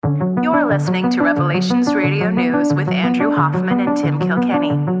listening to Revelations Radio News with Andrew Hoffman and Tim Kilkenny,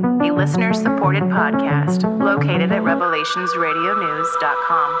 a listener-supported podcast located at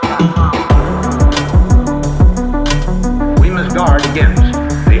revelationsradionews.com. We must guard against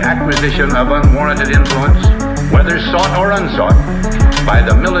the acquisition of unwarranted influence, whether sought or unsought, by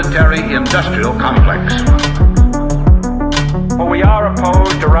the military-industrial complex. For we are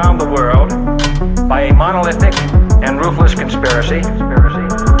opposed around the world by a monolithic and ruthless conspiracy.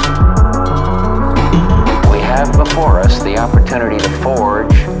 We have before us the opportunity to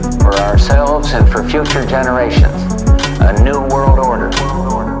forge for ourselves and for future generations a new world order.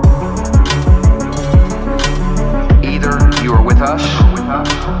 Either you are with us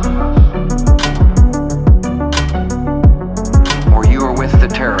or you are with the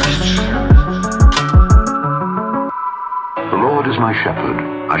terrorists. The Lord is my shepherd,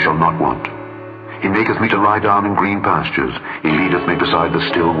 I shall not want. He maketh me to lie down in green pastures. He leadeth me beside the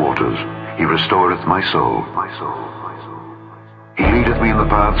still waters. He restoreth my soul. He leadeth me in the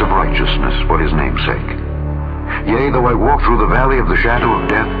paths of righteousness for his name's sake. Yea, though I walk through the valley of the shadow of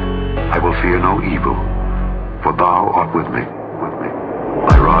death, I will fear no evil, for thou art with me.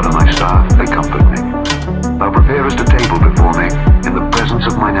 Thy rod and thy staff, they comfort me. Thou preparest a table before me in the presence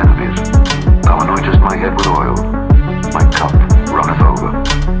of mine enemies. Thou anointest my head with oil. My cup runneth over.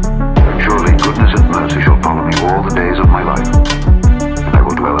 Surely goodness and mercy shall follow me all the days of my life, and I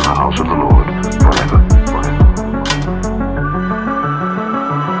will dwell in the house of the Lord forever.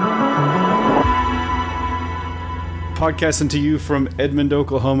 Podcasting to you from Edmond,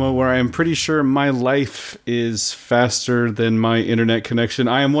 Oklahoma, where I am pretty sure my life is faster than my internet connection.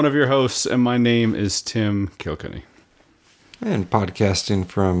 I am one of your hosts, and my name is Tim Kilkenny. And podcasting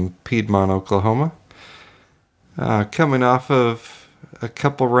from Piedmont, Oklahoma. Coming off of a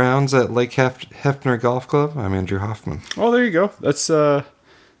couple rounds at Lake Hefner Golf Club, I'm Andrew Hoffman. Oh, there you go. That's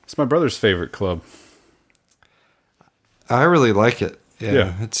my brother's favorite club. I really like it.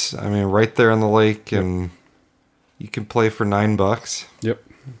 Yeah. It's right there on the lake, and you can play for $9. Yep.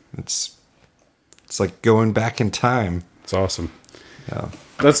 It's like going back in time. It's awesome. Yeah.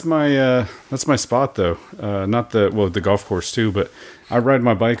 That's my spot though. Not the golf course too, but I ride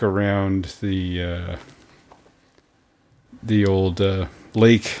my bike around the old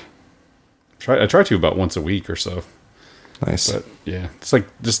lake. I try to about once a week or so. Nice. But yeah, it's like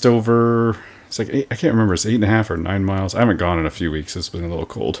just over. It's like I can't remember. It's 8.5 or 9 miles. I haven't gone in a few weeks. It's been a little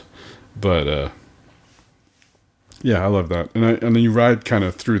cold, but yeah, I love that. And then you ride kind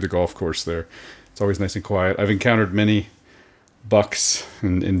of through the golf course there. It's always nice and quiet. I've encountered many bucks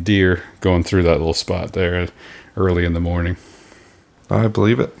and deer going through that little spot there early in the morning. I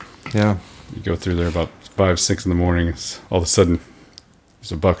believe it. Yeah. You go through there about 5, 6 in the morning. It's all of a sudden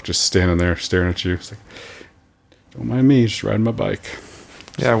there's a buck just standing there staring at you. It's like, don't mind me, just riding my bike.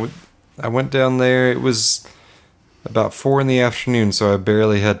 Yeah, I went down there. It was about 4 in the afternoon, so I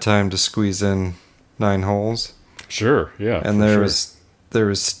barely had time to squeeze in 9 holes. Sure, yeah. And there was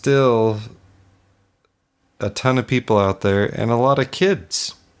still a ton of people out there and a lot of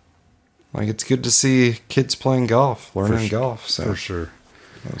kids. Like, it's good to see kids playing golf, learning golf. So for sure.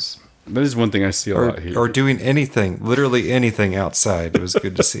 That is one thing I see a lot here. Or doing anything, literally anything outside. It was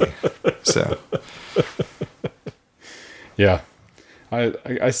good to see. So, yeah,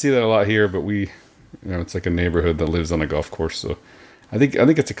 I see that a lot here. But it's like a neighborhood that lives on a golf course. So I think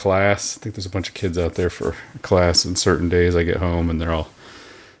it's a class. I think there's a bunch of kids out there for a class. And certain days I get home and they're all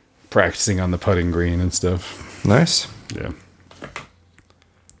practicing on the putting green and stuff. Nice. Yeah.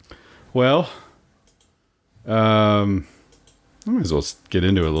 Well, I might as well get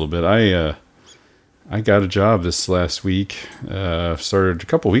into it a little bit. I got a job this last week. Started a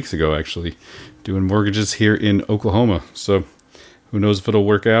couple weeks ago, actually, doing mortgages here in Oklahoma. So who knows if it'll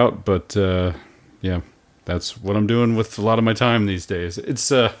work out, but yeah, that's what I'm doing with a lot of my time these days.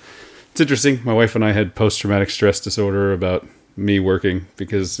 It's interesting. My wife and I had post-traumatic stress disorder about me working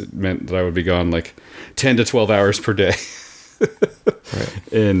because it meant that I would be gone like 10 to 12 hours per day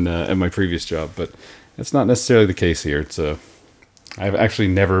in my previous job, but that's not necessarily the case here. It's I've actually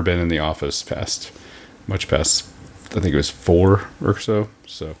never been in the office past, I think it was 4 or so.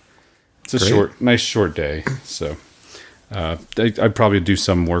 So it's a nice short day. So I'd probably do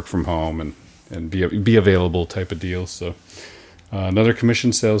some work from home and be available type of deal. So another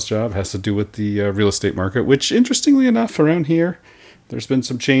commission sales job has to do with the real estate market, which interestingly enough around here, there's been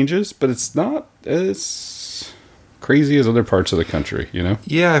some changes, but it's not as crazy as other parts of the country, you know?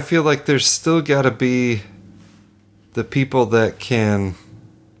 Yeah, I feel like there's still got to be the people that can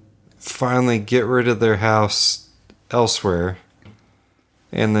finally get rid of their house elsewhere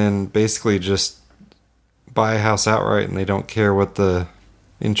and then basically just buy a house outright and they don't care what the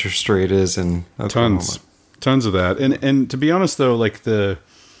interest rate is in Oklahoma. Tons of that. And to be honest, though, like the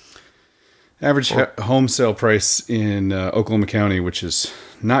average home sale price in Oklahoma County, which is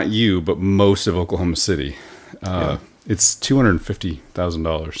not you, but most of Oklahoma City, it's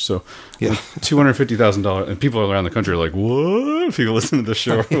 $250,000. So $250,000, and people around the country are like, "What?" People listen to the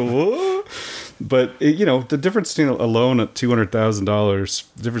show, what? But the difference between a loan at $200,000,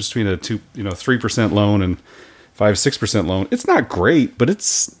 the difference between a 3% loan and 5-6% loan, it's not great, but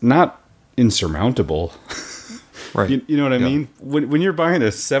it's not insurmountable. Right. You know what I mean? When you're buying a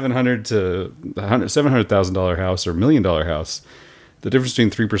 $700,000 house or $1 million house, the difference between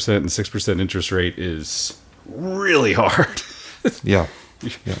 3% and 6% interest rate is really hard. Yeah.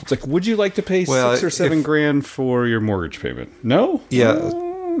 It's like, would you like to pay $6 or $7 grand for your mortgage payment? No. Yeah.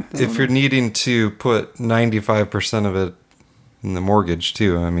 If you're needing to put 95% of it in the mortgage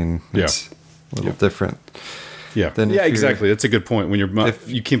too, I mean, it's a little different. Yeah. Exactly. That's a good point. When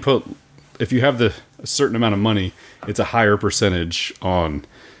if you have a certain amount of money, it's a higher percentage on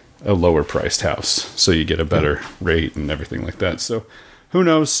a lower priced house, so you get a better rate and everything like that. So who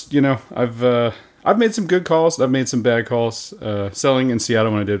knows? I've made some good calls. I've made some bad calls. Selling in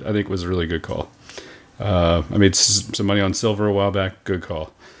Seattle when I did, I think was a really good call. I made some money on silver a while back. Good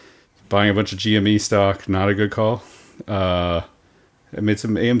call. Buying a bunch of GME stock, not a good call. I made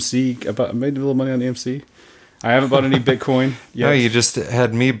some AMC. I made a little money on AMC. I haven't bought any Bitcoin yet. No, you just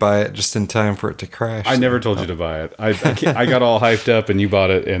had me buy it just in time for it to crash. I never told you to buy it. I got all hyped up and you bought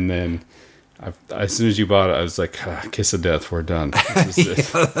it, and then as soon as you bought it, I was like, kiss of death, we're done.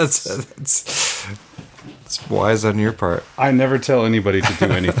 That's wise on your part. I never tell anybody to do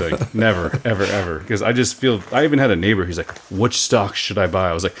anything. Never, ever, ever. Because I just feel, I even had a neighbor who's like, which stock should I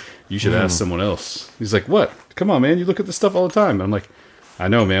buy? I was like, you should ask someone else. He's like, what? Come on, man, you look at this stuff all the time. And I'm like, I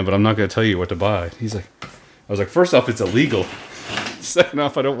know, man, but I'm not going to tell you what to buy. He's like, I was like, first off, it's illegal. Second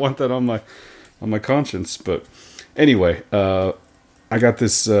off, I don't want that on my conscience. But anyway, I got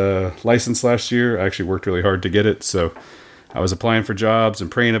this license last year. I actually worked really hard to get it. So I was applying for jobs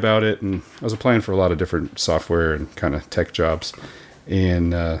and praying about it. And I was applying for a lot of different software and kind of tech jobs.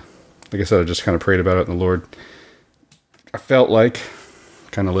 And like I said, I just kind of prayed about it. And the Lord, I felt like,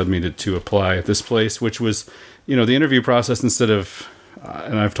 kind of led me to apply at this place, which was, the interview process instead of...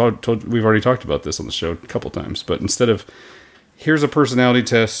 and I've we've already talked about this on the show a couple times, but instead of here's a personality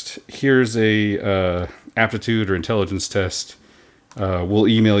test, here's a aptitude or intelligence test, we'll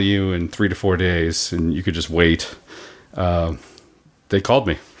email you in 3 to 4 days, and you could just wait. They called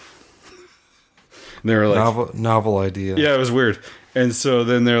me. And they were like, novel idea. Yeah, it was weird. And so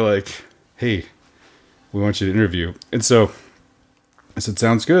then they're like, hey, we want you to interview. And so I said,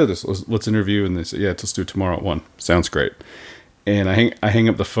 sounds good. Let's interview. And they said, yeah, let's do it tomorrow at 1. Sounds great. And I hang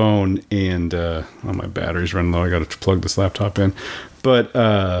up the phone, and my battery's running low. I got to plug this laptop in. But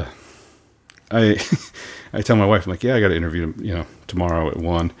I tell my wife, I'm like, yeah, I got to interview him, tomorrow at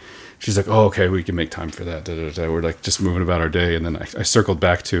 1. She's like, oh, okay, we can make time for that. We're like just moving about our day. And then I circled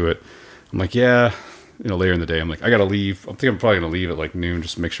back to it. I'm like, yeah, later in the day, I'm like, I got to leave. I think I'm probably going to leave at like noon,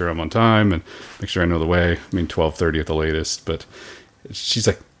 just to make sure I'm on time and make sure I know the way. 12:30 at the latest. But she's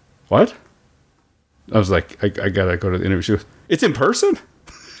like, what? I was like, I got to go to the interview. She goes, it's in person?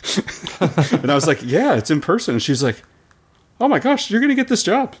 And I was like, yeah, it's in person. And she's like, oh my gosh, you're going to get this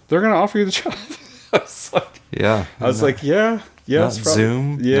job. They're going to offer you the job. I was like, yeah. It's probably,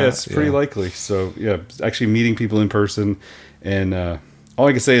 Zoom. Yeah, it's pretty likely. So yeah, actually meeting people in person. And all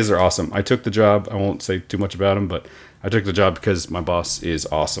I can say is they're awesome. I took the job. I won't say too much about them, but I took the job because my boss is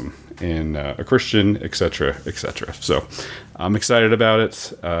awesome and a Christian, etc., etc. So I'm excited about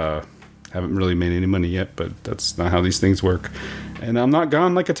it. Haven't really made any money yet, but that's not how these things work. And I'm not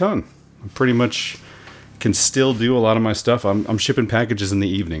gone like a ton. I pretty much can still do a lot of my stuff. I'm shipping packages in the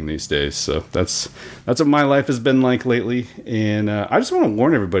evening these days. So that's what my life has been like lately. And I just want to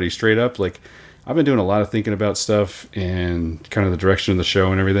warn everybody straight up. Like, I've been doing a lot of thinking about stuff and kind of the direction of the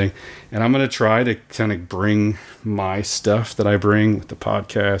show and everything. And I'm going to try to kind of bring my stuff that I bring with the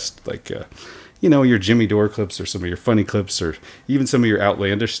podcast, like, your Jimmy Dore clips or some of your funny clips or even some of your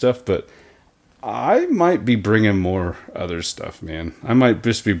outlandish stuff. But I might be bringing more other stuff, man. I might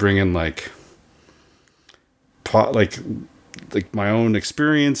just be bringing like my own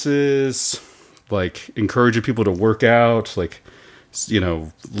experiences, like encouraging people to work out, like,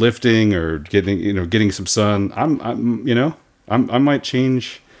 lifting or getting some sun. I might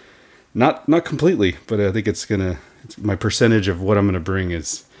change, not completely, but I think my percentage of what I'm going to bring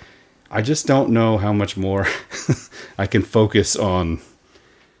is, I just don't know how much more I can focus on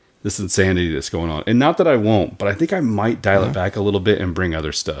this insanity that's going on. And not that I won't, but I think I might dial it back a little bit and bring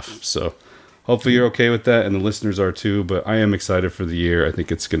other stuff. So hopefully you're okay with that, and the listeners are too. But I am excited for the year. I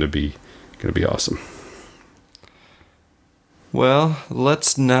think it's going to be awesome. Well,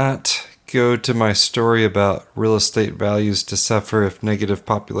 let's not go to my story about real estate values to suffer if negative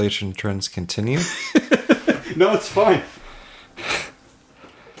population trends continue. No, it's fine.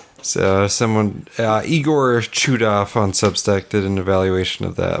 So someone, Igor Chudoff on Substack did an evaluation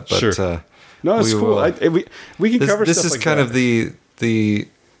of that. But, sure. No, it's cool. We can cover this stuff is like kind that. of the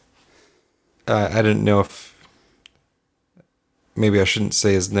I didn't know if maybe I shouldn't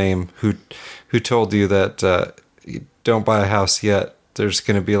say his name. Who told you that you don't buy a house yet? There's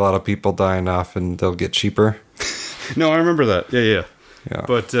going to be a lot of people dying off, and they'll get cheaper. No, I remember that. Yeah.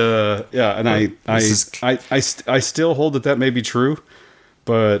 But and I still hold that may be true.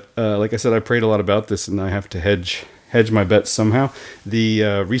 But like I said, I prayed a lot about this, and I have to hedge my bets somehow.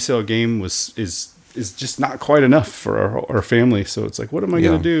 The resale game is just not quite enough for our family. So it's like, what am I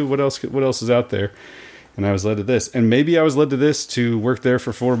going to do? What else is out there? And I was led to this, and maybe I was led to this to work there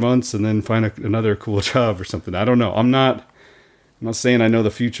for 4 months and then find another cool job or something. I don't know. I'm not saying I know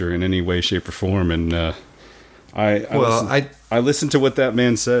the future in any way, shape, or form. And I listen to what that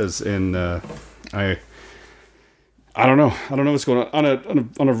man says, and I don't know. I don't know what's going on.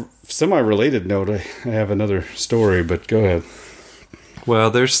 On a semi-related note, I have another story, but go ahead.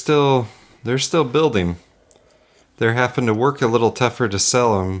 Well, they're still building. They're having to work a little tougher to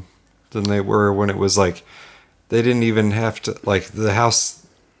sell them than they were when it was like they didn't even have to, like, the house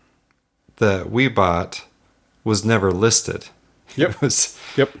that we bought was never listed. Yep.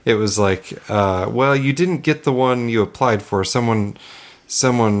 It was like, well, you didn't get the one you applied for. Someone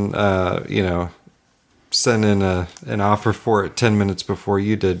sent in an offer for it 10 minutes before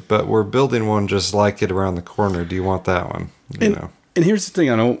you did, but we're building one just like it around the corner. Do you want that one? And here's the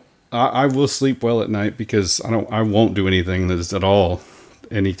thing: I will sleep well at night because I won't do anything that is at all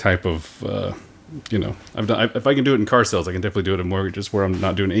any type of if I can do it in car sales, I can definitely do it in mortgages where I'm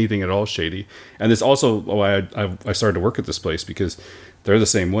not doing anything at all shady. And it's also why I started to work at this place, because they're the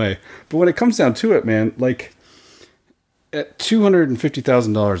same way. But when it comes down to it, man, like at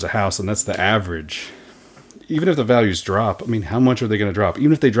 $250,000 a house, and that's the average. Even if the values drop, I mean, how much are they going to drop?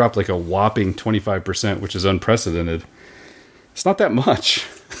 Even if they drop like a whopping 25%, which is unprecedented, it's not that much.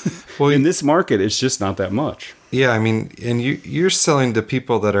 Well, in this market, it's just not that much. Yeah, I mean, and you're selling to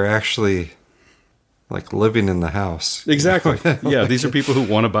people that are actually like living in the house. Exactly. Yeah, these are people who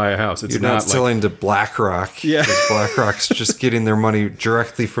want to buy a house. It's you're not selling to BlackRock. Yeah, because BlackRock's just getting their money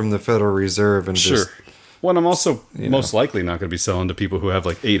directly from the Federal Reserve and sure. Just. Well, and I'm also most likely not going to be selling to people who have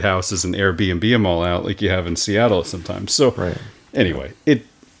like 8 houses and Airbnb them all out like you have in Seattle sometimes. So Anyway,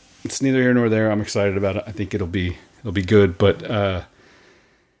 it's neither here nor there. I'm excited about it. I think it'll be good. But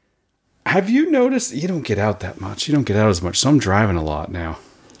have you noticed you don't get out that much? You don't get out as much. So I'm driving a lot now.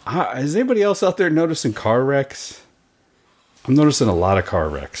 Is anybody else out there noticing car wrecks? I'm noticing a lot of car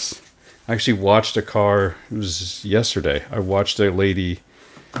wrecks. I actually watched a car. It was yesterday. I watched a lady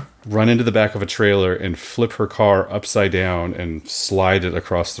run into the back of a trailer and flip her car upside down and slide it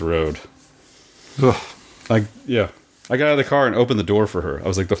across the road. Ugh. I got out of the car and opened the door for her. I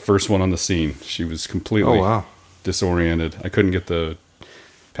was like the first one on the scene. She was completely disoriented. I couldn't get the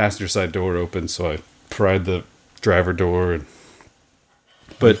passenger side door open, so I pried the driver door.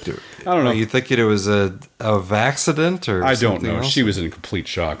 But I don't know. You think it was a accident or I don't know. Else? She was in complete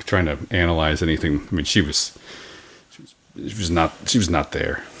shock, trying to analyze anything. I mean, she was not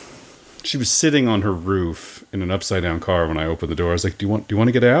there. She was sitting on her roof in an upside down car when I opened the door. I was like, "Do you want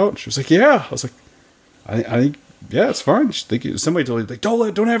to get out?" She was like, "Yeah." I was like, "I think yeah, it's fine." Somebody told me like,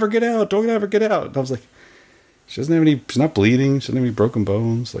 "Don't ever get out. Don't ever get out." And I was like, "She doesn't have any. She's not bleeding. She doesn't have any broken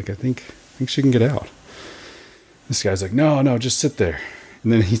bones. Like, I think she can get out." This guy's like, "No, just sit there."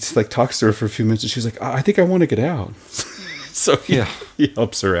 And then he like talks to her for a few minutes, and she's like, "I think I want to get out." So he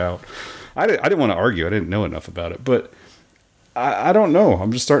helps her out. I didn't want to argue. I didn't know enough about it, but I don't know.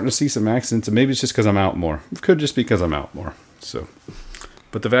 I'm just starting to see some accidents, and maybe it's just because I'm out more. It could just be because I'm out more. So,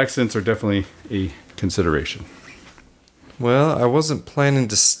 but the accidents are definitely a consideration. Well, I wasn't planning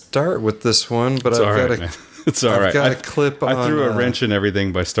to start with this one, but It's all right. I've got a clip. I threw a wrench in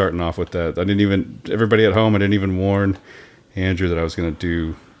everything by starting off with that. Everybody at home, I didn't even warn Andrew that I was going to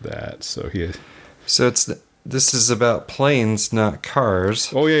do that. So this is about planes, not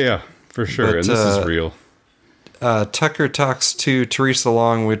cars. Oh yeah, for sure. But, and this is real. Tucker talks to Teresa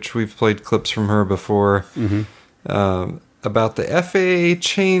Long, which we've played clips from her before, about the FAA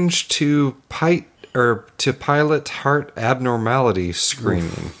change to pilot heart abnormality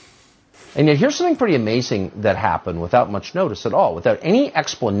screening. And yet here's something pretty amazing that happened without much notice at all, without any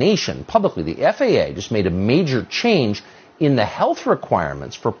explanation publicly. The FAA just made a major change in the health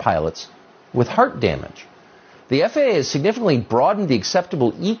requirements for pilots with heart damage. The FAA has significantly broadened the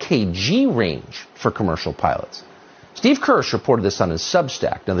acceptable EKG range for commercial pilots. Steve Kirsch reported this on his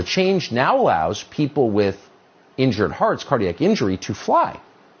Substack. Now, the change now allows people with injured hearts, cardiac injury, to fly.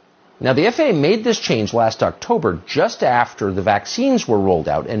 Now, the FAA made this change last October, just after the vaccines were rolled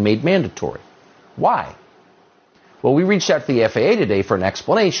out and made mandatory. Why? Well, we reached out to the FAA today for an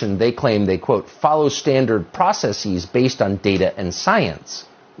explanation. They claim they, quote, follow standard processes based on data and science,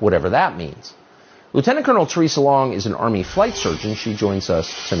 whatever that means. Lieutenant Colonel Teresa Long is an Army flight surgeon. She joins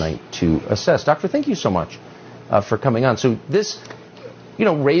us tonight to assess. Doctor, thank you so much for coming on. So this,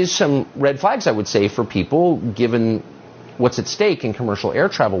 raised some red flags, I would say, for people, given what's at stake in commercial air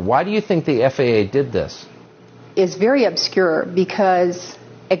travel. Why do you think the FAA did this? Is very obscure because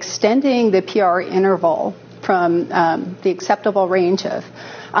extending the PR interval from the acceptable range of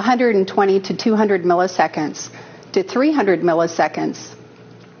 120 to 200 milliseconds to 300 milliseconds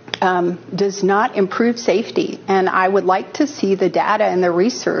does not improve safety. And I would like to see the data and the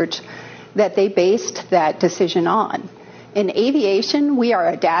research that they based that decision on. In aviation, we are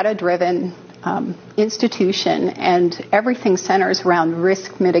a data-driven institution, and everything centers around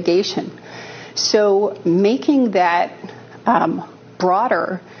risk mitigation. So making that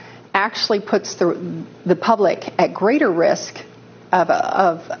broader actually puts the public at greater risk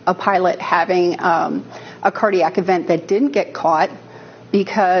of a pilot having a cardiac event that didn't get caught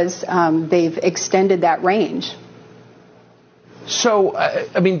because they've extended that range. So,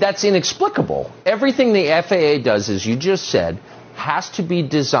 that's inexplicable. Everything the FAA does, as you just said, has to be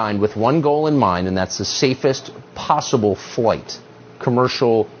designed with one goal in mind, and that's the safest possible flight.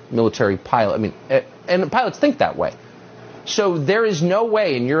 Commercial, military pilot. And pilots think that way. So there is no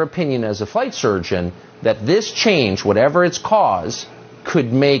way, in your opinion as a flight surgeon, that this change, whatever its cause,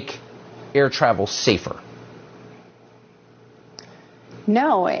 could make air travel safer.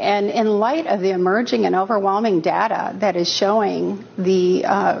 No, and in light of the emerging and overwhelming data that is showing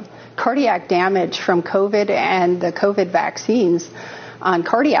the cardiac damage from COVID and the COVID vaccines on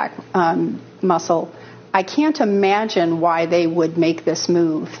cardiac muscle, I can't imagine why they would make this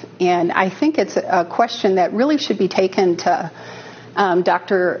move. And I think it's a question that really should be taken to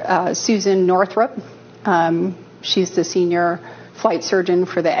Dr. Susan Northrup. She's the senior flight surgeon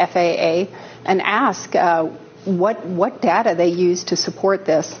for the FAA, and ask what data they use to support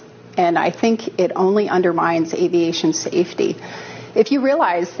this. And I think it only undermines aviation safety. If you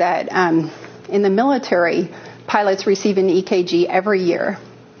realize that in the military, pilots receive an EKG every year,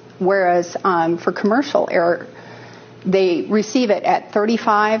 whereas for commercial air, they receive it at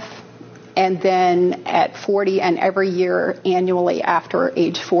 35 and then at 40 and every year annually after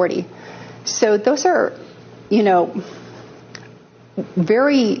age 40. So those are, we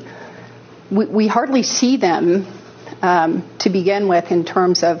hardly see them to begin with in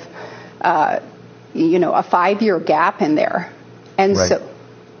terms of, a 5-year gap in there. And right. So.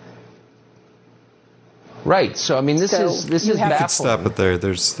 Right. So, this is baffling. You could stop it there.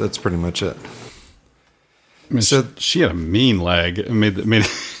 That's pretty much it. So she had a mean lag. It made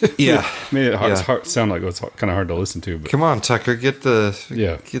it hard, sound like it was kind of hard to listen to. But. Come on, Tucker, get the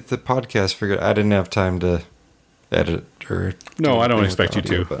podcast figured. I didn't have time to edit or. No, I don't expect you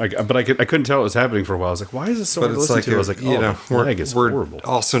to. But I couldn't tell it was happening for a while. I was like, why is this so hard to listen to? I was like, the lag is horrible. We're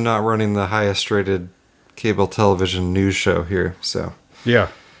also not running the highest rated cable television news show here, so yeah.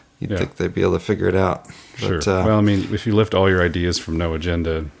 You'd think they'd be able to figure it out. Sure. But, well, if you lift all your ideas from no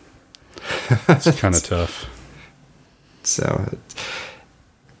agenda, it's kind of tough. So,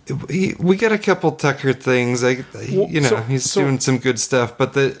 we got a couple Tucker things. He's doing some good stuff.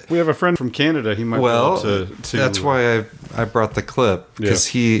 But we have a friend from Canada. He might be able to. That's why I brought the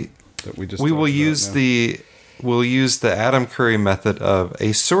we'll use the Adam Curry method of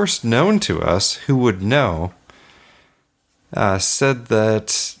a source known to us who would know. Said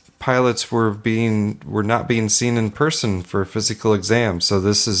that pilots were not being seen in person for physical exams. So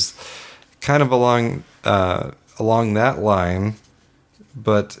this is kind of along that line,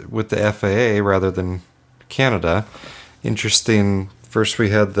 but with the FAA rather than Canada. Interesting. First, we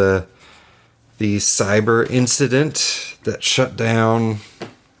had the cyber incident that shut down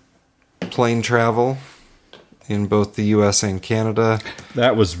plane travel in both the U.S. and Canada.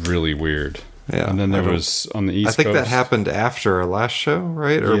 That was really weird. Yeah, and then there was on the East Coast. I think that happened after our last show,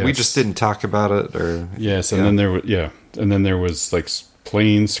 right? Or we just didn't talk about it. Or yes, and then there was like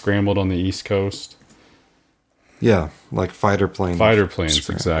planes scrambled on the East Coast. Yeah, like fighter planes.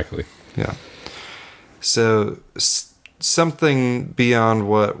 Exactly. Yeah. So something beyond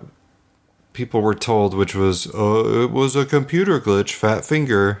what people were told, which was, it was a computer glitch, fat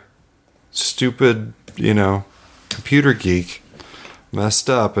finger, stupid, computer geek, messed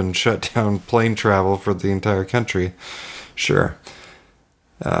up and shut down plane travel for the entire country. Sure.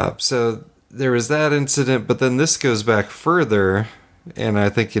 So there was that incident, but then this goes back further, and I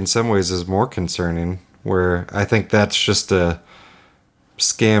think in some ways is more concerning, where I think that's just a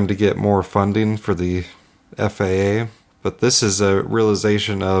scam to get more funding for the FAA. But this is a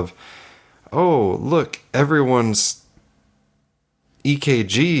realization of, oh, look, everyone's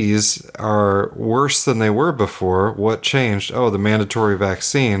EKGs are worse than they were before. What changed? Oh, the mandatory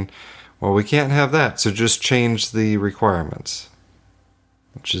vaccine. Well, we can't have that, so just change the requirements,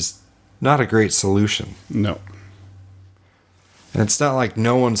 which is not a great solution. No. And it's not like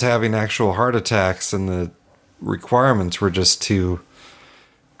no one's having actual heart attacks and the requirements were just too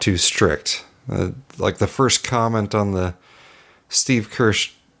strict. Like the first comment on the Steve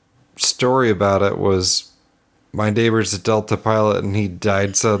Kirsch story about it was, my neighbor's a Delta pilot and he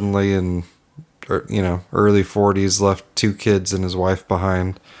died suddenly in, early 40s, left 2 kids and his wife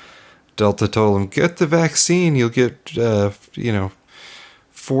behind. Delta told him, get the vaccine, you'll get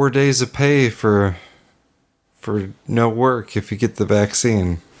 4 days of pay for no work if you get the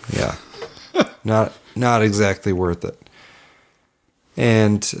vaccine. Yeah. not exactly worth it.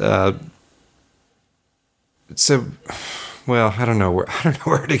 And so, well, I don't know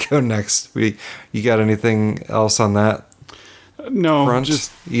where to go next. You got anything else on that? No, front?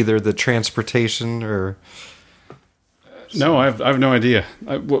 Just either the transportation or. No, I have no idea.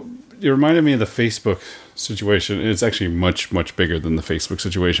 It reminded me of the Facebook situation. It's actually much, much bigger than the Facebook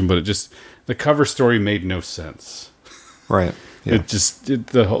situation, but the cover story made no sense. Right. Yeah.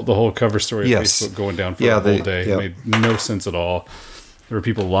 The whole cover story of Facebook going down for a whole day made no sense at all. There were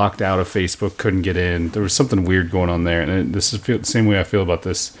people locked out of Facebook, couldn't get in. There was something weird going on there, and this is the same way I feel about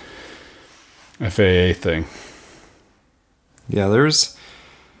this FAA thing. Yeah,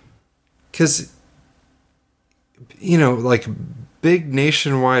 because like big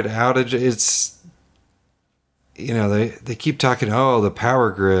nationwide outage, it's they keep talking, oh, the power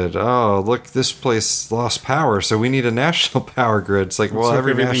grid, oh, look, this place lost power, so we need a national power grid. It's like, well,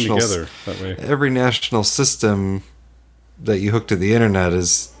 every national system that you hook to the internet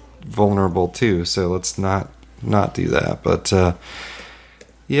is vulnerable too, so let's not do that. But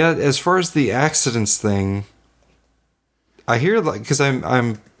as far as the accidents thing, I hear, like, because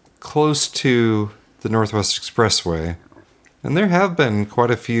I'm close to the Northwest Expressway, and there have been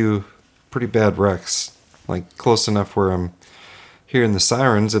quite a few pretty bad wrecks, like close enough where I'm hearing the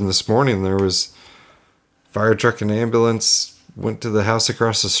sirens. And this morning there was fire truck and ambulance went to the house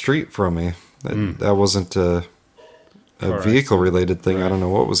across the street from me. That wasn't a vehicle related thing. Right. I don't know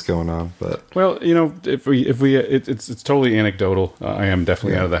what was going on, but well, it's totally anecdotal. I am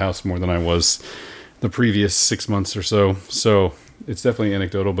definitely out of the house more than I was the previous 6 months or so. So it's definitely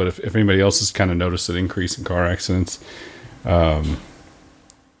anecdotal. But if anybody else has kind of noticed an increase in car accidents,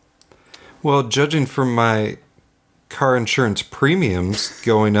 well, judging from my car insurance premiums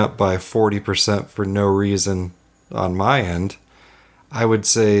going up by 40% for no reason on my end, I would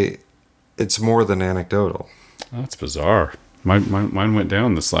say it's more than anecdotal. That's bizarre. Mine went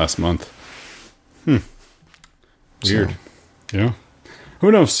down this last month. Weird. So. Yeah.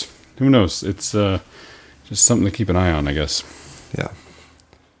 Who knows? It's just something to keep an eye on, I guess. Yeah.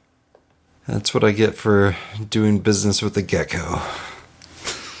 That's what I get for doing business with the gecko.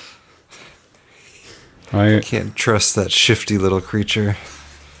 I can't trust that shifty little creature.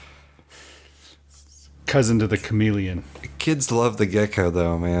 Cousin to the chameleon. Kids love the gecko,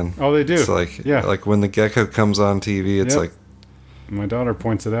 though, man. Oh, they do. It's like when the gecko comes on TV, it's like... My daughter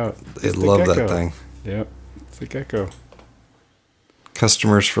points it out. They love that thing. Yep, it's a gecko.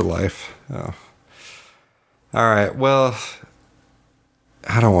 Customers for life. Oh. All right, well,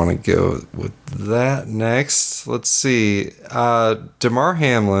 I don't want to go with that next. Let's see. Damar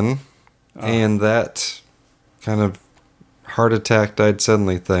Hamlin and that kind of heart attack, died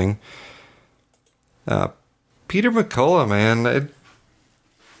suddenly thing. Peter McCullough, man,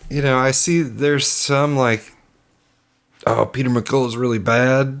 I see there's some like, oh, Peter McCullough's really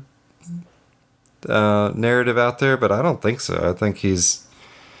bad narrative out there, but I don't think so. I think he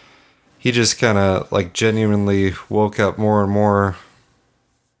just kind of like genuinely woke up more and more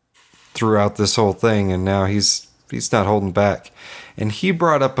throughout this whole thing, and now he's not holding back. And he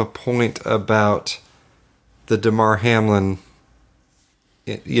brought up a point about the Damar Hamlin,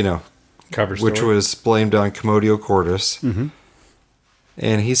 cover story, which was blamed on Commotio Cordis. Mm-hmm.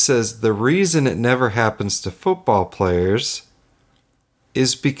 And he says the reason it never happens to football players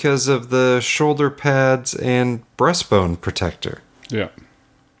is because of the shoulder pads and breastbone protector. Yeah.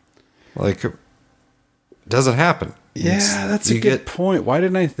 Like, it doesn't happen. Yeah, that's a good point. Why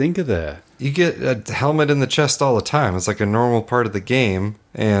didn't I think of that? you get a helmet in the chest all the time. It's like a normal part of the game.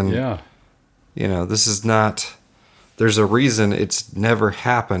 And, this is not... There's a reason it's never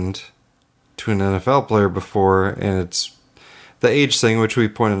happened to an NFL player before, and it's the age thing, which we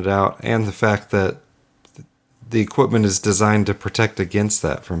pointed out, and the fact that the equipment is designed to protect against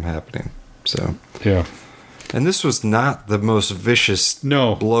that from happening. So, yeah. And this was not the most vicious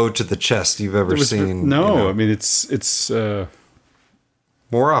blow to the chest you've ever seen. I mean, it's more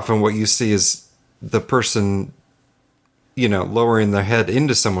often what you see is the person, lowering their head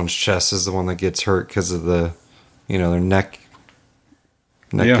into someone's chest is the one that gets hurt because of the, their neck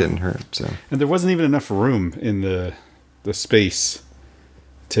getting hurt. So, and there wasn't even enough room in the space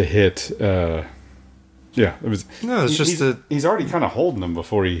to hit. It was. No, it's he's already kind of holding them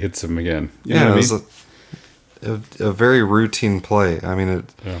before he hits them again. You know what I mean? A very routine play. I mean,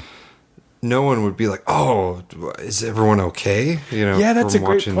 no one would be like, "Oh, is everyone okay?" That's a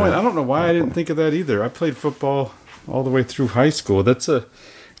great point. I don't know why I didn't think of that either. I played football all the way through high school.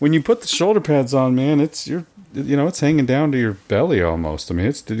 When you put the shoulder pads on, man, it's hanging down to your belly almost. I mean,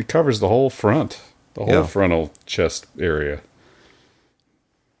 it covers the whole front, frontal chest area.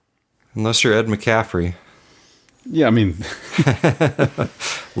 Unless you're Ed McCaffrey. Yeah, I mean...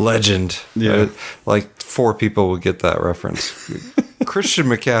 Legend. Yeah. Like 4 people would get that reference. Christian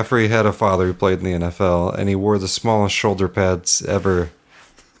McCaffrey had a father who played in the NFL, and he wore the smallest shoulder pads ever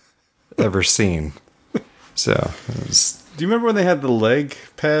seen. So, do you remember when they had the leg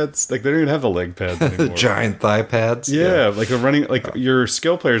pads? Like, they don't even have the leg pads anymore. The giant thigh pads? Yeah, like your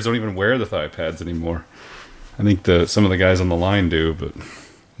skill players don't even wear the thigh pads anymore. I think some of the guys on the line do, but...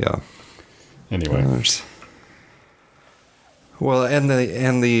 Yeah. Anyway. Well, and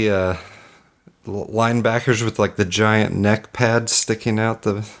the linebackers with like the giant neck pads sticking out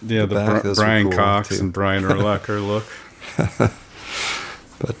the back. Brian Cox and Brian Urlacher look.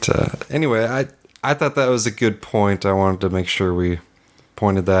 But anyway, I thought that was a good point. I wanted to make sure we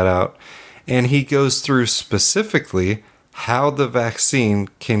pointed that out. And he goes through specifically how the vaccine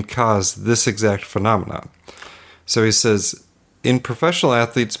can cause this exact phenomenon. So he says, in professional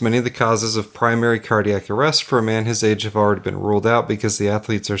athletes, many of the causes of primary cardiac arrest for a man his age have already been ruled out because the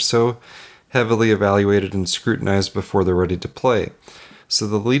athletes are so heavily evaluated and scrutinized before they're ready to play. So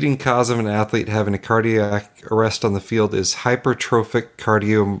the leading cause of an athlete having a cardiac arrest on the field is hypertrophic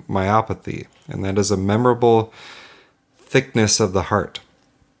cardiomyopathy, and that is a memorable thickness of the heart.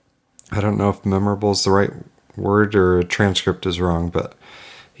 I don't know if memorable is the right word or a transcript is wrong, but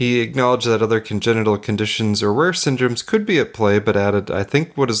he acknowledged that other congenital conditions or rare syndromes could be at play, but added, I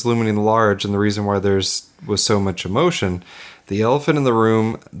think what is looming large and the reason why was so much emotion, the elephant in the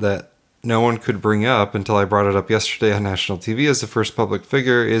room that no one could bring up until I brought it up yesterday on national TV as the first public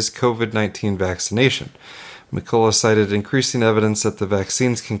figure is COVID-19 vaccination. McCullough cited increasing evidence that the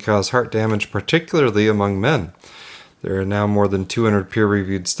vaccines can cause heart damage, particularly among men. There are now more than 200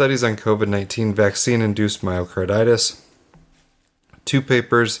 peer-reviewed studies on COVID-19 vaccine-induced myocarditis. 2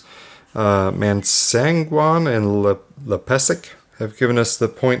 papers, Mansangwan and Lepesic, have given us the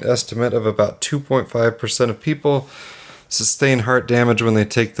point estimate of about 2.5% of people sustain heart damage when they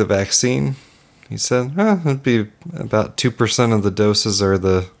take the vaccine. He said, it'd be about 2% of the doses are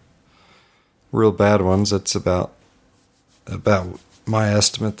the real bad ones. That's about my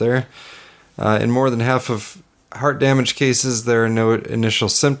estimate there. In more than half of heart damage cases, there are no initial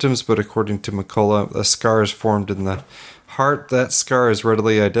symptoms, but according to McCullough, a scar is formed in the heart. That scar is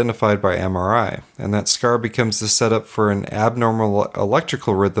readily identified by MRI, and that scar becomes the setup for an abnormal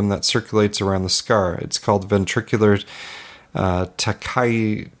electrical rhythm that circulates around the scar. It's called ventricular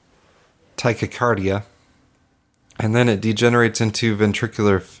tachycardia, and then it degenerates into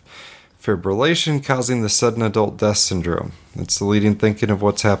ventricular fibrillation, causing the sudden adult death syndrome. It's the leading thinking of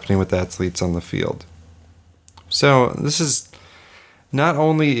what's happening with athletes on the field. So this is... Not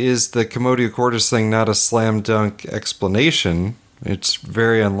only is the commotio cordis thing not a slam dunk explanation, it's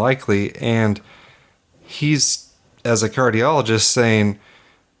very unlikely, and he's, as a cardiologist, saying,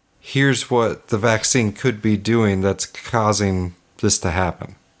 here's what the vaccine could be doing that's causing this to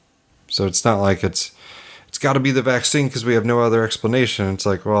happen. So it's not like it's got to be the vaccine because we have no other explanation. It's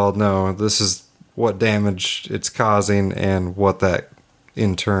like, well, no, this is what damage it's causing and what that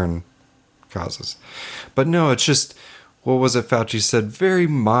in turn causes. But no, it's just... What was it Fauci said? Very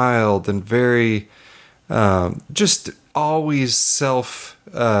mild and very just always self-fixing,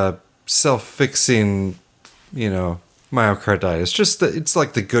 myocarditis. Just it's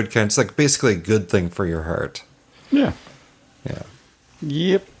like the good kind. It's like basically a good thing for your heart. Yeah. Yeah.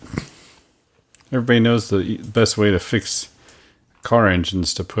 Yep. Everybody knows the best way to fix car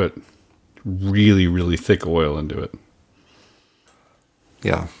engines to put really, really thick oil into it.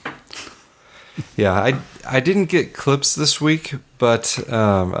 Yeah. Yeah, I didn't get clips this week, but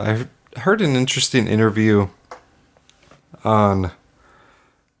I heard an interesting interview on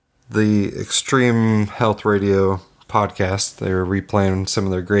the Extreme Health Radio podcast. They were replaying some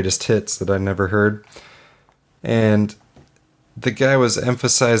of their greatest hits that I never heard. And the guy was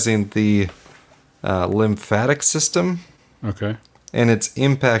emphasizing the lymphatic system. Okay. And its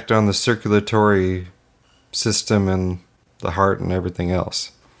impact on the circulatory system and the heart and everything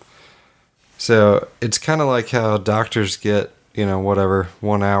else. So it's kind of like how doctors get,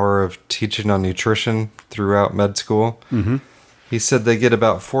 1 hour of teaching on nutrition throughout med school. Mm-hmm. He said they get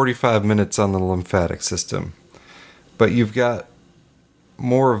about 45 minutes on the lymphatic system. But you've got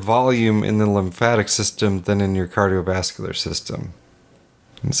more volume in the lymphatic system than in your cardiovascular system.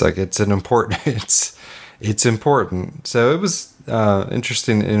 It's like it's important. So it was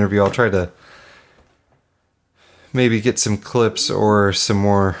interesting interview. I'll try to maybe get some clips or some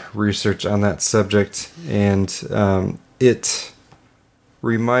more research on that subject. And it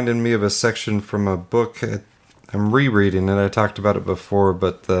reminded me of a section from a book I'm rereading it. I talked about it before,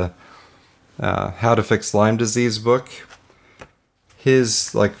 but the How to Fix Lyme Disease book.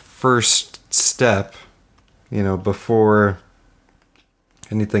 His first step, before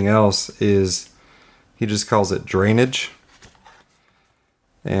anything else, is he just calls it drainage.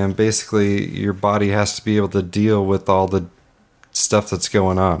 And basically, your body has to be able to deal with all the stuff that's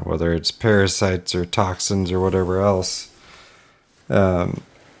going on, whether it's parasites or toxins or whatever else.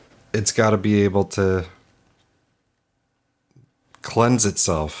 It's got to be able to cleanse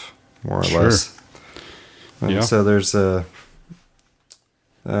itself, more or less. Yeah. So there's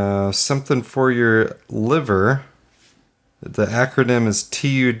something for your liver. The acronym is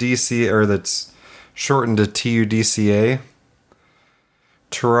TUDCA, or that's shortened to TUDCA.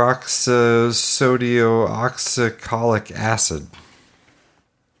 Tetroxosodioxycholic acid.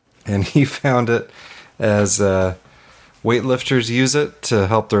 And he found it as weightlifters use it to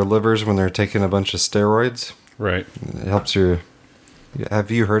help their livers when they're taking a bunch of steroids. Right. It helps your...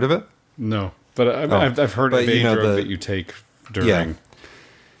 Have you heard of it? No, but I've heard of a drug that you take during... Yeah.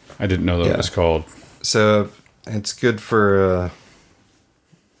 I didn't know that it was called. So it's good for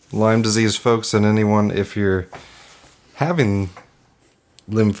Lyme disease folks and anyone if you're having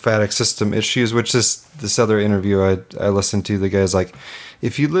lymphatic system issues, which is this other interview I listened to. The guy's like,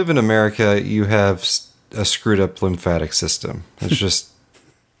 if you live in America, you have a screwed up lymphatic system. It's just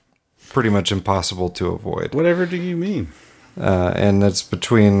pretty much impossible to avoid. Whatever do you mean? And it's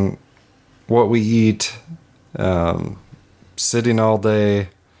between what we eat, sitting all day,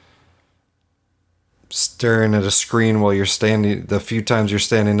 staring at a screen while you're standing. The few times you're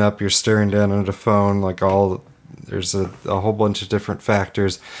standing up, you're staring down at a phone. There's a whole bunch of different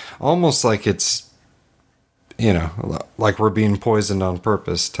factors. Almost like it's, like we're being poisoned on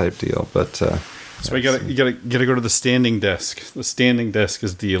purpose type deal. But so you gotta go to the standing desk. The standing desk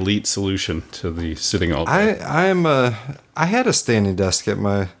is the elite solution to the sitting all day. I had a standing desk at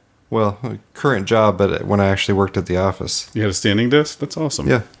my current job, but when I actually worked at the office. You had a standing desk? That's awesome.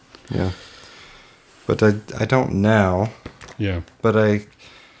 Yeah. But I don't now. Yeah. But I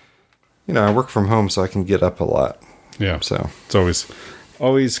work from home, so I can get up a lot. Yeah. So it's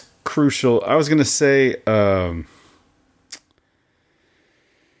always crucial. I was gonna say,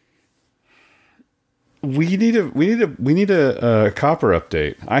 we need a copper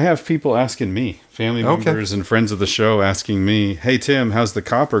update. I have people asking me, family members and friends of the show, asking me, "Hey Tim, how's the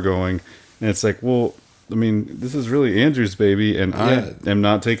copper going?" And it's like, well, I mean, this is really Andrew's baby, and I am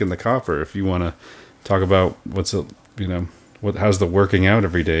not taking the copper. If you want to talk about how's the working out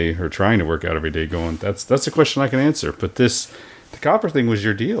every day or trying to work out every day going, that's a question I can answer. But the copper thing was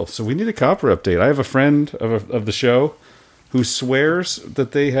your deal, so we need a copper update. I have a friend of the show who swears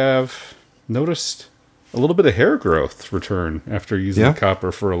that they have noticed a little bit of hair growth return after using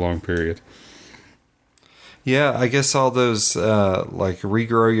copper for a long period. Yeah, I guess all those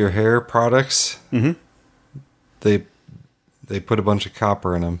regrow your hair products. Mm-hmm. They put a bunch of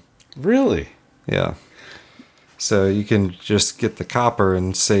copper in them. Really? Yeah. So you can just get the copper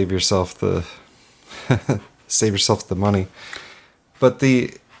and save yourself the money. But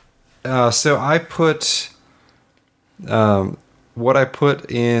so I put what I put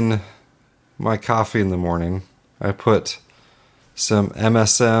in my coffee in the morning. I put some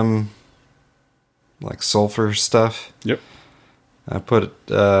MSM, like sulfur stuff. Yep. I put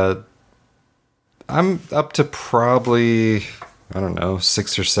I'm up to probably,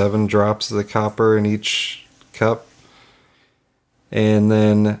 6 or 7 drops of the copper in each cup. And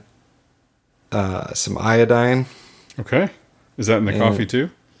then some iodine. Okay. Is that in the coffee too?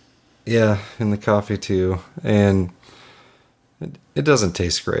 Yeah, in the coffee too. And It doesn't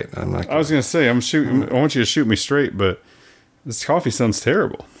taste great. I'm not. I was gonna say I want you to shoot me straight, but this coffee sounds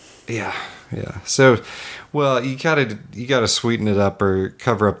terrible. Yeah. So, well, you gotta sweeten it up or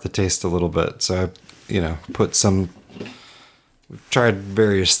cover up the taste a little bit. So I, put some. We've tried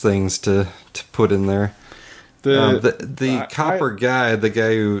various things to put in there. The copper guy, the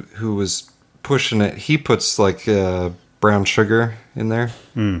guy who was pushing it, he puts like brown sugar in there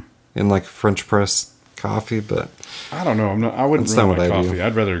in like French press coffee, but I don't know. I wouldn't That's ruin not my what I do. coffee.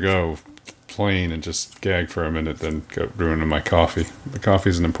 I'd rather go plain and just gag for a minute than go ruining my coffee. The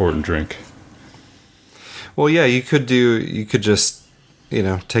coffee's an important drink. well, yeah, you could just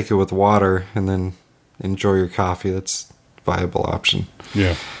take it with water and then enjoy your coffee. That's a viable option.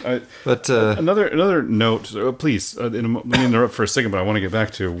 Yeah. But Another note, please. Let me interrupt for a second, but I want to get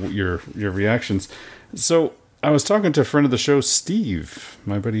back to your reactions. So I was talking to a friend of the show, Steve,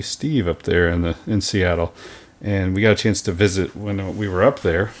 my buddy Steve, up there in Seattle, and we got a chance to visit when we were up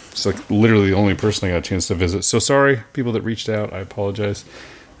there. It's like literally the only person I got a chance to visit. So sorry, people that reached out. I apologize.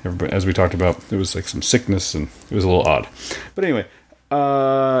 As we talked about, there was like some sickness, and it was a little odd. But anyway,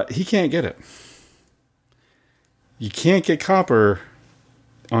 he can't get it. You can't get copper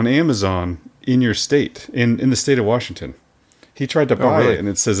on Amazon in your state, in the state of Washington. He tried to buy really? it, and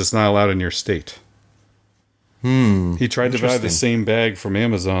it says it's not allowed in your state. He tried to buy the same bag from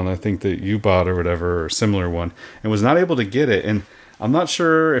Amazon, I think that you bought or whatever, or a similar one, and was not able to get it. And I'm not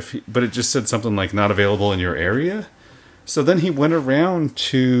sure but it just said something like not available in your area. So then he went around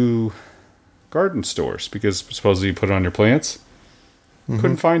to garden stores because supposedly you put it on your plants.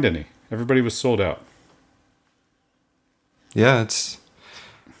 Couldn't find any. Everybody was sold out. yeah,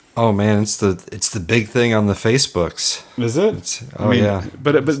 oh man, it's the big thing on the Facebooks. Is it? Yeah.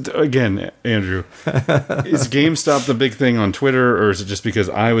 But again, Andrew, is GameStop the big thing on Twitter, or is it just because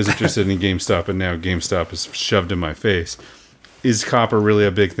I was interested in GameStop and now GameStop is shoved in my face? Is copper really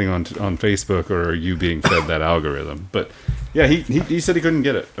a big thing on Facebook, or are you being fed that algorithm? But yeah, he said he couldn't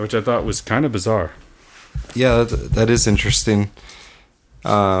get it, which I thought was kind of bizarre. Yeah, that is interesting.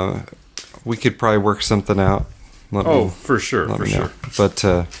 We could probably work something out. For sure. But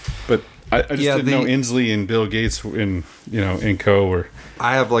I just didn't know Inslee and Bill Gates in Co. were.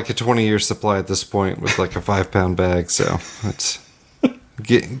 I have like a 20-year supply at this point with like a 5-pound bag, so it's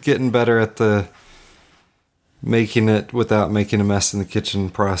getting better at the making it without making a mess in the kitchen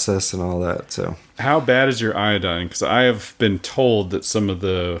process and all that. So how bad is your iodine? Because I have been told that some of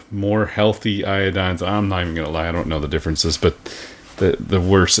the more healthy iodines, I'm not even going to lie, I don't know the differences, but the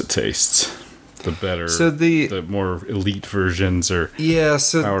worse it tastes. The better. So the more elite versions or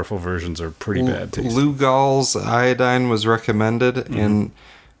powerful versions are pretty bad tasting. Lugol's iodine was recommended,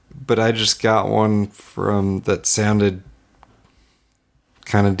 but I just got one from that sounded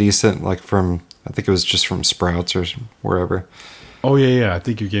kind of decent, like from, I think it was just from Sprouts or wherever. Oh yeah, I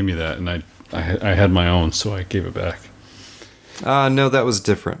think you gave me that, and I had my own, so I gave it back. No, that was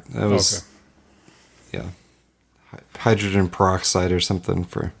different. That was hydrogen peroxide or something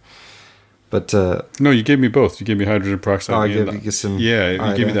for. But no, you gave me both. You gave me hydrogen peroxide. Oh, I gave you some. Yeah,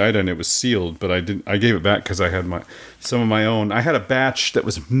 you gave me the iodine. It was sealed, but I didn't. I gave it back because I had some of my own. I had a batch that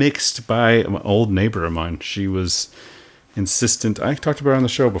was mixed by an old neighbor of mine. She was insistent. I talked about her on the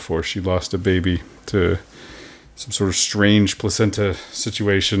show before. She lost a baby to some sort of strange placenta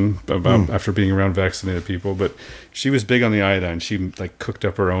situation after being around vaccinated people. But she was big on the iodine. She like cooked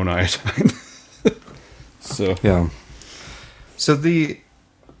up her own iodine. So yeah. So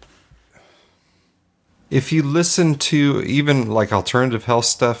if you listen to even like alternative health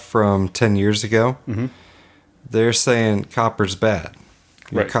stuff from 10 years ago, they're saying copper's bad.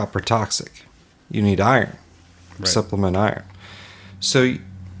 You're copper toxic. You need iron. Supplement iron. So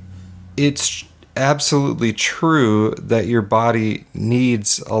it's absolutely true that your body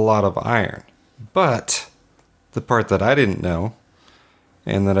needs a lot of iron. But the part that I didn't know,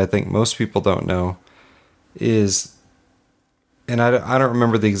 and that I think most people don't know, is... And I don't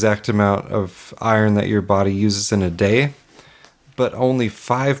remember the exact amount of iron that your body uses in a day, but only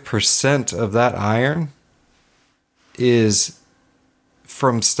 5% of that iron is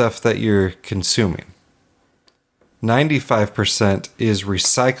from stuff that you're consuming. 95% is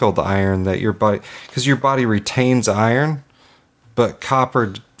recycled iron that your body, because your body retains iron, but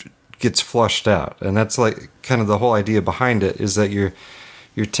copper gets flushed out. And that's like kind of the whole idea behind it, is that you're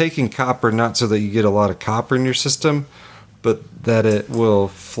taking copper not so that you get a lot of copper in your system, but that it will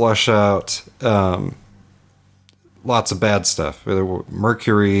flush out lots of bad stuff, whether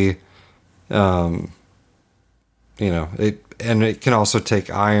mercury, it can also take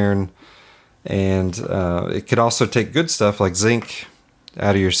iron, and it could also take good stuff like zinc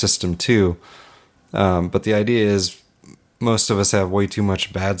out of your system too. But the idea is most of us have way too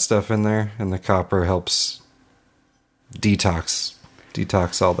much bad stuff in there, and the copper helps detox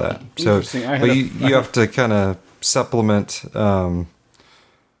all that. So but you have to kind of supplement,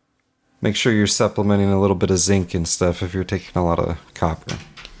 make sure you're supplementing a little bit of zinc and stuff if you're taking a lot of copper.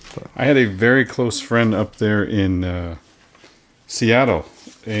 So. I had a very close friend up there in Seattle,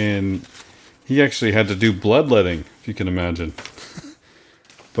 and he actually had to do bloodletting, if you can imagine.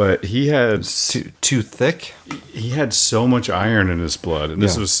 But he had too thick. He had so much iron in his blood, and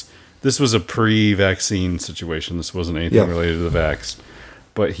this was a pre-vaccine situation. This wasn't anything related to the vax.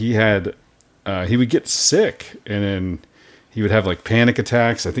 But he would get sick, and then he would have like panic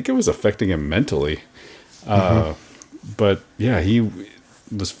attacks. I think it was affecting him mentally. But yeah, he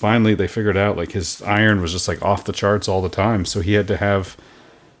was finally, they figured out like his iron was just like off the charts all the time. So he had to have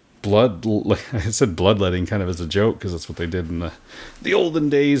blood, like I said, bloodletting kind of as a joke, because that's what they did in the olden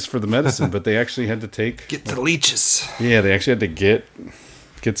days for the medicine. But they actually had to get the leeches. Yeah, they actually had to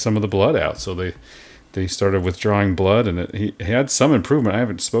get some of the blood out. So they started withdrawing blood, and he had some improvement. I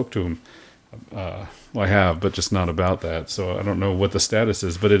haven't spoke to him. Well, I have, but just not about that. So I don't know what the status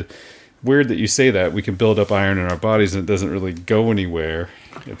is. But weird that you say that. We can build up iron in our bodies, and it doesn't really go anywhere.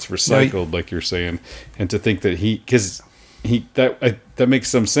 It's recycled, like you're saying. And to think that that makes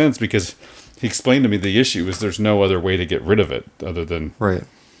some sense, because he explained to me the issue is there's no other way to get rid of it other than right.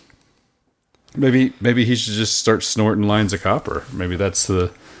 Maybe he should just start snorting lines of copper. Maybe that's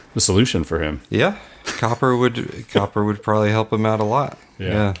the solution for him. Yeah, copper would probably help him out a lot.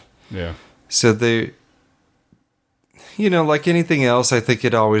 Yeah. So they, like anything else, I think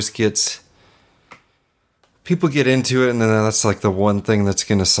it always people get into it, and then that's like the one thing that's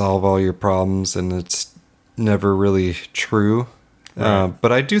going to solve all your problems, and it's never really true. Right.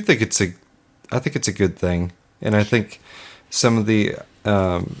 But I do think it's a good thing, and I think some of the,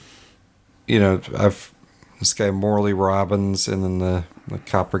 I've this guy Morley Robbins, and then the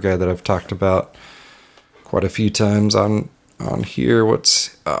copper guy that I've talked about quite a few times on here.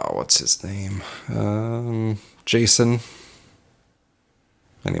 What's his name? Jason.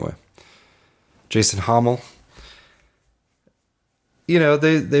 Anyway, Jason Hommel.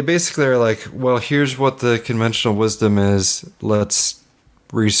 They basically are like, well, here's what the conventional wisdom is. Let's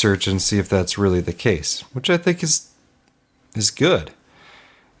research and see if that's really the case, which I think is good.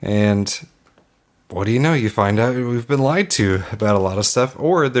 And what do you know? You find out we've been lied to about a lot of stuff,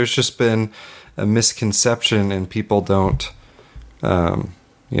 or there's just been a misconception and people don't,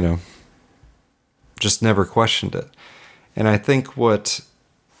 just never questioned it. And I think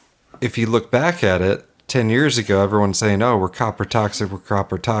if you look back at it, 10 years ago, everyone's saying, oh, we're copper toxic.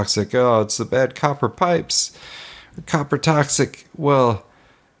 Oh, it's the bad copper pipes. We're copper toxic. Well,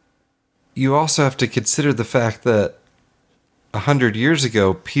 you also have to consider the fact that 100 years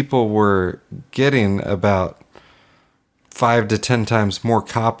ago, people were getting about 5 to 10 times more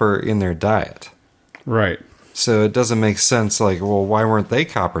copper in their diet. Right. So it doesn't make sense. Like, well, why weren't they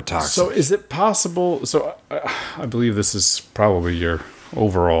copper toxic? So is it possible? So I believe this is probably your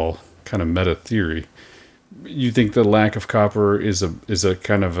overall kind of meta theory. You think the lack of copper is a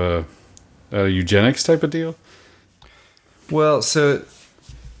kind of a eugenics type of deal? Well, so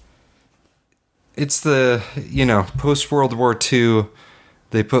it's the, post World War II,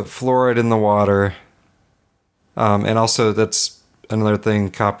 they put fluoride in the water. And also that's another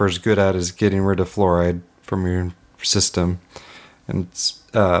thing copper's good at, is getting rid of fluoride from your system. And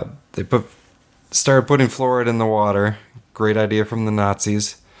they started putting fluoride in the water. Great idea from the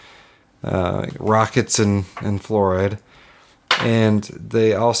Nazis. Rockets and fluoride. And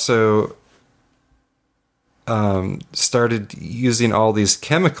they also started using all these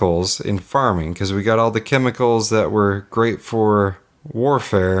chemicals in farming, because we got all the chemicals that were great for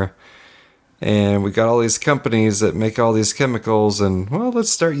warfare, and we got all these companies that make all these chemicals, and well,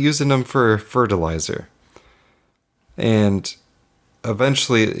 let's start using them for fertilizer. And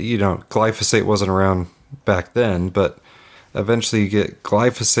eventually, glyphosate wasn't around back then, but eventually you get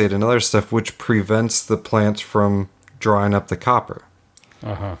glyphosate and other stuff which prevents the plant from drawing up the copper.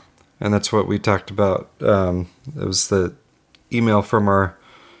 Uh-huh. And that's what we talked about. It was the email from our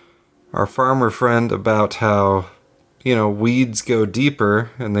farmer friend about how, weeds go deeper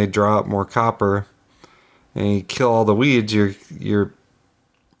and they draw up more copper. And you kill all the weeds, your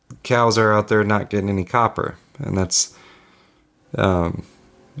cows are out there not getting any copper. And that's,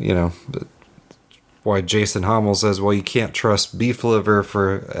 why Jason Hommel says, well, you can't trust beef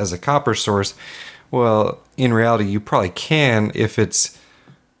liver as a copper source. Well, in reality, you probably can if it's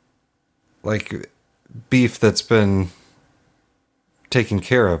like beef that's been taken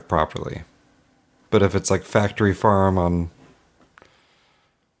care of properly. But if it's like factory farm on,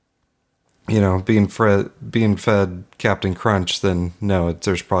 being fed Captain Crunch, then no,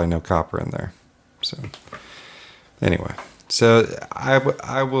 there's probably no copper in there. So anyway, so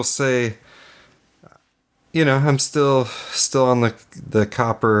I will say, I'm still on the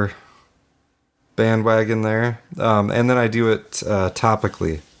copper bandwagon there, and then I do it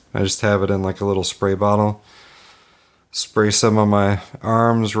topically. I just have it in like a little spray bottle, spray some on my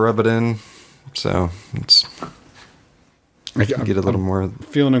arms, rub it in. So I get a little more.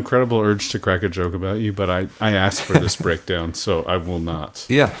 Feel an incredible urge to crack a joke about you, but I asked for this breakdown, so I will not.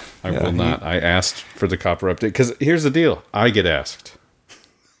 Yeah, I will not. I asked for the copper update because here's the deal: I get asked.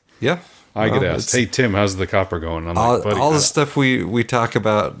 Yeah, I get asked. Hey Tim, how's the copper going? I'm all, like, buddy, all the stuff we talk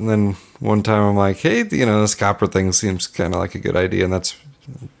about, and then one time I'm like, hey, this copper thing seems kind of like a good idea, and that's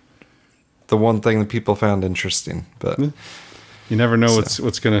the one thing that people found interesting. But you never know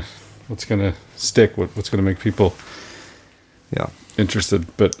what's gonna stick. What's gonna make people. Yeah, interested.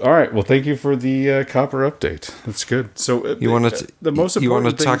 But all right, well, thank you for the copper update. That's good. So you want to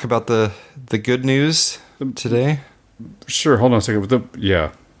talk about the good news today? Sure. Hold on a second.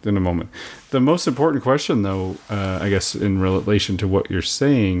 In a moment. The most important question, though, I guess, in relation to what you're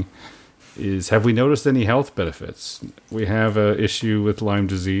saying, is: have we noticed any health benefits? We have an issue with Lyme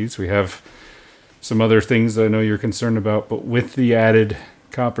disease. We have some other things that I know you're concerned about. But with the added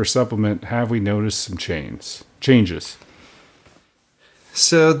copper supplement, have we noticed some changes?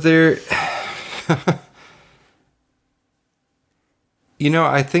 So there, I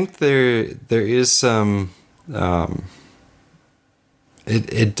think there is some,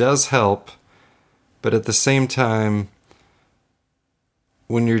 it does help, but at the same time,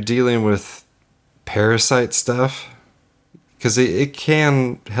 when you're dealing with parasite stuff, because it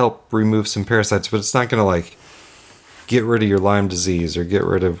can help remove some parasites, but it's not going to like get rid of your Lyme disease or get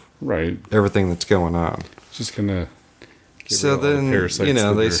rid of everything that's going on. It's just going to... So then, they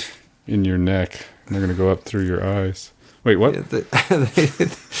in your neck, and they're going to go up through your eyes. Wait, what?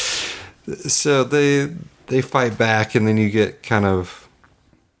 So they fight back, and then you get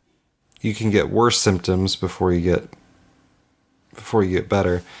you can get worse symptoms before you get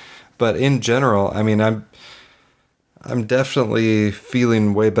better. But in general, I mean, I'm definitely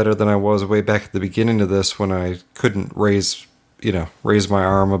feeling way better than I was way back at the beginning of this when I couldn't raise my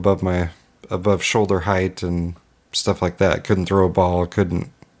arm above shoulder height and stuff like that. Couldn't throw a ball, could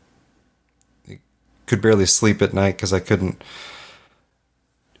barely sleep at night because I couldn't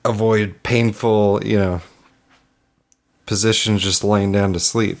avoid painful, positions just laying down to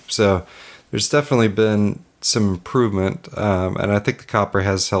sleep. So there's definitely been some improvement, and I think the copper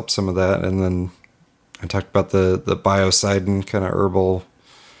has helped some of that. And then I talked about the biocidin kind of herbal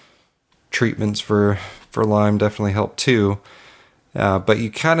treatments for Lyme definitely helped too. But you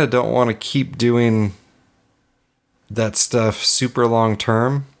kind of don't want to keep doing that stuff super long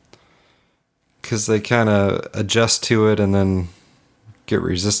term because they kind of adjust to it and then get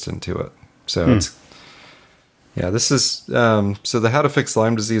resistant to it. So this is so the How to Fix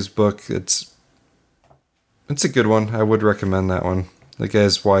Lyme Disease book. It's a good one. I would recommend that one. The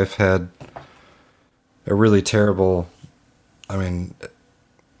guy's wife had a really terrible,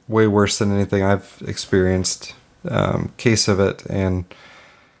 way worse than anything I've experienced, case of it, and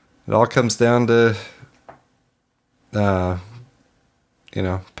it all comes down to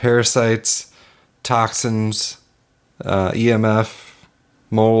parasites, toxins, EMF,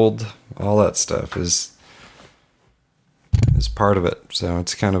 mold, all that stuff is part of it. So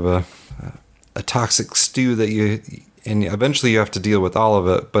it's kind of a toxic stew that and eventually you have to deal with all of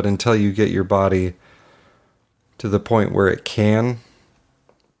it, but until you get your body to the point where it can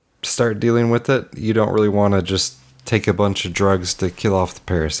start dealing with it, you don't really want to just take a bunch of drugs to kill off the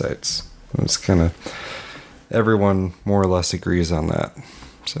parasites. It's kind of... everyone more or less agrees on that,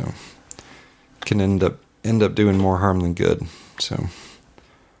 so can end up doing more harm than good. So,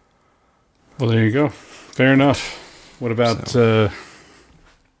 well, there you go. Fair enough. What about?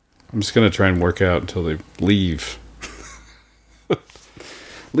 I'm just gonna try and work out until they leave.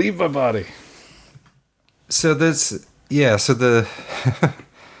 Leave my body. So the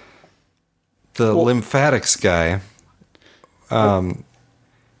lymphatics guy.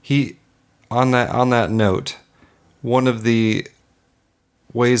 He on that note. One of the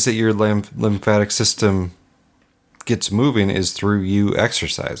ways that your lymphatic system gets moving is through you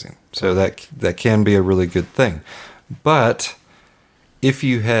exercising. So that can be a really good thing. But if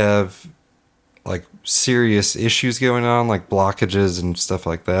you have like serious issues going on, like blockages and stuff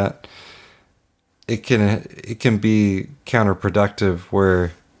like that, it can be counterproductive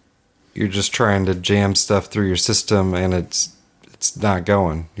where you're just trying to jam stuff through your system and it's not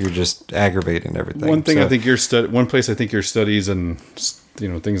going. You're just aggravating everything. One thing I think one place I think your studies and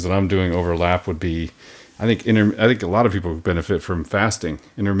things that I'm doing overlap would be, I think a lot of people benefit from fasting,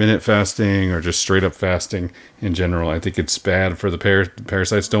 intermittent fasting, or just straight up fasting in general. I think it's bad for the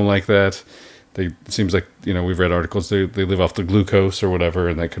parasites. Don't like that. It seems like, we've read articles, they live off the glucose or whatever,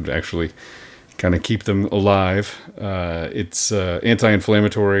 and that could actually kind of keep them alive. It's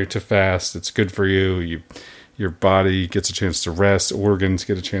anti-inflammatory to fast. It's good for you. Your body gets a chance to rest. Organs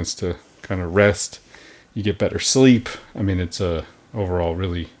get a chance to kind of rest. You get better sleep. I mean, it's a overall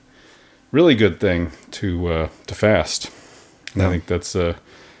really, really good thing to fast. And I think that's a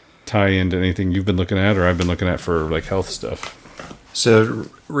tie into anything you've been looking at or I've been looking at for like health stuff. So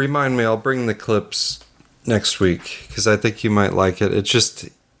remind me, I'll bring the clips next week because I think you might like it. It's just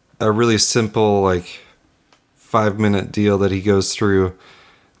a really simple, 5-minute deal that he goes through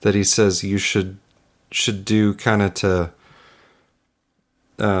that he says you should do kind of to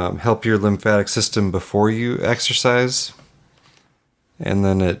help your lymphatic system before you exercise. And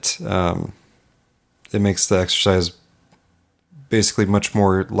then it makes the exercise basically much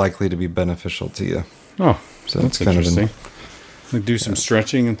more likely to be beneficial to you. Oh, so that's kind interesting. Of do some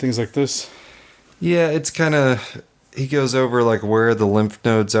stretching and things like this. Yeah, it's kind of, he goes over where the lymph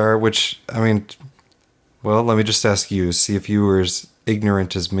nodes are, which, well, let me just ask you, see if you were as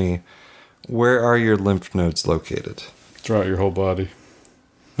ignorant as me. Where are your lymph nodes located? Throughout your whole body.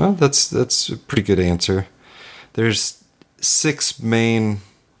 Well, that's a pretty good answer. There's 6 main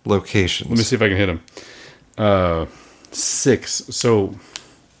locations. Let me see if I can hit them. 6. So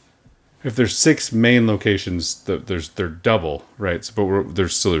if there's 6 main locations, they're double, right? So, but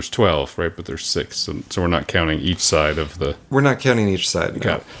there's 12, right? But there's 6, so we're not counting each side of the. We're not counting each side. No.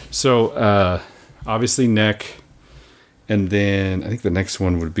 Got it. So obviously neck, and then I think the next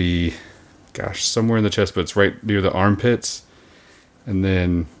one would be, somewhere in the chest, but it's right near the armpits, and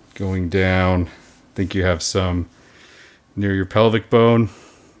then going down, I think you have some near your pelvic bone,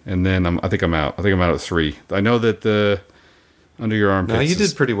 and then I think I'm out. I think I'm out at 3. I know that the under your armpits. No, you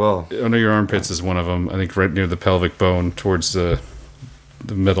did pretty well. Under your armpits is one of them. I think right near the pelvic bone, towards the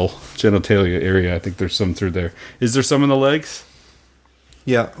middle genitalia area. I think there's some through there. Is there some in the legs?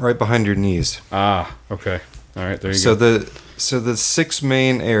 Yeah, right behind your knees. Ah, okay. All right, there you go. So the 6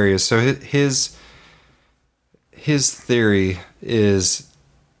 main areas. So his theory is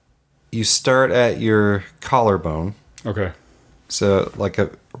you start at your collarbone. Okay. So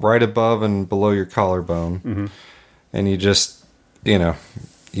right above and below your collarbone, and you just, you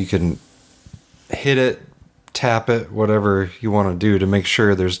can hit it, tap it, whatever you want to do to make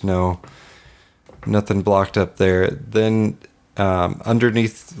sure there's nothing blocked up there. Then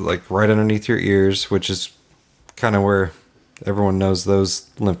underneath, right underneath your ears, which is kind of where everyone knows those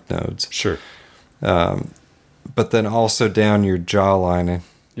lymph nodes. Sure. But then also down your jawline.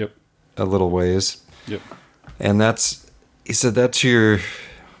 Yep. A little ways. Yep. And he said that's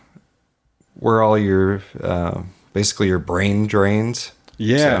where all your, basically your brain drains.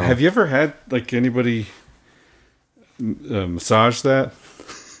 Yeah. So, have you ever had anybody massage that?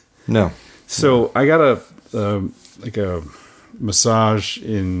 No. So I got a massage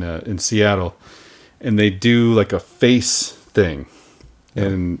in Seattle, and they do a face thing,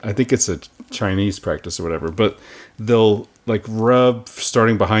 and I think it's a Chinese practice or whatever. But they'll rub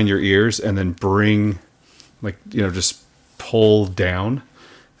starting behind your ears and then bring just pull down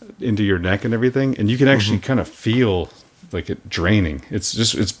into your neck and everything, and you can actually kind of feel it draining.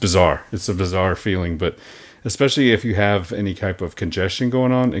 It's bizarre. It's a bizarre feeling, but especially if you have any type of congestion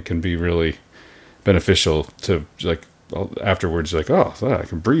going on, it can be really beneficial to afterwards. I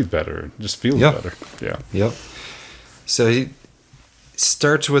can breathe better and just feel better. Yeah. Yep. So he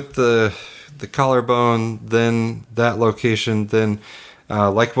starts with the collarbone, then that location, then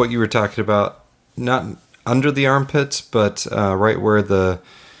like what you were talking about, not under the armpits, but right where the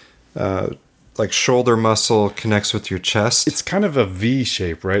shoulder muscle connects with your chest. It's kind of a V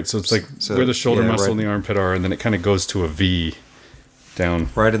shape, right? So it's where the shoulder muscle and the armpit are, and then it kind of goes to a V down.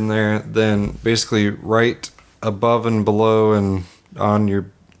 Right in there. Then basically right above and below and on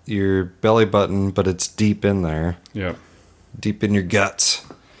your belly button, but it's deep in there. Yeah. Deep in your guts.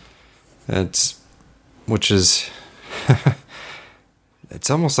 Which is it's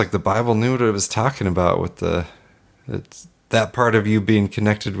almost like the Bible knew what it was talking about with it's that part of you being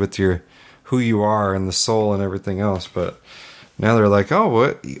connected with who you are and the soul and everything else. But now they're like,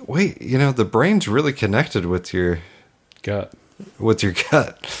 oh, wait, the brain's really connected with your gut. With your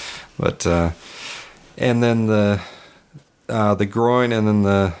gut. But and then the groin, and then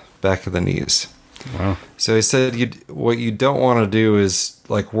the back of the knees. Wow. So he said what you don't want to do is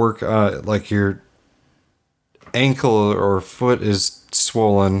work your ankle or foot is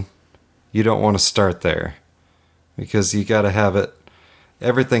swollen. You don't want to start there, because you got to have it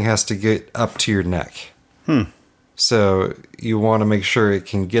everything has to get up to your neck. So you want to make sure it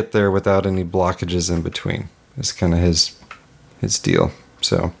can get there without any blockages in between. It's kind of his deal.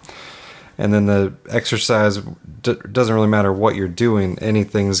 So, and then the exercise doesn't really matter what you're doing.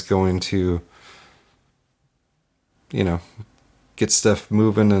 Anything's going to, get stuff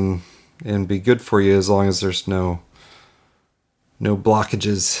moving and be good for you as long as there's no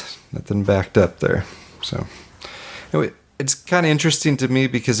blockages, nothing backed up there. So anyway, it's kind of interesting to me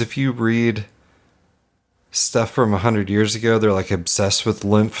because if you read stuff from 100 years ago, they're like obsessed with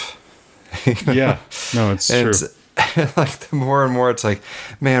lymph. Yeah, no, it's true. Like the more and more it's like,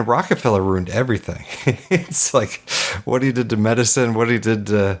 man, Rockefeller ruined everything. It's like what he did to medicine, what he did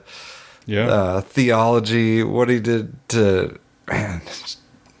to theology, what he did to, man.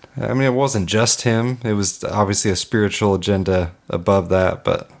 I mean, it wasn't just him. It was obviously a spiritual agenda above that,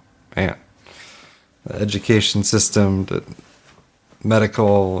 but man, the education system, the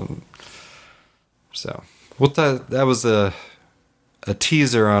medical. So, that was a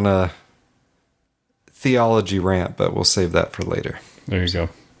teaser on a theology rant, but we'll save that for later. There you go.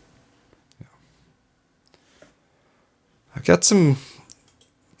 I've got some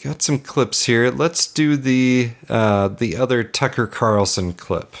clips here. Let's do the other Tucker Carlson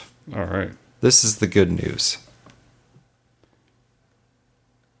clip. All right. This is the good news.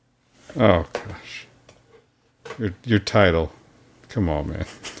 Oh gosh. Your title. Come on, man.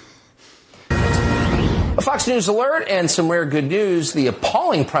 A Fox News alert and some rare good news. The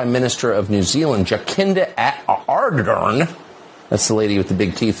appalling Prime Minister of New Zealand, Jacinda Ardern, that's the lady with the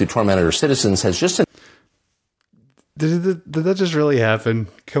big teeth who tormented her citizens, has just... Did that just really happen?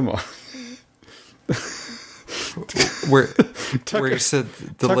 Come on. Where you said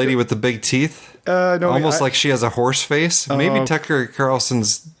the lady with the big teeth? No, almost like she has a horse face. Maybe Tucker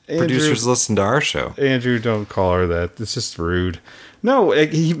Carlson's producers listen to our show. Andrew, don't call her that. It's just rude. No,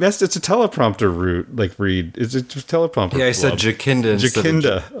 he messed. It's a teleprompter read. It's a teleprompter. Yeah, I said Jacinda.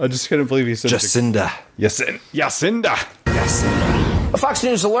 Jacinda. I just couldn't believe he said Jacinda. Jacinda. A Fox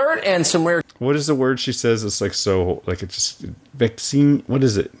News alert and some rare... What is the word she says? It's like so, like it's just vaccine. What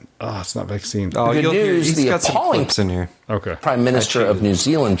is it? Oh, it's not vaccine. Oh, good news. He's got some clips in here. Okay. Prime Minister of New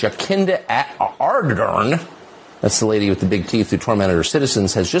Zealand, Jacinda Ardern, that's the lady with the big teeth who tormented her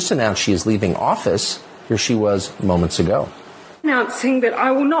citizens, has just announced she is leaving office. Here she was moments ago. Announcing that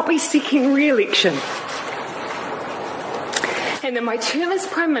I will not be seeking re-election and that my term as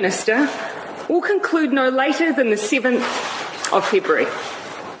Prime Minister will conclude no later than the 7th of February.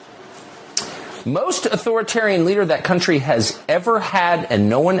 Most authoritarian leader that country has ever had, and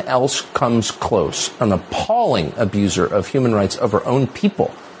no one else comes close. An appalling abuser of human rights of her own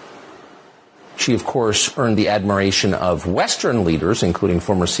people. She, of course, earned the admiration of Western leaders, including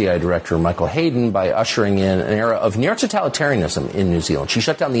former CIA Director Michael Hayden, by ushering in an era of near-totalitarianism in New Zealand. She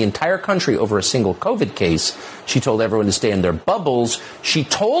shut down the entire country over a single COVID case. She told everyone to stay in their bubbles. She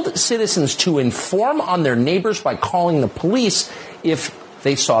told citizens to inform on their neighbors by calling the police if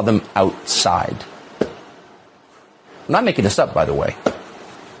they saw them outside. I'm not making this up, by the way.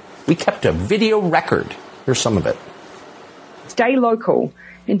 We kept a video record. Here's some of it. Stay local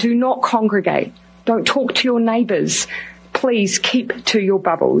and do not congregate. Don't talk to your neighbours. Please keep to your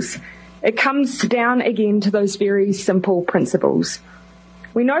bubbles. It comes down again to those very simple principles.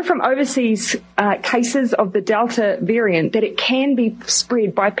 We know from overseas cases of the Delta variant that it can be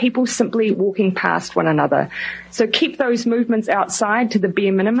spread by people simply walking past one another. So keep those movements outside to the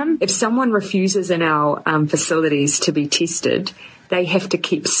bare minimum. If someone refuses in our facilities to be tested, they have to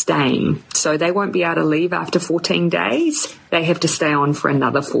keep staying. So they won't be able to leave after 14 days. They have to stay on for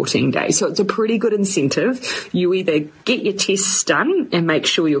another 14 days. So it's a pretty good incentive. You either get your tests done and make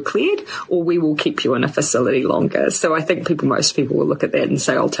sure you're cleared, or we will keep you in a facility longer. So I think most people will look at that and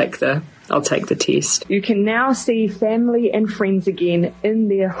say, I'll take the test. You can now see family and friends again in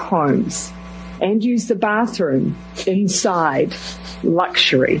their homes and use the bathroom inside.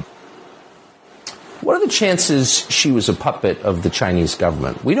 Luxury. What are the chances she was a puppet of the Chinese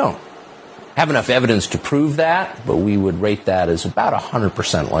government? We don't have enough evidence to prove that, but we would rate that as about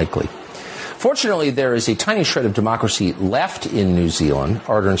 100% likely. Fortunately, there is a tiny shred of democracy left in New Zealand.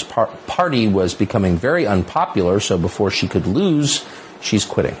 Ardern's party was becoming very unpopular, so before she could lose, she's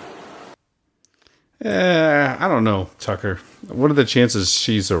quitting. I don't know, Tucker. What are the chances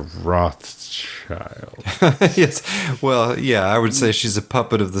she's a Rothschild? Yes. Well, yeah, I would say she's a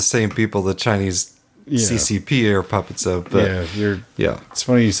puppet of the same people the Chinese CCP are puppets of. But it's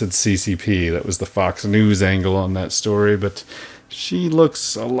funny you said CCP. That was the Fox News angle on that story, but she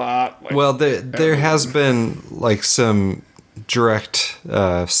looks a lot like... Well, there has been like some direct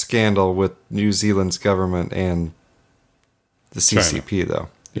scandal with New Zealand's government and the CCP, though.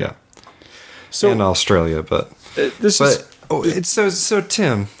 Yeah. So in Australia, but so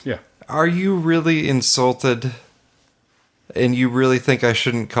Tim. Yeah. Are you really insulted? And you really think I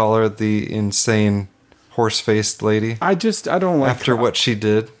shouldn't call her the insane horse-faced lady? I don't like after what she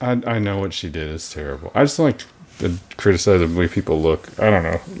did. I know what she did is terrible. I just don't like to criticize the way people look. I don't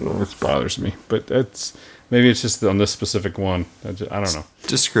know. It bothers me, but maybe it's just on this specific one. I don't know.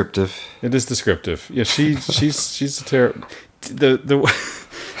 Descriptive. It is descriptive. Yeah, she's a terrible.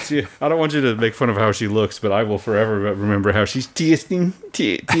 See, I don't want you to make fun of how she looks, but I will forever remember how she's testing. Go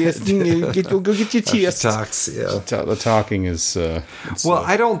get your test. She talks. Yeah. The talking is.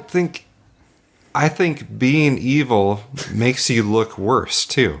 I think being evil makes you look worse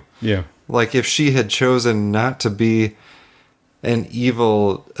too. Yeah. Like if she had chosen not to be an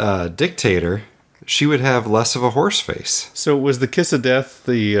evil dictator, she would have less of a horse face. So was the kiss of death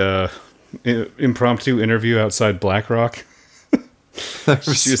the impromptu interview outside BlackRock?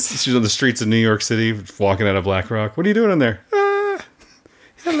 She was on the streets of New York City, walking out of BlackRock. What are you doing in there?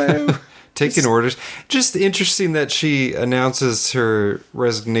 Hello. Taking orders. Just interesting that she announces her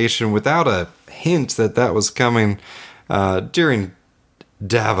resignation without a hint that was coming during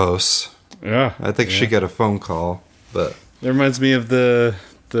Davos. Yeah. I think she got a phone call, but it reminds me of the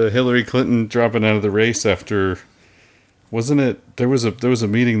Hillary Clinton dropping out of the race after, wasn't it? There was a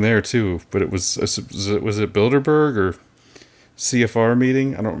meeting there too, but was it Bilderberg or CFR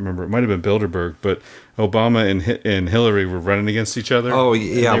meeting? I don't remember. It might have been Bilderberg, but Obama and Hillary were running against each other. Oh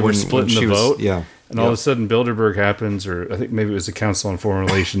yeah, they were splitting the vote. Yeah, and all of a sudden Bilderberg happens, or I think maybe it was the Council on Foreign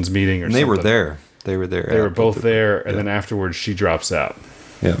Relations meeting, or and something. They were there. They were both there, and then afterwards she drops out.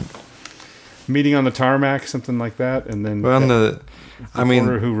 Yeah, meeting on the tarmac, something like that, and then the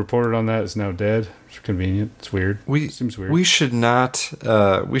reporter who reported on that is now dead. It's convenient. It's weird. Seems weird. We should not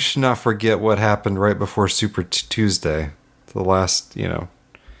forget what happened right before Super Tuesday. The last,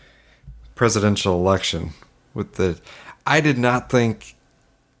 presidential election I did not think,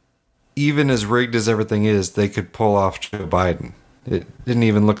 even as rigged as everything is, they could pull off Joe Biden. It didn't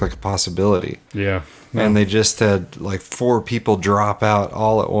even look like a possibility. Yeah. No. And they just had like 4 people drop out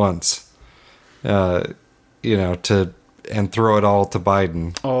all at once, and throw it all to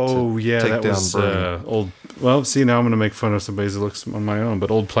Biden. Oh, yeah. That was old. Well, see, now I'm going to make fun of somebody who looks on my own,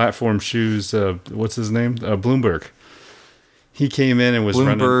 but old platform shoes. What's his name? Bloomberg. He came in and was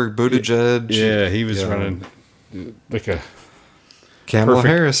Bloomberg, running. Buttigieg. Yeah, he was running like a Kamala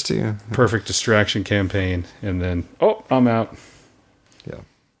Harris too. Perfect distraction campaign, and then I'm out. Yeah.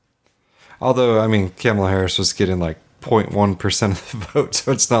 Although Kamala Harris was getting like 0.1% of the vote,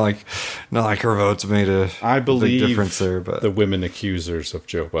 so it's not like her votes made a big difference there. But the women accusers of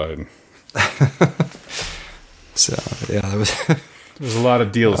Joe Biden. So yeah, there was a lot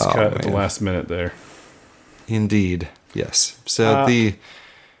of deals cut at the last minute there. Indeed. Yes. So the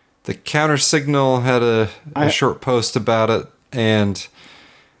Counter Signal had a short post about it and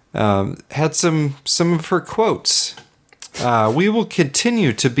had some of her quotes. We will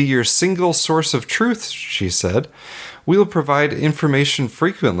continue to be your single source of truth, she said. We will provide information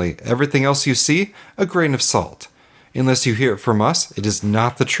frequently. Everything else you see, a grain of salt. Unless you hear it from us, it is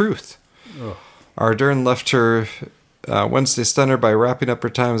not the truth. Ugh. Ardern left her Wednesday stunned by wrapping up her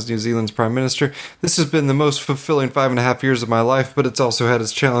time as New Zealand's Prime Minister. This has been the most fulfilling 5.5 years of my life, but it's also had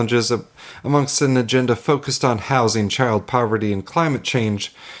its challenges. Amongst an agenda focused on housing, child poverty, and climate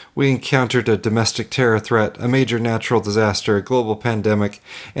change, we encountered a domestic terror threat, a major natural disaster, a global pandemic,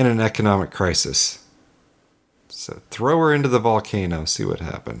 and an economic crisis. So throw her into the volcano, see what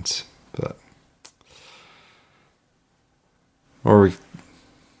happens.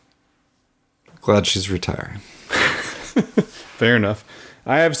 Glad she's retiring. Fair enough.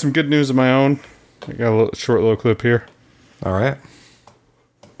 I have some good news of my own. I got a short little clip here. All right.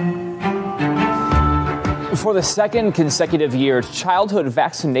 For the second consecutive year, childhood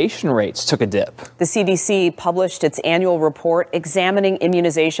vaccination rates took a dip. The CDC published its annual report examining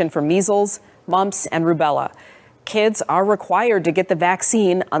immunization for measles, mumps, and rubella. Kids are required to get the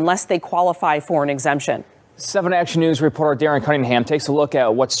vaccine unless they qualify for an exemption. 7 Action News reporter Darren Cunningham takes a look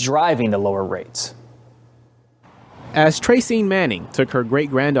at what's driving the lower rates. As Tracine Manning took her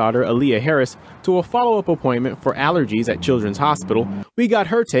great-granddaughter Aaliyah Harris to a follow-up appointment for allergies at Children's Hospital, we got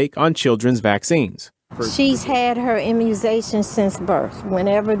her take on children's vaccines. She's had her immunization since birth.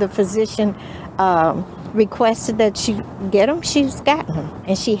 Whenever the physician requested that she get them, she's gotten them.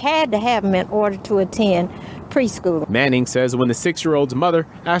 And she had to have them in order to attend preschool. Manning says when the 6-year-old's mother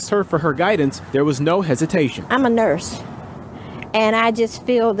asked her for her guidance, there was no hesitation. I'm a nurse, and I just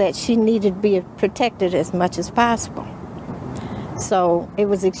feel that she needed to be protected as much as possible. So it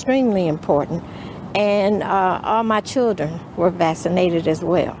was extremely important. and all my children were vaccinated as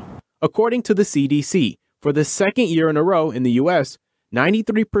well. According to the CDC, for the second year in a row in the U.S.,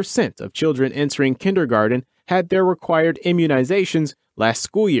 93% of children entering kindergarten had their required immunizations last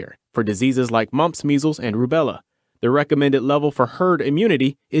school year for diseases like mumps, measles, and rubella. The recommended level for herd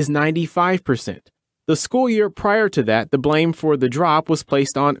immunity is 95%. The school year prior to that, the blame for the drop was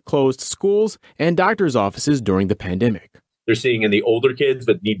placed on closed schools and doctors' offices during the pandemic. They're seeing in the older kids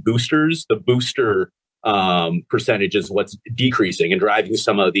that need boosters, the booster percentage is what's decreasing and driving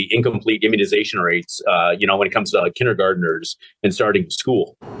some of the incomplete immunization rates, when it comes to kindergartners and starting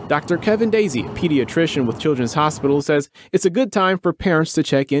school. Dr. Kevin Daisy, a pediatrician with Children's Hospital, says it's a good time for parents to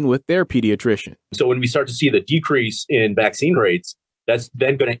check in with their pediatrician. So when we start to see the decrease in vaccine rates, that's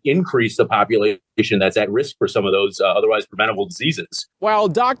then going to increase the population that's at risk for some of those otherwise preventable diseases. While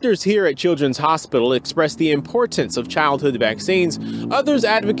doctors here at Children's Hospital express the importance of childhood vaccines, others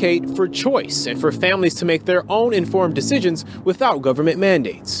advocate for choice and for families to make their own informed decisions without government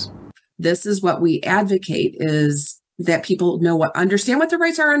mandates. This is what we advocate, is that people understand what their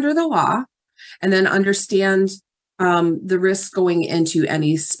rights are under the law, and then understand the risks going into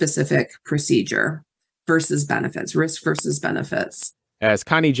any specific procedure versus benefits, risk versus benefits. As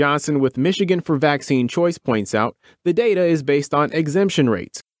Connie Johnson with Michigan for Vaccine Choice points out, the data is based on exemption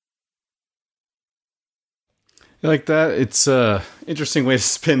rates. Like that, it's an interesting way to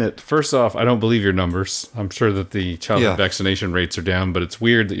spin it. First off, I don't believe your numbers. I'm sure that the childhood vaccination rates are down, but it's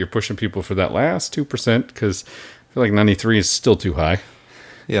weird that you're pushing people for that last 2% because I feel like 93 is still too high.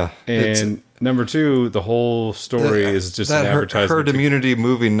 Yeah. And number two, the whole story is just an advertisement. Herd immunity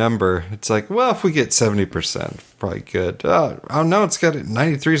movie number. It's like, well, if we get 70%, probably good. Oh no, it's got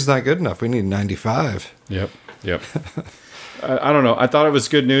 93 is not good enough. We need 95. Yep. I don't know. I thought it was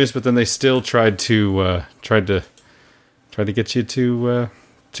good news, but then they still tried to get you to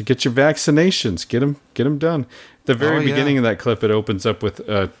get your vaccinations, get them done. At the very beginning of that clip, it opens up with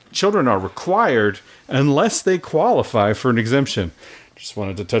children are required unless they qualify for an exemption. Just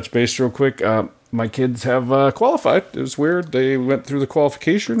wanted to touch base real quick. My kids have qualified. It was weird. They went through the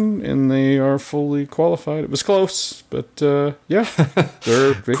qualification and they are fully qualified. It was close, but yeah,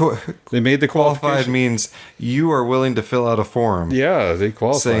 they made the qualified means you are willing to fill out a form. Yeah, they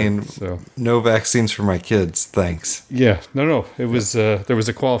qualified. Saying no vaccines for my kids. Thanks. Yeah, no. It was there was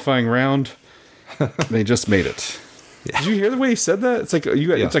a qualifying round. They just made it. Yeah. Did you hear the way he said that? It's like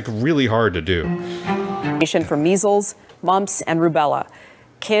it's like really hard to do. For measles, mumps, and rubella.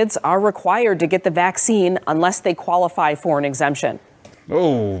 Kids are required to get the vaccine unless they qualify for an exemption.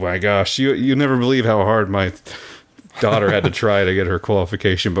 Oh my gosh, you never believe how hard my daughter had to try to get her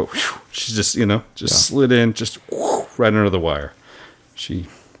qualification, but she just slid in right under the wire. She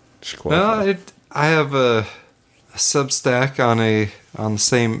qualified. I have a Substack on the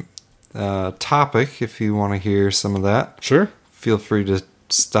same topic. If you want to hear some of that, sure. Feel free to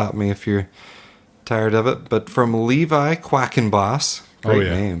stop me if you're tired of it. But from Levi Quackenboss.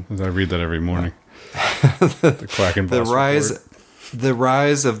 Great name. I read that every morning. The Quackenboss The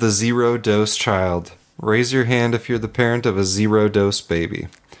rise of the zero-dose child. Raise your hand if you're the parent of a zero-dose baby.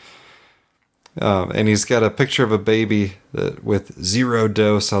 And he's got a picture of a baby with zero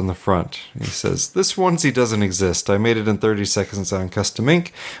dose on the front. He says, "This onesie doesn't exist. I made it in 30 seconds on custom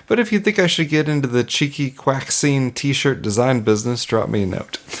ink. But if you think I should get into the cheeky quackscene t-shirt design business, drop me a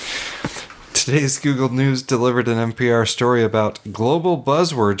note." Today's Google News delivered an NPR story about global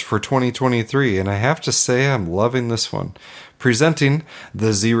buzzwords for 2023, and I have to say I'm loving this one. Presenting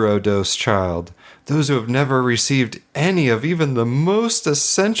the zero-dose child. Those who have never received any of even the most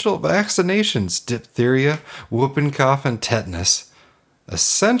essential vaccinations, diphtheria, whooping cough, and tetanus.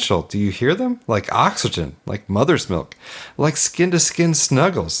 Essential, do you hear them? Like oxygen, like mother's milk, like skin-to-skin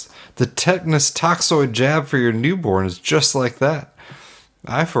snuggles. The tetanus toxoid jab for your newborn is just like that.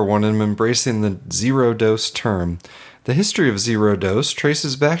 I, for one, am embracing the zero-dose term. The history of zero-dose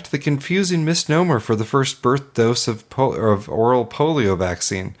traces back to the confusing misnomer for the first birth dose of oral polio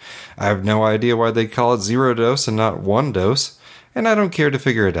vaccine. I have no idea why they call it zero-dose and not one dose, and I don't care to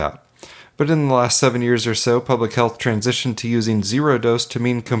figure it out. But in the last 7 years or so, public health transitioned to using zero-dose to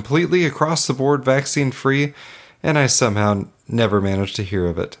mean completely across-the-board vaccine-free, and I somehow never managed to hear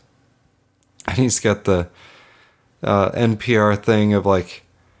of it. And he's got the NPR thing of like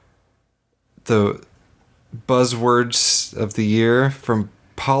the buzzwords of the year from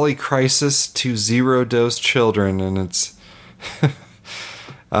polycrisis to zero-dose children, and it's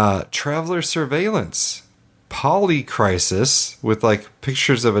traveler surveillance, polycrisis with like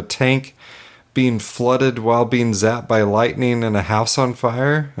pictures of a tank being flooded while being zapped by lightning and a house on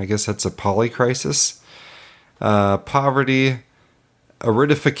fire. I guess that's a polycrisis. Poverty,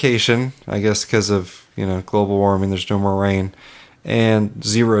 aridification, I guess because of, global warming, there's no more rain, and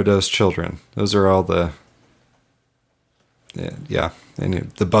zero-dose children. Those are all the,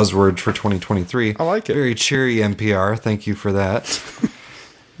 and the buzzword for 2023. I like it. Very cheery, NPR. Thank you for that.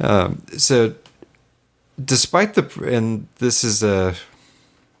 So, despite and this is a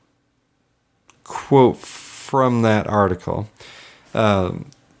quote from that article, the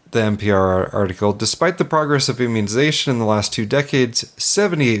NPR article, despite the progress of immunization in the last 2 decades,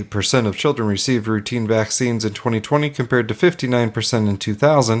 78% of children received routine vaccines in 2020 compared to 59% in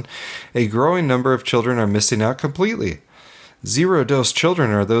 2000. A growing number of children are missing out completely. Zero-dose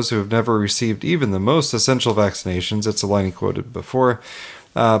children are those who have never received even the most essential vaccinations. It's a line he quoted before.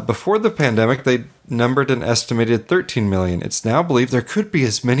 Before the pandemic, they numbered an estimated 13 million. It's now believed there could be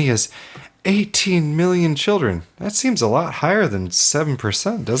as many as 18 million children. That seems a lot higher than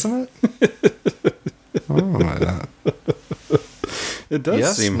 7%, doesn't it? Oh my God. It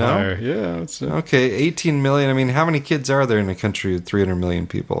does seem higher. Yeah. Okay, 18 million. I mean, how many kids are there in a country with 300 million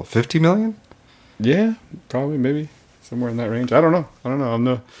people? 50 million? Yeah, probably, maybe. Somewhere in that range. I don't know. I'm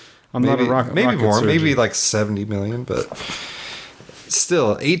not a rocket Maybe more. surgeon. Maybe like 70 million, but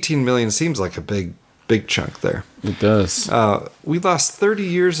still, 18 million seems like a big chunk there. It does. We lost 30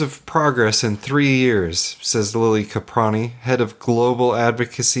 years of progress in 3 years, says Lily Caprani, head of global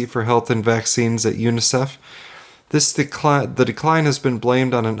advocacy for health and vaccines at UNICEF. The decline has been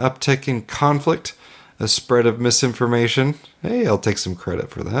blamed on an uptick in conflict, a spread of misinformation. Hey, I'll take some credit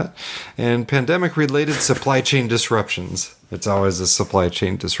for that. And pandemic-related supply chain disruptions. It's always a supply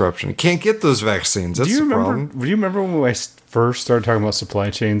chain disruption. You can't get those vaccines. That's the problem. Do you remember when I first started talking about supply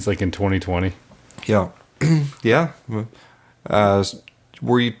chains, like in 2020? Yeah. Yeah.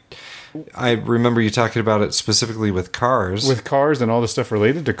 Were you... I remember you talking about it specifically with cars. With cars and all the stuff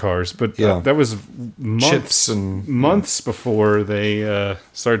related to cars, but that was months before they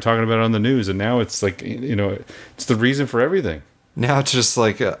started talking about it on the news, and now it's like, it's the reason for everything. Now it's just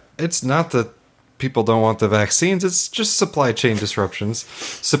like, it's not that people don't want the vaccines, it's just supply chain disruptions.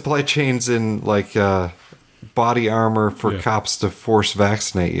 Supply chains in like body armor for cops to force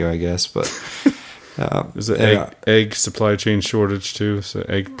vaccinate you, I guess, but... There's an egg supply chain shortage too, so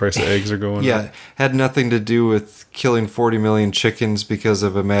price of eggs are going up. Had nothing to do with killing 40 million chickens because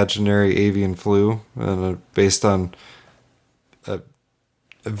of imaginary avian flu, based on a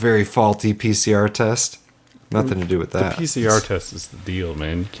very faulty PCR test. Nothing to do with that. The PCR test is the deal,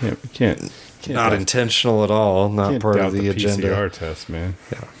 man. You can't not intentional at all. Not part of the agenda. PCR test, man.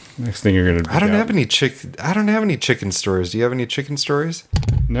 Yeah. Next thing you're gonna. I don't have any chicken stories. Do you have any chicken stories?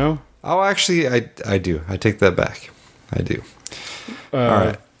 No. Oh, actually, I do. I take that back. I do. All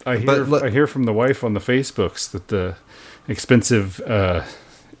right. I hear from the wife on the Facebooks that the expensive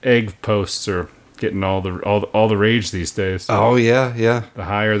egg posts are getting all the rage these days. So oh yeah. The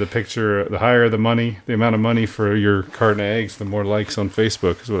higher the picture, the higher the money, the amount of money for your carton of eggs, the more likes on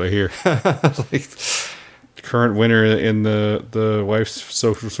Facebook is what I hear. Current winner in the wife's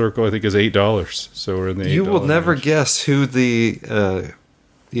social circle, I think, is $8. So we're in the $8 You will never range. guess who the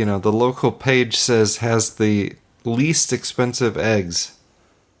the local page says has the least expensive eggs.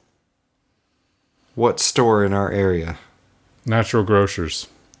 What store in our area? Natural Grocers.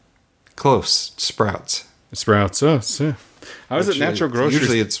 Close. Sprouts. Sprouts. Oh, yeah. I was at Natural Grocers.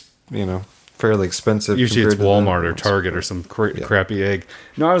 Usually it's, fairly expensive. Usually it's Walmart or Target or some crappy egg.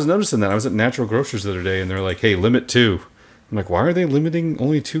 No, I was noticing that. I was at Natural Grocers the other day, and they're like, hey, limit 2. I'm like, why are they limiting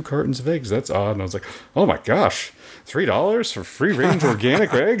only 2 cartons of eggs? That's odd. And I was like, oh my gosh, $3 for free range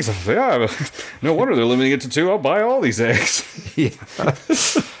organic eggs? Yeah, no wonder they're limiting it to 2. I'll buy all these eggs.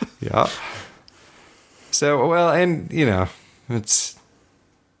 Yeah. So, well, and, it's...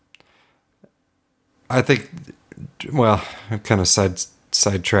 I think, well, I'm kind of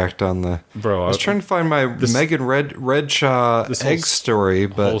sidetracked on the... Bro, I was trying to find my Megan Redshaw egg story,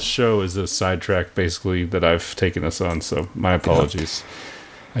 but... The whole show is a sidetrack, basically, that I've taken us on, so my apologies.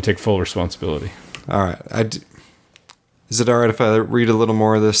 I take full responsibility. All right. Is it all right if I read a little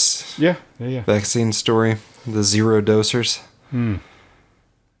more of this vaccine story? The zero-dosers?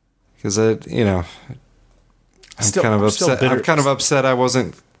 Because, I'm kind of upset. I'm kind of upset I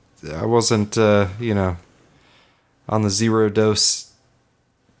wasn't, on the zero-dose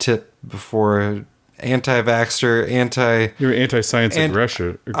tip before. Anti-vaxxer, You're anti-science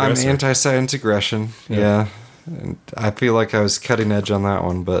aggressor. I'm anti-science aggression, yeah. And I feel like I was cutting edge on that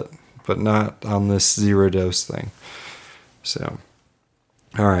one, but not on this zero-dose thing. So,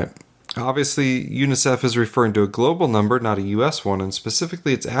 all right. Obviously, UNICEF is referring to a global number, not a U.S. one, and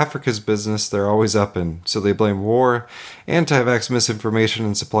specifically it's Africa's business they're always up in. So they blame war, anti-vax misinformation,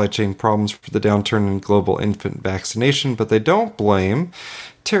 and supply chain problems for the downturn in global infant vaccination, but they don't blame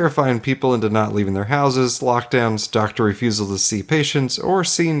terrifying people into not leaving their houses, lockdowns, doctor refusal to see patients, or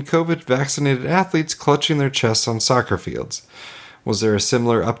seeing COVID-vaccinated athletes clutching their chests on soccer fields. Was there a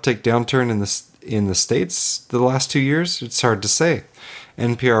similar uptake downturn in the States the last 2 years? It's hard to say.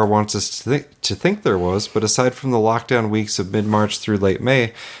 NPR wants us to think there was, but aside from the lockdown weeks of mid-March through late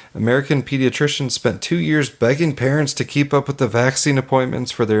May, American pediatricians spent 2 years begging parents to keep up with the vaccine appointments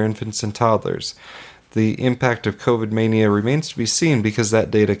for their infants and toddlers. The impact of COVID mania remains to be seen because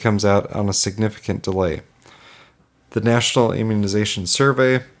that data comes out on a significant delay. The National Immunization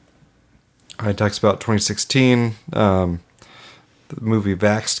Survey, I talks about 2016, the movie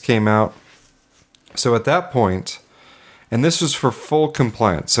Vaxxed came out. So at that point, and this was for full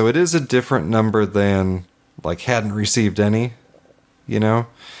compliance, so it is a different number than like hadn't received any,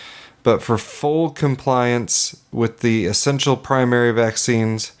 but for full compliance with the essential primary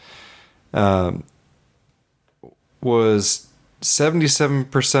vaccines, was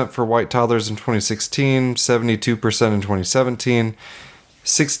 77% for white toddlers in 2016, 72% in 2017,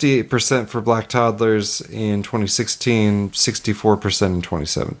 68% for black toddlers in 2016, 64% in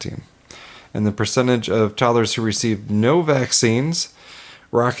 2017. And the percentage of toddlers who received no vaccines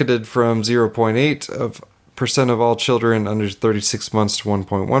rocketed from 0.8% of all children under 36 months to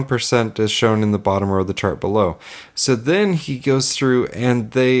 1.1%, as shown in the bottom row of the chart below. So then he goes through and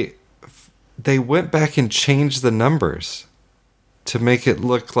they went back and changed the numbers to make it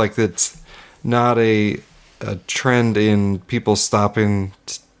look like it's not a trend in people stopping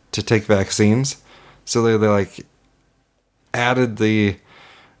to take vaccines. So they like added the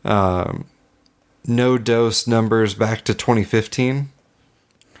no dose numbers back to 2015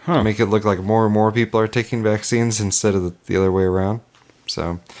 to make it look like more and more people are taking vaccines instead of the other way around.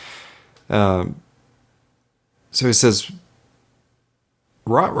 So he says,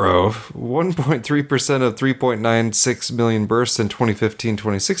 Rotro, 1.3% of 3.96 million births in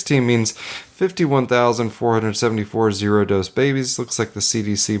 2015-2016 means 51,474 zero-dose babies. Looks like the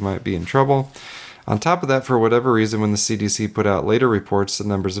CDC might be in trouble. On top of that, for whatever reason, when the CDC put out later reports, the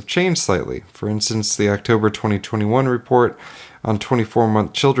numbers have changed slightly. For instance, the October 2021 report on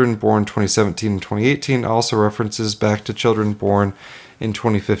 24-month children born 2017 and 2018 also references back to children born in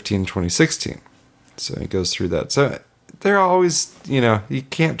 2015-2016. So it goes through that. So they're always, you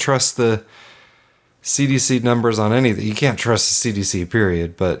can't trust the CDC numbers on anything. You can't trust the CDC,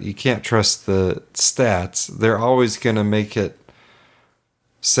 period, but you can't trust the stats. They're always going to make it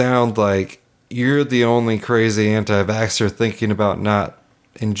sound like you're the only crazy anti-vaxxer thinking about not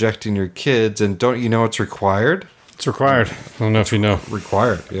injecting your kids, and don't you know it's required? It's required. I don't know if you know.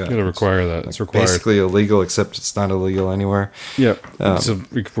 Required, yeah. You gotta require that. It's required. Basically illegal, except it's not illegal anywhere. Yep. It's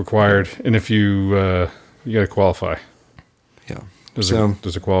required. And if you gotta qualify. Yeah. There's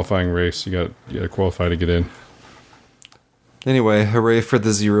a qualifying race. You gotta qualify to get in. Anyway, hooray for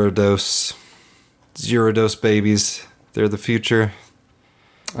the zero dose babies. They're the future.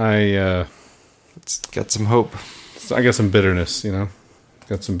 It's got some hope. I got some bitterness,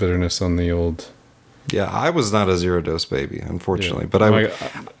 Got some bitterness on the old. Yeah, I was not a zero dose baby, unfortunately, but I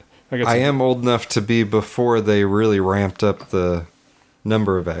am old enough to be before they really ramped up the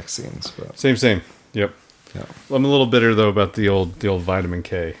number of vaccines. But. Same. Yep. Yeah. Well, I'm a little bitter though about the old vitamin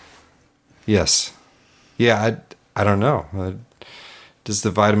K. Yes. Yeah, I don't know. Does the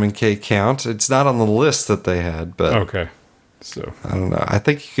vitamin K count? It's not on the list that they had, but okay. So I don't know. I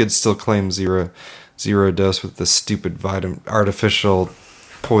think you could still claim zero dose with the stupid artificial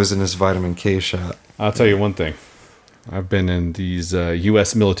poisonous vitamin K shot. I'll tell you one thing. I've been in these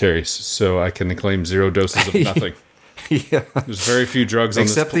U.S. militaries, so I can claim 0 doses of nothing. Yeah. There's very few drugs on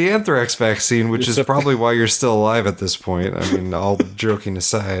this. Except the anthrax vaccine, which is probably why you're still alive at this point. I mean, all joking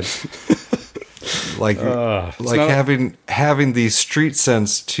aside. Having the street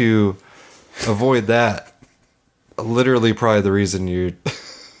sense to avoid that. Literally probably the reason you're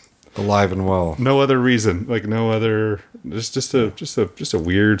alive and well. No other reason. Just a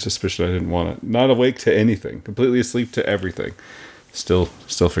weird suspicion. I didn't want it. Not awake to anything. Completely asleep to everything. Still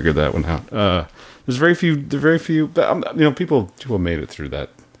figured that one out. There's very few, but people made it through that.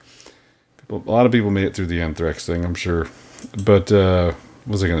 A lot of people made it through the anthrax thing, I'm sure. But what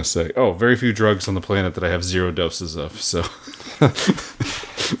was I going to say? Oh, very few drugs on the planet that I have 0 doses of. So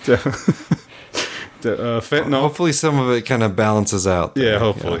fentanyl. Hopefully some of it kind of balances out. Yeah,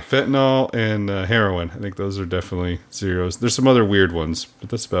 hopefully. Yeah. Fentanyl and heroin. I think those are definitely zeros. There's some other weird ones, but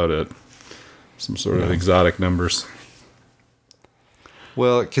that's about it. Some sort of exotic numbers.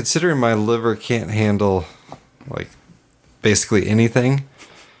 Well, considering my liver can't handle like basically anything,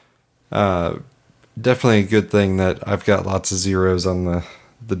 definitely a good thing that I've got lots of zeros on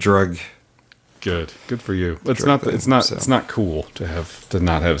the drug. Good for you. It's not cool to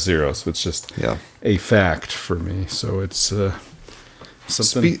not have zeros. It's just a fact for me. So it's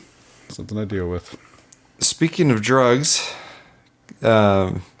something I deal with. Speaking of drugs,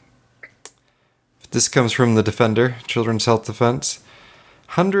 this comes from the Defender, Children's Health Defense.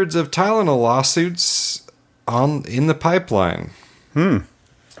 Hundreds of Tylenol lawsuits in the pipeline.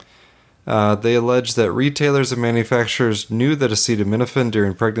 They allege that retailers and manufacturers knew that acetaminophen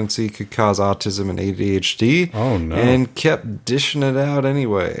during pregnancy could cause autism and ADHD. Oh, no. And kept dishing it out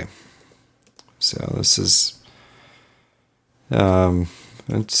anyway. So this is... they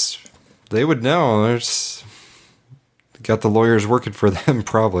would know. There's got the lawyers working for them,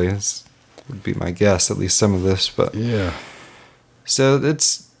 probably. This would be my guess, at least some of this. But yeah. So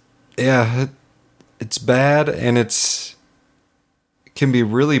it's bad, and it can be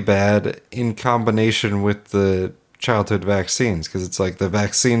really bad in combination with the childhood vaccines, because it's like the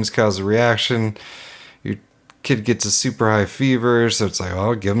vaccines cause a reaction. Your kid gets a super high fever, so it's like,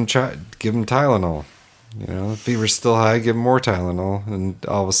 oh, give them Tylenol. You know, the fever's still high, give them more Tylenol, and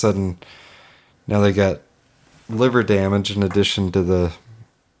all of a sudden, now they got liver damage in addition to the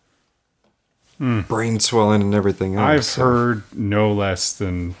brain swelling and everything else. I've heard no less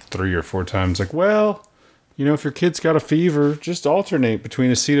than 3 or 4 times, like, well, you know, if your kid's got a fever, just alternate between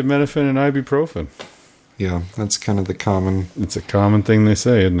acetaminophen and ibuprofen. Yeah, that's kind of the common... It's a common thing they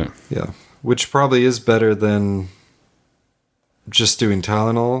say, isn't it? Yeah, which probably is better than just doing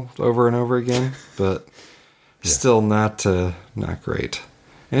Tylenol over and over again, but still not great.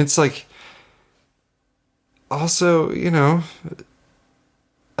 And it's like, also, you know,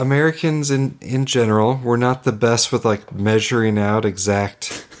 Americans in general, we're not the best with like measuring out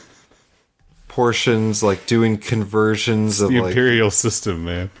exact portions, like doing conversions it's of the like imperial system,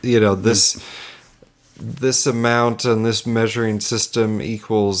 man. You know, this amount and this measuring system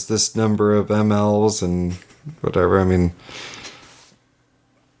equals this number of mLs and whatever. I mean,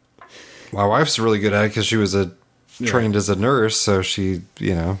 my wife's really good at it because she was trained as a nurse, so she,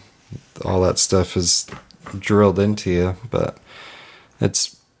 you know, all that stuff is drilled into you. But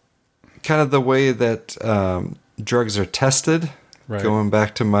it's kind of the way that drugs are tested. Right. Going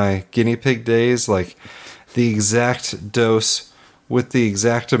back to my guinea pig days, like the exact dose with the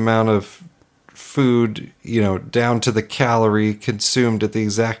exact amount of food, you know, down to the calorie consumed at the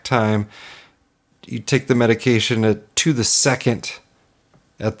exact time. You take the medication to the second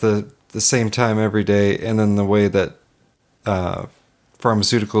at the same time every day, and then the way that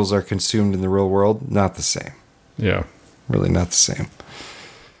pharmaceuticals are consumed in the real world, not the same. Yeah. Really not the same.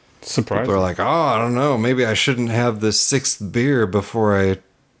 Surprising. People are like, oh, I don't know, maybe I shouldn't have the 6th beer before I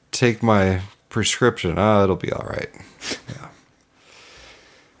take my prescription. Oh, it'll be all right. Yeah.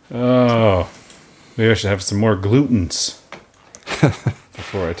 Oh, maybe I should have some more glutens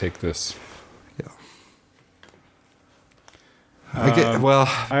before I take this. Yeah. I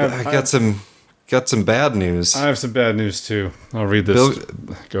got some bad news. I have some bad news too. I'll read this.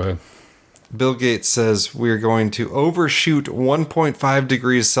 Go ahead. Bill Gates says we're going to overshoot 1.5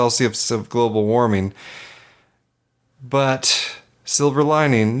 degrees Celsius of global warming. But, silver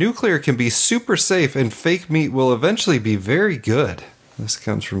lining, nuclear can be super safe and fake meat will eventually be very good. This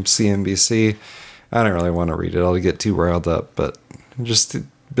comes from CNBC. I don't really want to read it. I'll get too riled up, but just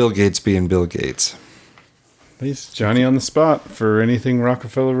Bill Gates being Bill Gates. He's Johnny on the spot for anything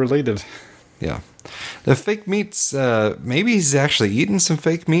Rockefeller related. Yeah. The fake meats, maybe he's actually eating some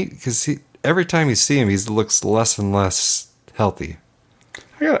fake meat because every time you see him, he looks less and less healthy.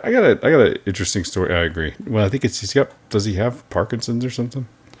 I got an interesting story. I agree. Well, I think does he have Parkinson's or something?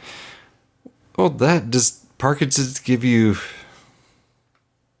 Well, does Parkinson's give you,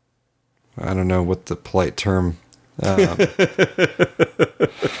 I don't know what the polite term.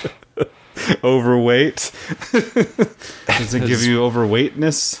 Overweight? Does it give you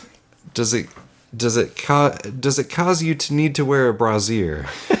overweightness? Does it cause you to need to wear a brassiere?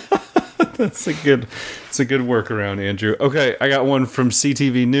 It's a good workaround, Andrew. Okay, I got one from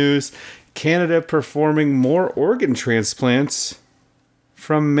CTV News. Canada performing more organ transplants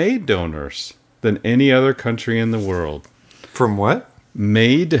from maid donors than any other country in the world. From what?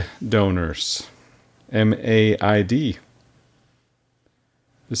 Maid donors. MAID.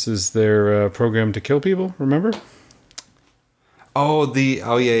 This is their program to kill people, remember? Oh,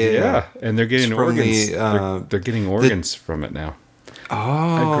 yeah. And they're getting organs. They're getting organs from it now.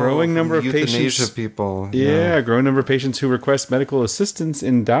 Oh, a growing number of euthanasia patients. people. Yeah, a growing number of patients who request medical assistance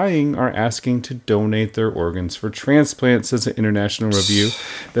in dying are asking to donate their organs for transplant, says an international review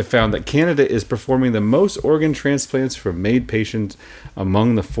that found that Canada is performing the most organ transplants from MAID patients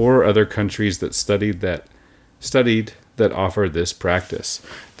among the 4 other countries that studied that offer this practice.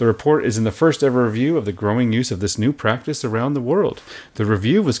 The report is in the first ever review of the growing use of this new practice around the world. The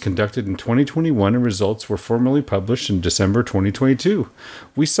review was conducted in 2021 and results were formally published in December 2022.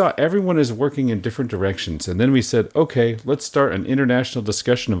 We saw everyone is working in different directions, and then we said, okay, let's start an international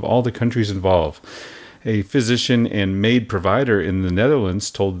discussion of all the countries involved. A physician and MAID provider in the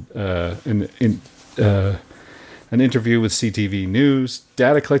Netherlands told in an interview with CTV News,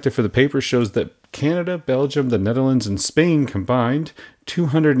 data collected for the paper shows that Canada, Belgium, the Netherlands, and Spain combined,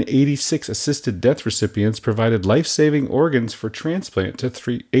 286 assisted death recipients provided life-saving organs for transplant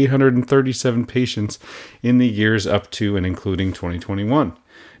to 837 patients in the years up to and including 2021.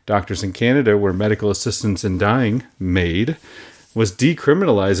 Doctors in Canada, where medical assistance in dying, MAID, was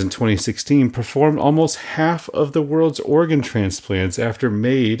decriminalized in 2016, performed almost half of the world's organ transplants after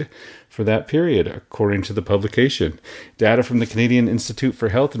MAID for that period, according to the publication. Data from the Canadian Institute for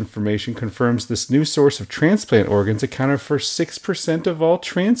Health Information confirms this new source of transplant organs accounted for 6% of all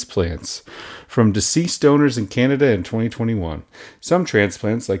transplants from deceased donors in Canada in 2021. Some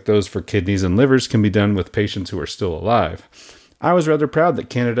transplants, like those for kidneys and livers, can be done with patients who are still alive. I was rather proud that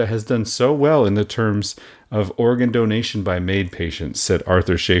Canada has done so well in the terms of organ donation by MAID patients, said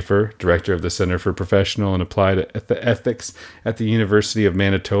Arthur Schaefer, director of the Center for Professional and Applied Ethics at the University of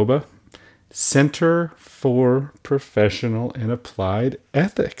Manitoba. Center for Professional and Applied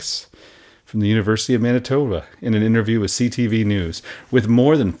Ethics from the University of Manitoba in an interview with CTV News. With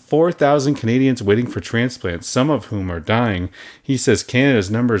more than 4,000 Canadians waiting for transplants, some of whom are dying, he says Canada's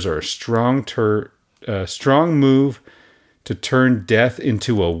numbers are a strong move to turn death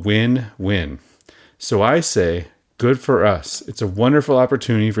into a win-win. So I say, good for us. It's a wonderful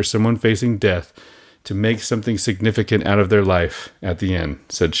opportunity for someone facing death to make something significant out of their life at the end,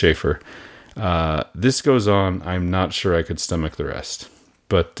 said Schaefer. This goes on. I'm not sure I could stomach the rest.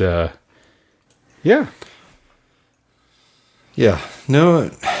 But, yeah. Yeah. No.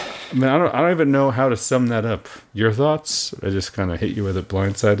 I mean, I don't even know how to sum that up. Your thoughts? I just kind of hit you with it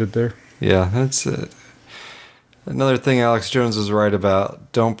blindsided there. Yeah, that's it. Another thing Alex Jones was right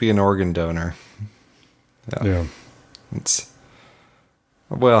about, don't be an organ donor. Yeah. It's,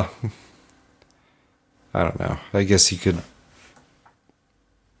 well, I don't know. I guess you could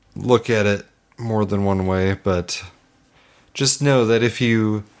look at it more than one way, but just know that if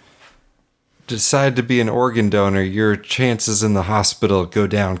you decide to be an organ donor, your chances in the hospital go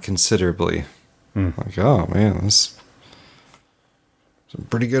down considerably. Like, oh man, this some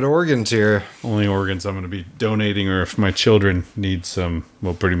pretty good organs here. Only organs I'm going to be donating are if my children need some,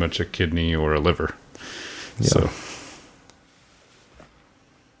 well, pretty much a kidney or a liver. Yeah. So,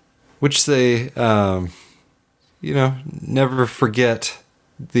 which they, never forget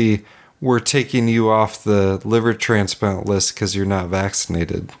we're taking you off the liver transplant list because you're not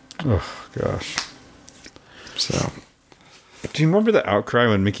vaccinated. Oh, gosh. So. Do you remember the outcry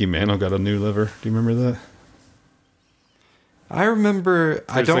when Mickey Mantle got a new liver? Do you remember that? I remember.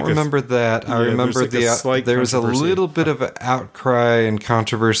 I don't remember that. I remember there was a little bit of an outcry and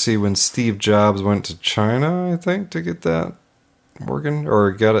controversy when Steve Jobs went to China, I think, to get that organ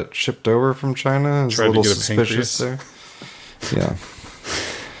or got it shipped over from China. It's a little suspicious there. Yeah.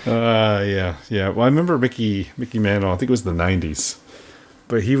 Yeah. Well, I remember Mickey Mantle. I think it was the 90s,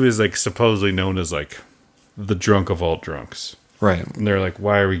 but he was like supposedly known as like the drunk of all drunks, right? And they're like,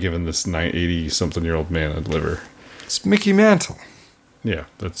 why are we giving this 80-something-year-old man a liver? It's Mickey Mantle. Yeah,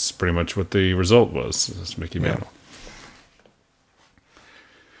 that's pretty much what the result was. It's Mickey Mantle.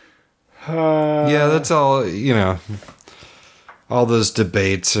 Yeah, that's all, all those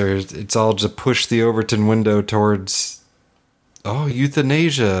debates it's all to push the Overton window towards,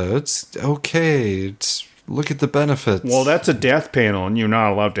 euthanasia. It's okay. Look at the benefits. Well, that's a death panel, and you're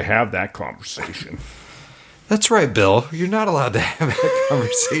not allowed to have that conversation. That's right, Bill. You're not allowed to have that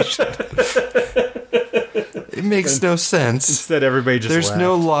conversation. It makes no sense. Instead, everybody just There's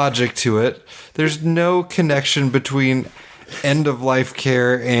no logic to it. There's no connection between end-of-life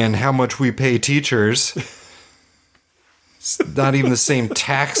care and how much we pay teachers. It's not even the same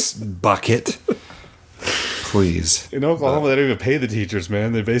tax bucket. Please. In Oklahoma, they don't even pay the teachers,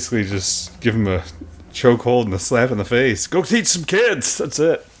 man. They basically just give them a chokehold and a slap in the face. Go teach some kids. That's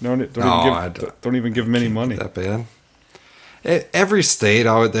it. Don't even give them any money. That bad. Every state,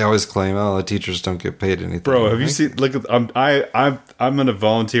 they always claim, the teachers don't get paid anything. Bro, have you seen? Look, I'm going to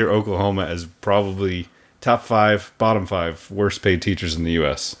volunteer Oklahoma as probably top 5, bottom 5 worst paid teachers in the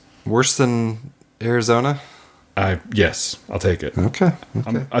U.S. Worse than Arizona? Yes, I'll take it. Okay.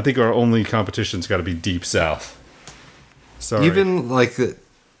 I think our only competition's got to be Deep South. Sorry. Even like the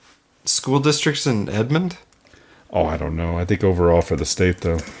school districts in Edmond? Oh, I don't know. I think overall for the state,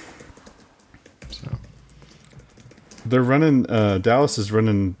 though. So they're running. Dallas is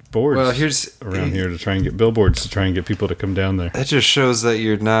running boards around here to try and get billboards to try and get people to come down there. That just shows that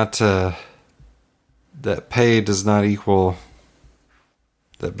you're not. That pay does not equal.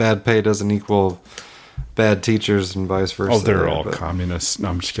 That bad pay doesn't equal bad teachers and vice versa. Oh, they're all communists. No,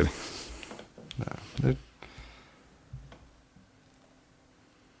 I'm just kidding. No,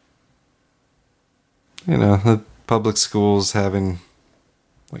 you know, the public schools having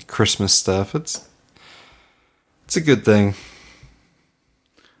like Christmas stuff. It's a good thing.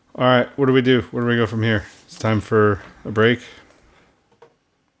 All right, what do we do? Where do we go from here? It's time for a break.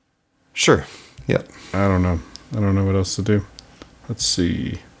 Sure. Yep. I don't know what else to do. Let's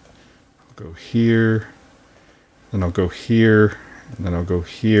see. I'll go here, then I'll go here, and then I'll go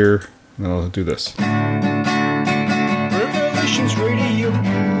here, and then I'll do this. Revelations Radio News.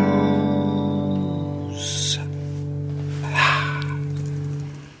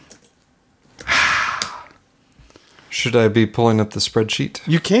 Should I be pulling up the spreadsheet?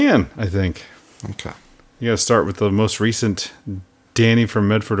 You can, I think. Okay. You got to start with the most recent Danny from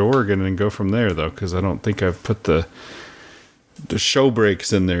Medford, Oregon, and go from there, though, because I don't think I've put the show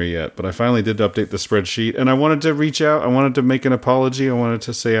breaks in there yet. But I finally did update the spreadsheet, and I wanted to reach out. I wanted to make an apology. I wanted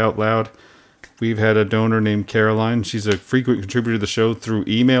to say out loud, we've had a donor named Caroline. She's a frequent contributor to the show through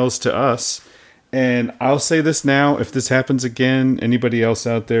emails to us. And I'll say this now, if this happens again, anybody else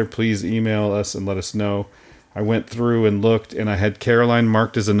out there, please email us and let us know. I went through and looked, and I had Caroline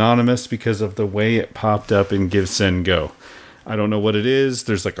marked as anonymous because of the way it popped up in GiveSendGo. I don't know what it is.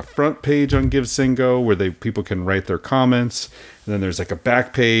 There's like a front page on GiveSendGo where people can write their comments. And then there's like a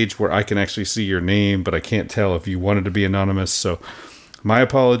back page where I can actually see your name, but I can't tell if you wanted to be anonymous. So my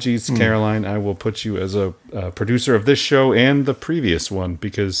apologies, Caroline. I will put you as a producer of this show and the previous one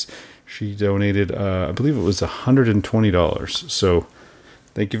because she donated, I believe it was $120. So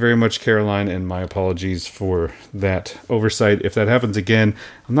thank you very much, Caroline, and my apologies for that oversight. If that happens again,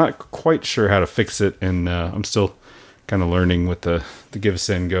 I'm not quite sure how to fix it, and I'm still kind of learning with the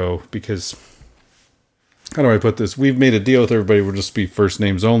GiveSendGo because, how do I put this? We've made a deal with everybody. We'll just be first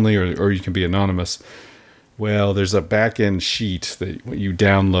names only, or you can be anonymous. Well, there's a back-end sheet that you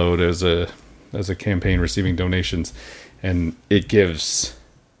download as a campaign receiving donations, and it gives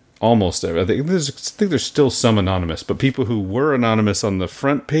almost everything. I think there's still some anonymous, but people who were anonymous on the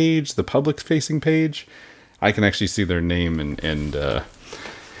front page, the public-facing page, I can actually see their name and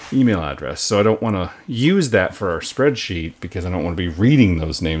email address. So I don't want to use that for our spreadsheet because I don't want to be reading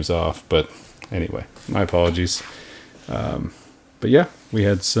those names off. But anyway, my apologies. But yeah, we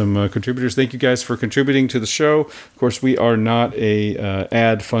had some contributors. Thank you guys for contributing to the show. Of course, we are not a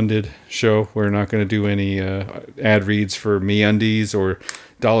ad-funded show. We're not going to do any ad reads for MeUndies or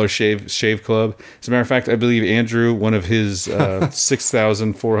Dollar Shave Club. As a matter of fact, I believe Andrew, one of his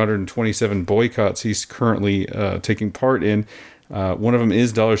 6,427 boycotts he's currently taking part in, one of them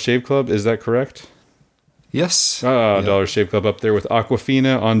is Dollar Shave Club. Is that correct? Yes. Dollar Shave Club up there with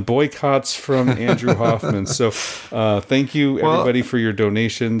Aquafina on boycotts from Andrew Hoffman. So thank you, everybody, for your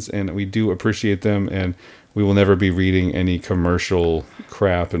donations, and we do appreciate them, and we will never be reading any commercial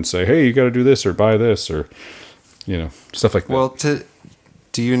crap and say, hey, you got to do this or buy this or, stuff like that. Well,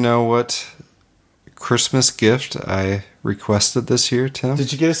 do you know what Christmas gift I requested this year, Tim?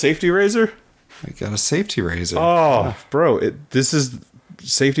 Did you get a safety razor? I got a safety razor. Oh, bro, this is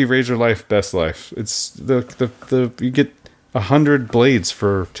Safety Razor Life Best Life. It's the you get 100 blades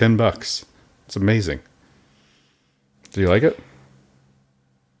for $10. It's amazing. Do you like it?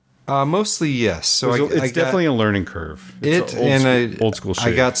 Mostly yes. So it's definitely a learning curve. Old school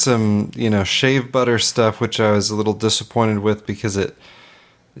shave. I got some shave butter stuff, which I was a little disappointed with because it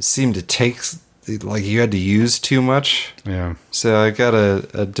seemed to take like you had to use too much. Yeah. So I got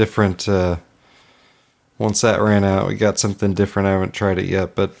a different. Once that ran out, we got something different. I haven't tried it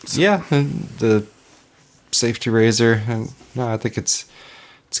yet, but yeah, the safety razor. And no, I think it's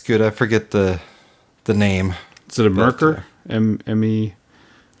good. I forget the name. Is it a Merkur? MERKUR?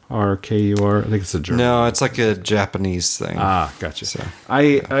 I think it's a German. No, it's like a Japanese thing. Ah, gotcha. So,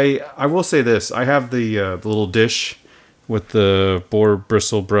 I will say this. I have the little dish with the boar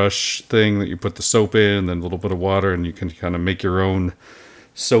bristle brush thing that you put the soap in and then a little bit of water, and you can kind of make your own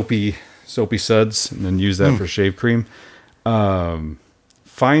soapy suds and then use that for shave cream.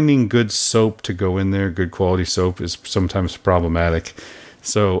 Finding good soap to go in there, good quality soap, is sometimes problematic.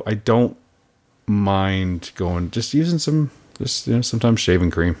 So I don't mind just using sometimes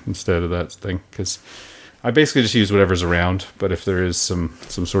shaving cream instead of that thing, because I basically just use whatever's around. But if there is some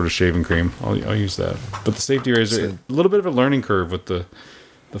sort of shaving cream, I'll use that. But the safety razor, a little bit of a learning curve with the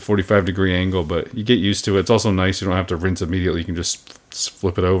 45-degree angle, but you get used to it. It's also nice. You don't have to rinse immediately. You can just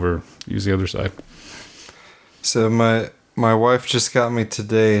flip it over, use the other side. So my wife just got me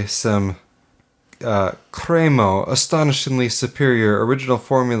today some Cremo Astonishingly Superior Original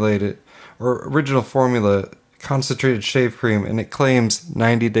Formula Concentrated Shave Cream, and it claims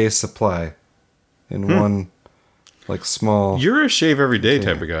 90-day supply in one small. You're a shave every day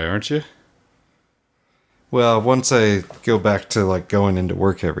type of guy, aren't you? Well, once I go back to going into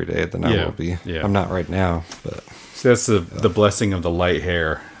work every day, then I will be. Yeah. I'm not right now, but so that's the blessing of the light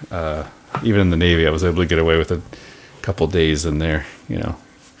hair. Even in the Navy, I was able to get away with a couple days in there.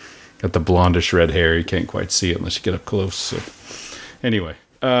 Got the blondish red hair. You can't quite see it unless you get up close. So anyway,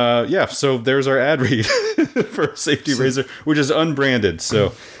 so there's our ad read for a safety razor, which is unbranded.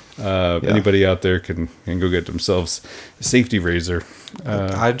 So anybody out there can go get themselves a safety razor.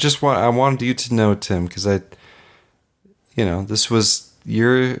 I wanted you to know, Tim, because this was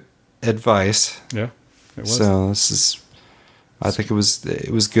your advice. Yeah, it was. So I think it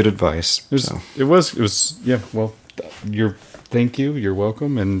was good advice. It was. Yeah. Well, thank you. You're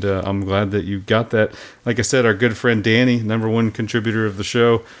welcome, and I'm glad that you got that. Like I said, our good friend Danny, #1 contributor of the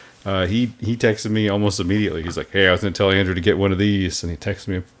show, he texted me almost immediately. He's like, "Hey, I was going to tell Andrew to get one of these," and he texted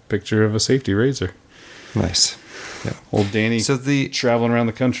me a picture of a safety razor. Nice. Yeah. Old Danny traveling around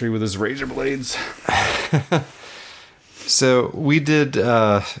the country with his razor blades. So we did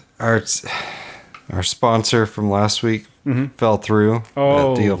our sponsor from last week fell through.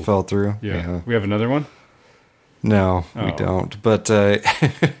 Oh, that deal fell through. Yeah. We have another one? No, we don't. But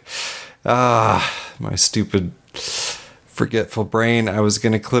my stupid forgetful brain. I was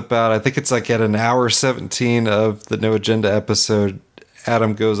going to clip out. I think it's at an hour 17 of the No Agenda episode.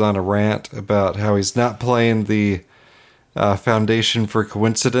 Adam goes on a rant about how he's not playing the Foundation for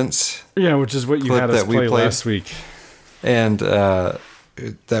Coincidence. Yeah, which is what you had us play last week. And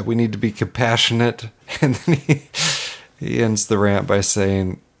that we need to be compassionate. And then he ends the rant by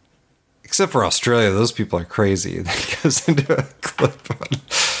saying, except for Australia, those people are crazy. And then he goes into a clip on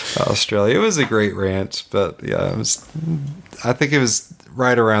Australia. It was a great rant, but yeah, I think it was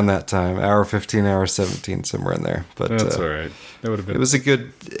right around that time, hour 15, hour 17, somewhere in there. But that's all right. That would have been.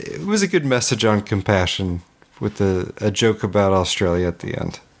 It was a good message on compassion with a joke about Australia at the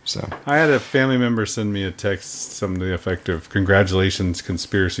end. So I had a family member send me a text, something to the effect of, "Congratulations,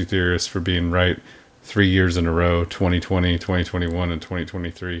 conspiracy theorists, for being right 3 years in a row, 2020, 2021, and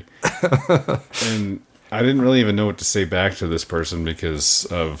 2023." And I didn't really even know what to say back to this person because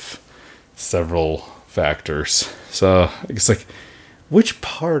of several factors. So it's like, which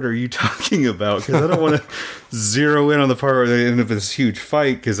part are you talking about? Because I don't want to zero in on the part where they end up in this huge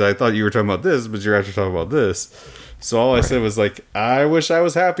fight, because I thought you were talking about this, but you're actually talking about this. So all I said was I wish I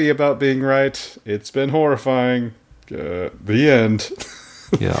was happy about being right. It's been horrifying. The end.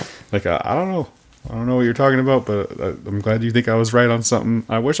 Yeah. I don't know. I don't know what you're talking about, but I'm glad you think I was right on something.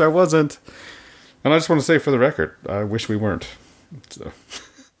 I wish I wasn't. And I just want to say for the record, I wish we weren't. So,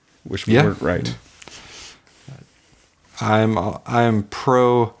 wish we weren't right. I'm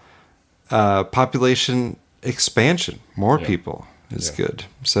pro population expansion. More people is good.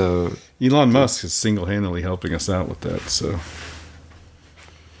 So Elon Musk is single-handedly helping us out with that. So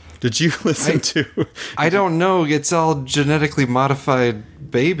did you listen to? I don't know. It's all genetically modified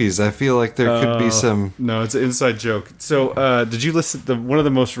babies. I feel like there could be some. No, it's an inside joke. So did you listen to one of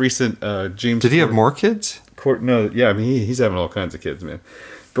the most recent James? Did he have more kids? No, yeah. I mean, he's having all kinds of kids, man.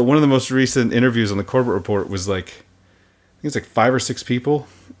 But one of the most recent interviews on the Corbett Report was I think it's 5 or 6 people,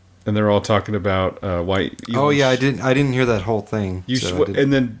 and they're all talking about why. I didn't hear that whole thing.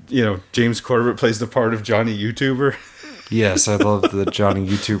 And then James Corbett plays the part of Johnny YouTuber. Yes, I love the Johnny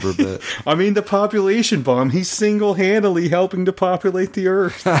YouTuber bit. I mean, the population bomb. He's single-handedly helping to populate the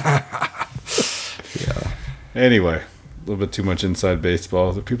Earth. Yeah. Anyway, a little bit too much inside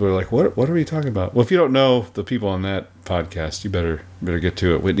baseball. The people are like, "What are we talking about?" Well, if you don't know the people on that podcast, you better get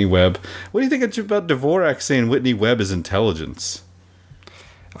to it. Whitney Webb. What do you think about Dvorak saying Whitney Webb is intelligence?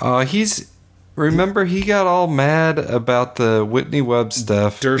 Remember, he got all mad about the Whitney Webb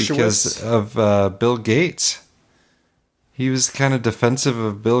stuff because of Bill Gates. He was kind of defensive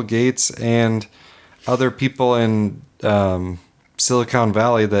of Bill Gates and other people in Silicon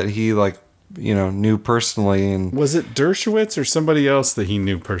Valley that he knew personally. And was it Dershowitz or somebody else that he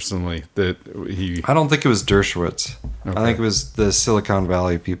knew personally that he? I don't think it was Dershowitz. Okay. I think it was the Silicon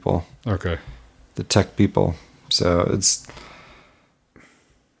Valley people. Okay. The tech people. So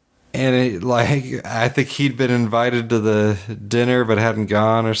And I think he'd been invited to the dinner but hadn't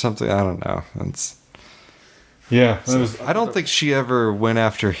gone or something. I don't know. I don't think she ever went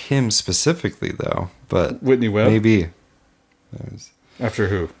after him specifically, though. But Whitney Webb? Maybe. After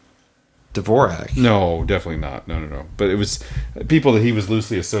who? Dvorak. No, definitely not. No. But it was people that he was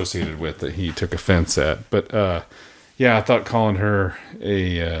loosely associated with that he took offense at. But I thought calling her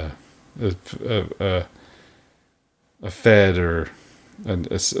a Fed or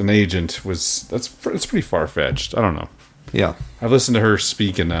an agent it's pretty far fetched. I don't know. Yeah, I've listened to her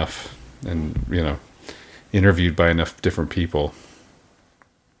speak enough, and interviewed by enough different people.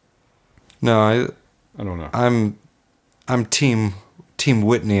 No, I don't know. I'm team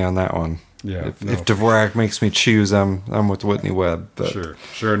Whitney on that one. Yeah. If Dvorak makes me choose, I'm with Whitney Webb. But.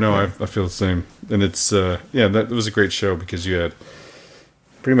 Sure. No, I feel the same. And it's that was a great show because you had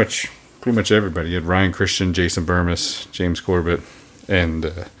pretty much everybody. You had Ryan Christian, Jason Burmis, James Corbett, and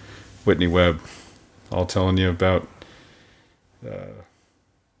Whitney Webb, all telling you about.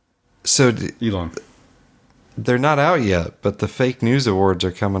 Elon. They're not out yet, but the fake news awards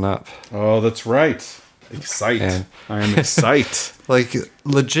are coming up. Oh, that's right. I am excited. Like,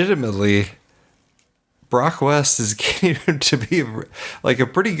 legitimately, Brock West is getting to be a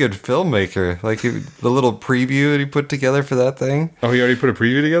pretty good filmmaker. Like, the little preview that he put together for that thing. Oh, he already put a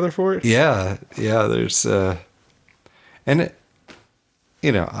preview together for it? Yeah, there's I'm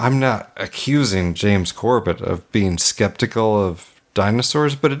not accusing James Corbett of being skeptical of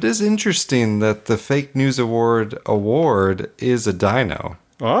dinosaurs, but it is interesting that the fake news award is a dino.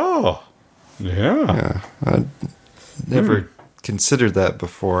 Oh, yeah. I'd never considered that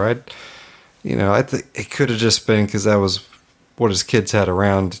before. I think it could have just been because that was what his kids had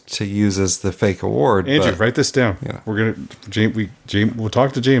around to use as the fake award. Andrew, write this down. Yeah. We're gonna we'll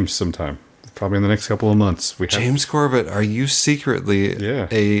talk to James sometime, probably in the next couple of months. James Corbett, are you secretly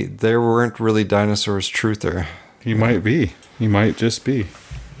there weren't really dinosaurs truther? He might be. He might just be.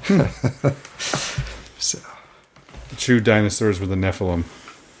 So, true dinosaurs were the Nephilim.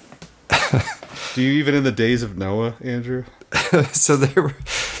 Do you even in the days of Noah, Andrew? So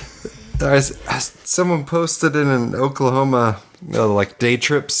someone posted in an Oklahoma day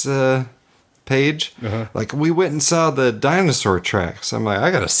trips page, like, we went and saw the dinosaur tracks. I'm like,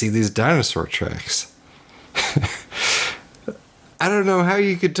 I gotta see these dinosaur tracks. I don't know how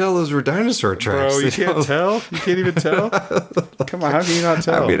you could tell those were dinosaur tracks. Bro, you can't tell? You can't even tell? Come on, how can you not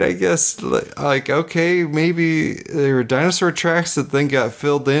tell? I mean, I guess, okay, maybe they were dinosaur tracks that then got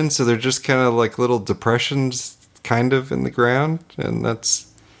filled in, so they're just kind of like little depressions kind of in the ground, and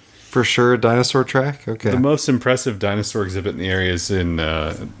that's for sure a dinosaur track? Okay. The most impressive dinosaur exhibit in the area is at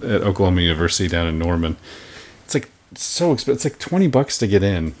Oklahoma University down in Norman. It's like so expensive. It's like $20 to get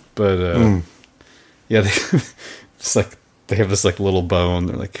in, but it's like, they have this like little bone.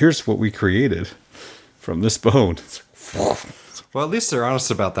 They're like, here's what we created from this bone. Well, at least they're honest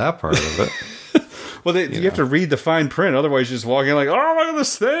about that part of it. Well, you have to read the fine print. Otherwise, you just walk in like, oh, look at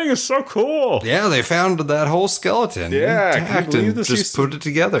this thing. It's so cool. Yeah, they found that whole skeleton. Yeah. Intact and just put it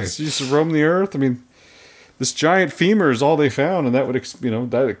together. Used to roam the earth. I mean, this giant femur is all they found. And that would,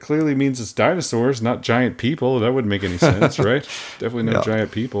 that clearly means it's dinosaurs, not giant people. That wouldn't make any sense, right? Definitely no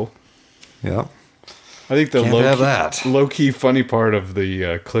giant people. Yeah. I think the low-key funny part of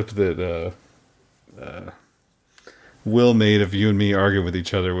the clip that Will made of you and me arguing with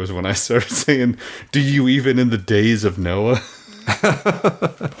each other was when I started saying, do you even in the days of Noah?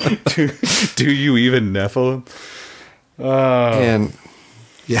 do you even Nephilim? And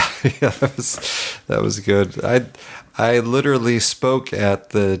yeah, that was good. I literally spoke at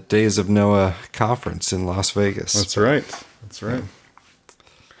the Days of Noah conference in Las Vegas. That's right.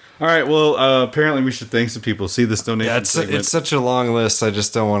 All right, well, apparently we should thank some people. See this donation segment. It's such a long list, I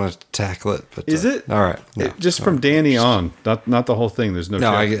just don't want to tackle it. But, is it? All right. No, just from Danny on, not the whole thing. There's no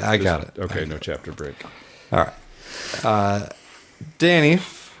chapter. I got it. Okay, no chapter break. All right. Danny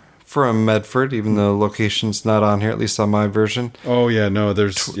from Medford, even though location's not on here, at least on my version. Oh, yeah, no,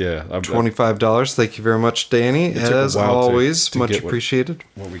 there's, $25. Thank you very much, Danny. As always, much appreciated.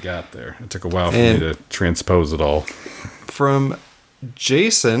 What we got there. It took a while for me to transpose it all. From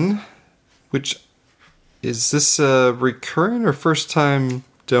Jason, which is this a recurring or first time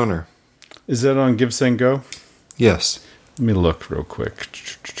donor? Is that on Give Send Go? Yes. Let me look real quick.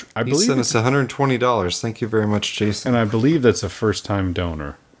 He sent us $120. Thank you very much, Jason. And I believe that's a first time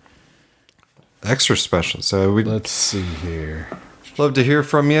donor. Extra special. So let's see here. Love to hear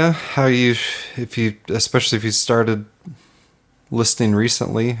from you. Especially if you started listening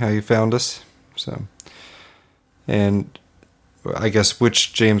recently, how you found us. So, and I guess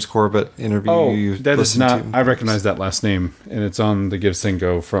which James Corbett interview you that is not. to. I recognize that last name, and it's on the Give Send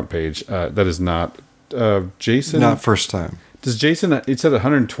Go front page. That is not Jason. Not first time. Does Jason? It said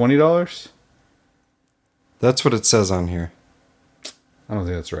 $120. That's what it says on here. I don't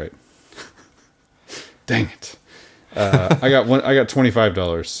think that's right. Dang it! I got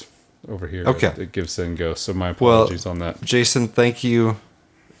 $25 over here. Okay. At Give Send Go. So my apologies on that. Jason, thank you.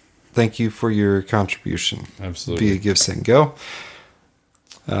 Thank you for your contribution. Absolutely. Via Give Send Go.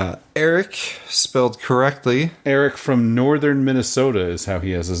 Eric, spelled correctly. Eric from northern Minnesota is how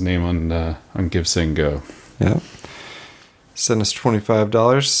he has his name on Give Send Go. Yeah. Send us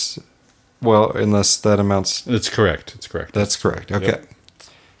 $25. Well, unless that amounts. It's correct. It's correct. That's correct. Okay. Yep.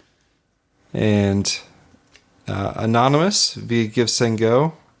 And Anonymous via Give Send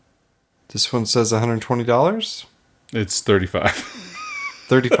Go. This one says $120. It's $35.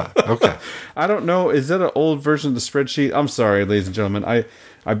 35. Okay. I don't know. Is that an old version of the spreadsheet? I'm sorry, ladies and gentlemen. I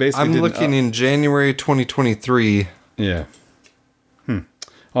basically I'm looking in January 2023. Yeah. I'll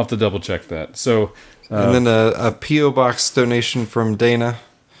have to double check that. So, and then a P.O. Box donation from Dana.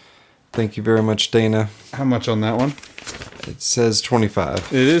 Thank you very much, Dana. How much on that one? It says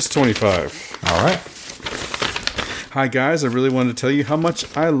 25. It is 25. All right. Hi guys, I really wanted to tell you how much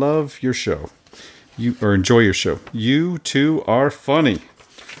I love your show. Enjoy your show. You two are funny.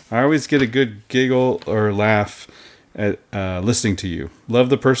 I always get a good giggle or laugh at listening to you. Love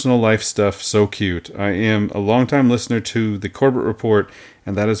the personal life stuff. So cute. I am a longtime listener to the Corbett Report,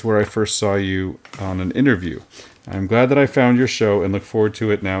 and that is where I first saw you on an interview. I'm glad that I found your show and look forward to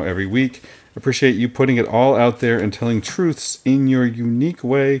it now every week. Appreciate you putting it all out there and telling truths in your unique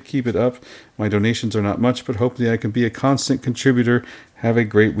way. Keep it up. My donations are not much, but hopefully I can be a constant contributor. Have a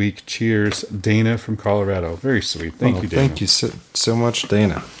great week. Cheers, Dana from Colorado. Very sweet. Thank you, Dana. Thank you so much,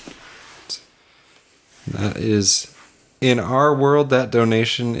 Dana. That is, in our world, that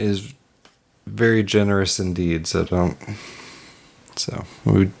donation is very generous indeed.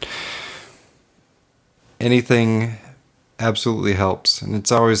 Anything absolutely helps. And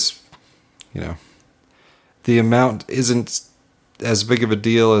it's always, the amount isn't as big of a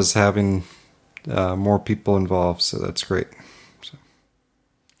deal as having more people involved. So that's great.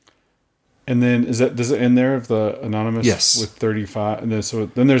 And then does it end there of the anonymous? Yes. With 35? And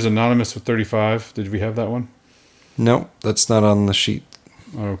then there's anonymous with 35. Did we have that one? No, that's not on the sheet.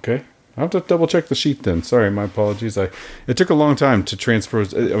 Okay. I'll have to double check the sheet then. Sorry, my apologies. It took a long time to transfer.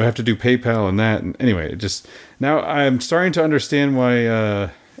 I have to do PayPal and that. And anyway, now I'm starting to understand why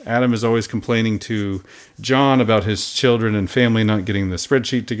Adam is always complaining to John about his children and family not getting the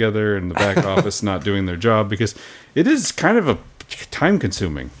spreadsheet together and the back office not doing their job, because it is kind of a time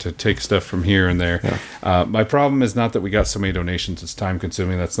consuming to take stuff from here and there. Yeah. My problem is not that we got so many donations. It's time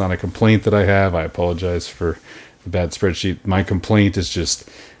consuming. That's not a complaint that I have. I apologize for the bad spreadsheet. My complaint is just,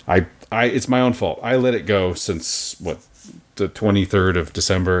 it's my own fault. I let it go since the 23rd of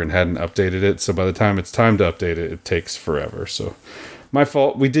December and hadn't updated it. So by the time it's time to update it, it takes forever. So my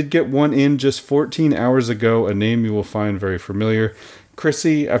fault. We did get one in just 14 hours ago, a name you will find very familiar.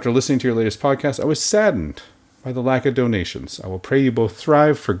 Chrissy, after listening to your latest podcast, I was saddened by the lack of donations. I will pray you both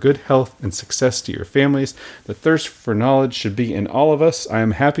thrive for good health and success to your families. The thirst for knowledge should be in all of us. I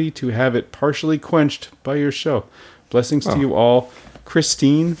am happy to have it partially quenched by your show. Blessings to you all.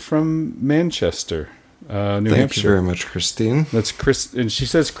 Christine from Manchester, New Hampshire. Thank you very much, Christine. That's Chris, and she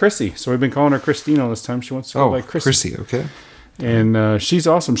says Chrissy, so we've been calling her Christine all this time. She wants to go by Chrissy. Okay. And she's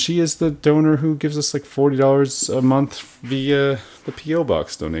awesome. She is the donor who gives us like $40 a month via the P.O.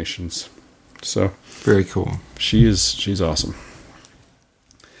 Box donations. So very cool. She's awesome.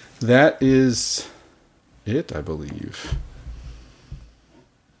 That is it, I believe.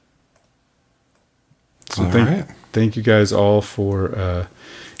 So thank you guys all for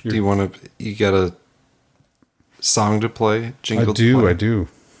Do you got a song to play? Jingle to play? I do.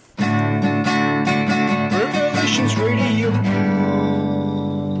 Revelations Radio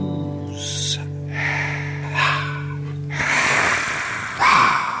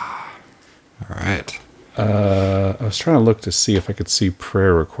All right. I was trying to look to see if I could see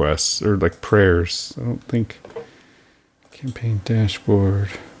prayer requests or like prayers. I don't think campaign dashboard.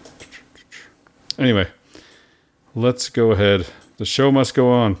 Anyway, let's go ahead. The show must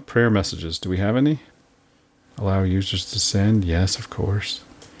go on. Prayer messages. Do we have any? Allow users to send? Yes, of course.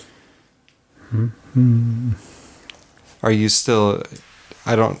 Mm-hmm. Are you still?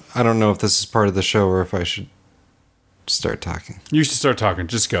 I don't know if this is part of the show or if I should start talking. You should start talking.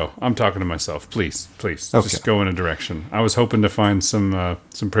 Just go. I'm talking to myself. Please. Okay. Just go in a direction. I was hoping to find some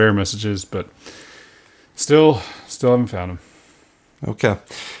prayer messages, but still haven't found them. Okay.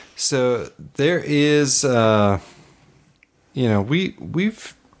 So there is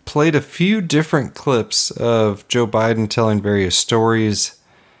we've played a few different clips of Joe Biden telling various stories,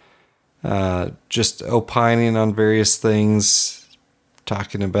 just opining on various things,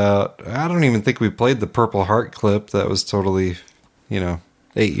 talking about, I don't even think we played the Purple Heart clip. That was totally, 8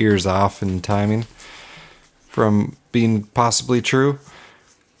 years off in timing from being possibly true.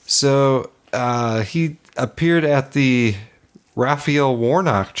 So he appeared at the Raphael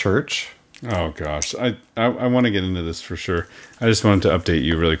Warnock Church. Oh gosh, I want to get into this for sure. I just wanted to update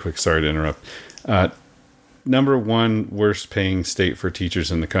you really quick. Sorry to interrupt. Number one worst paying state for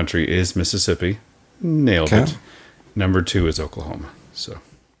teachers in the country is Mississippi. Nailed it. Number 2 is Oklahoma. So,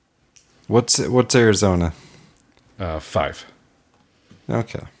 what's Arizona? 5.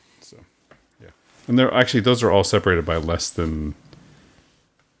 Okay. So, yeah, and they're actually, those are all separated by less than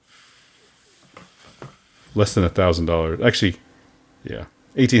 $1,000. Actually, yeah,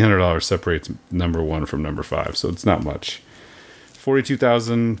 $1,800 separates number 1 from number 5, so it's not much.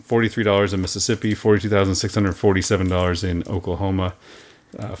 $42,043 in Mississippi, $42,647 in Oklahoma,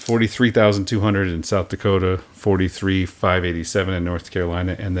 $43,200 in South Dakota, $43,587 in North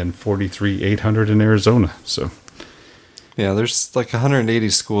Carolina, and then $43,800 in Arizona. So, yeah, there's like 180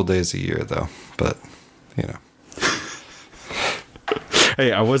 school days a year, though. But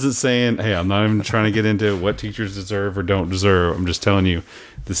Hey, I wasn't saying. Hey, I'm not even trying to get into what teachers deserve or don't deserve. I'm just telling you,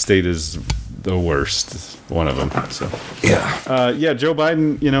 the state is the worst. One of them. So yeah, Joe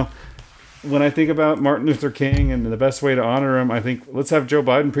Biden. When I think about Martin Luther King and the best way to honor him, I think let's have Joe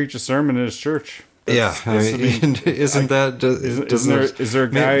Biden preach a sermon in his church. Is there a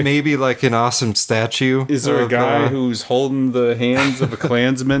guy maybe like an awesome statue? Is there a guy who's holding the hands of a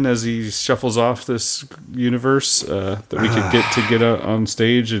Klansman as he shuffles off this universe that we could get on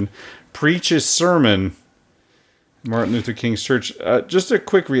stage and preach his sermon? Martin Luther King's church. Just a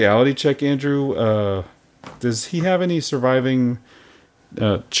quick reality check, Andrew. Does he have any surviving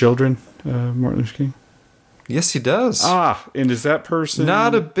children, Martin Luther King? Yes, he does. And is that person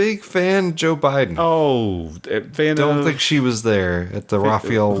not a big fan of Joe Biden? Oh, don't think she was there at the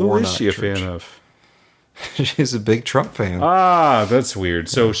Raphael Warnock. Who is she a church. fan of? She's a big Trump fan. That's weird.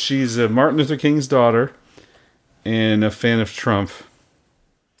 So she's Martin Luther King's daughter and a fan of Trump.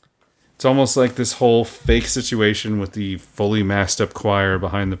 It's almost like this whole fake situation with the fully masked up choir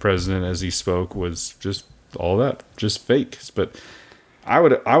behind the president as he spoke was just all that, just fake. But I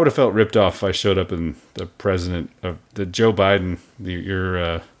would have felt ripped off if I showed up and the president of the Joe Biden,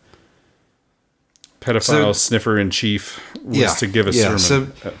 your pedophile sniffer in chief, was to give a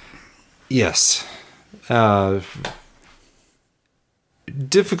sermon. Yes.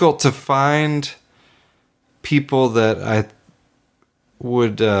 Difficult to find people that I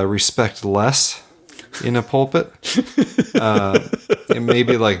would respect less in a pulpit.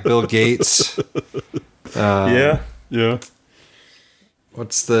 Maybe like Bill Gates. Yeah.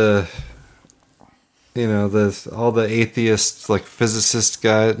 What's all the atheists, like physicist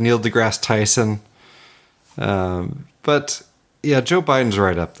guy, Neil deGrasse Tyson. But yeah, Joe Biden's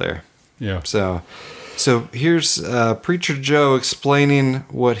right up there. Yeah. So here's Preacher Joe explaining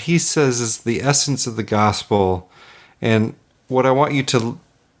what he says is the essence of the gospel, and what I want you to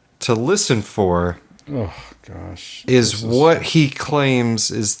listen for. Oh gosh! Is what he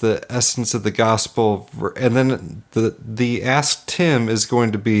claims is the essence of the gospel, and then the Ask Tim is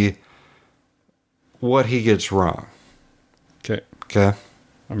going to be what he gets wrong. Okay.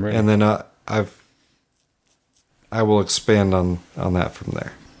 I'm ready. And then I will expand on that from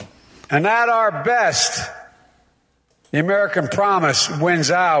there. And at our best, the American promise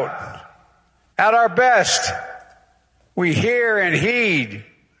wins out. At our best, we hear and heed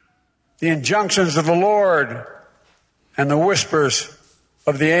the injunctions of the Lord and the whispers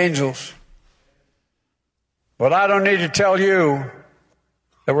of the angels. But I don't need to tell you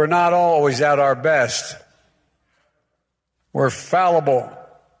that we're not always at our best. We're fallible.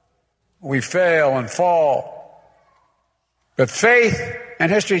 We fail and fall. But faith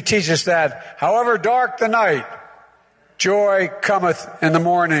and history teach us that however dark the night, joy cometh in the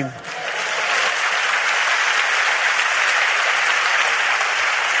morning.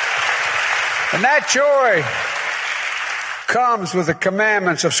 And that joy comes with the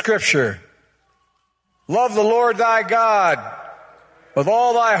commandments of Scripture. Love the Lord thy God with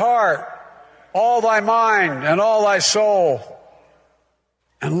all thy heart, all thy mind, and all thy soul.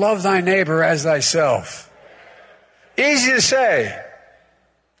 And love thy neighbor as thyself. Easy to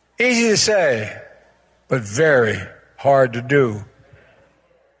say, but very hard to do.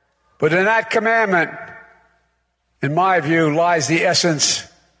 But in that commandment, in my view, lies the essence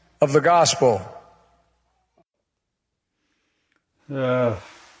of the gospel.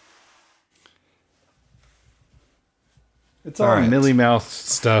 It's It's all Millie Mouth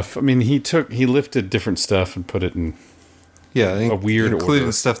stuff. I mean, he lifted different stuff and put it in a weird including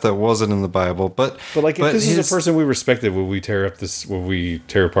order. stuff that wasn't in the Bible. But if this is a person we respected, would we tear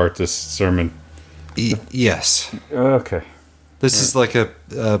apart this sermon? Yes. Okay. This is like a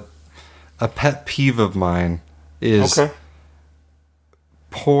pet peeve of mine is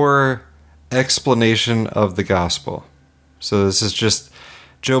poor explanation of the gospel. So this is just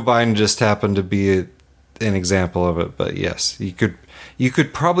Joe Biden just happened to be an example of it, but yes, you could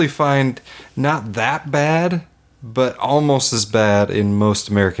probably find not that bad, but almost as bad in most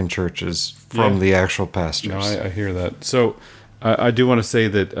American churches from the actual pastors. No, I hear that. So I do want to say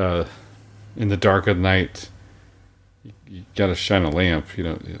that in the dark of the night, you got to shine a lamp.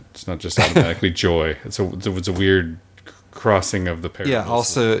 It's not just automatically joy. It's a weird crossing of the parables. Yeah,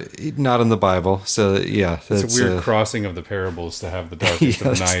 also not in the Bible. So yeah, it's a weird crossing of the parables to have the darkest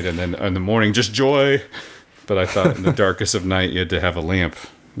of night, and then in the morning just joy. But I thought in the darkest of night you had to have a lamp.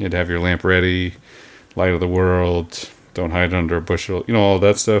 You had to have your lamp ready, light of the world. Don't hide under a bushel. All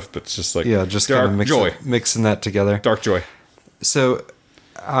that stuff. But it's just like just dark kind of joy, mixing that together. Dark joy. So,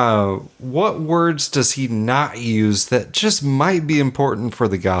 what words does he not use that just might be important for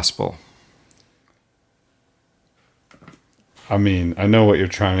the gospel? I mean, I know what you're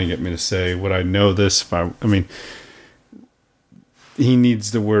trying to get me to say. Would I know this if I mean, he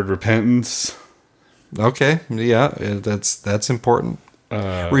needs the word repentance. Okay, yeah, that's important.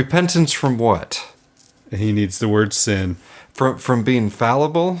 Repentance from what? He needs the word sin. From being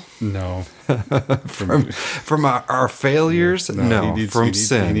fallible? No. from our failures? No. From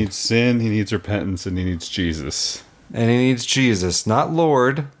sin. He needs sin, he needs repentance, and he needs Jesus. And he needs Jesus, not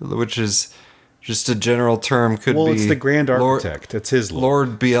Lord, which is just a general term. Well, it's the Grand Architect. It's his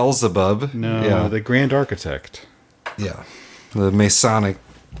Lord Beelzebub. No, the Grand Architect. Yeah. The Masonic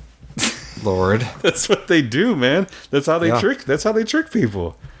Lord. That's what they do, man. That's how they trick. That's how they trick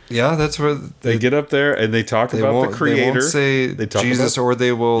people. Yeah, that's where they get up there and they talk about the Creator. They won't say Jesus, or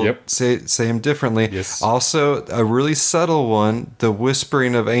they will say him differently. Yes. Also, a really subtle one: the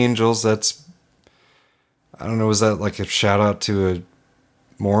whispering of angels. That's, I don't know. Was that like a shout out to a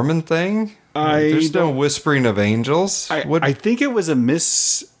Mormon thing? There's no whispering of angels. I think it was a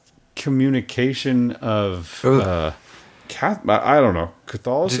miscommunication of. I don't know,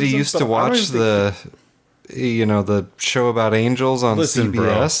 Catholicism. Did he used to watch the show about angels on CBS?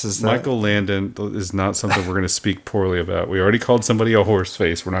 Bro, is that Michael Landon is not something we're going to speak poorly about. We already called somebody a horse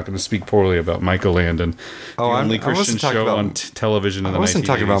face. We're not going to speak poorly about Michael Landon. The only Christian show on television in the 1980s. I wasn't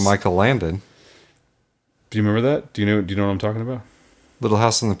talking about Michael Landon. Do you remember that? Do you know what I'm talking about? Little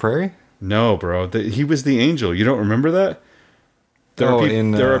House on the Prairie? No, bro. He was the angel. You don't remember that? There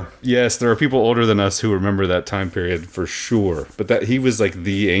are people older than us who remember that time period for sure. But that he was like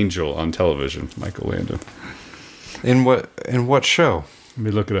the angel on television, Michael Landon. In what show? Let me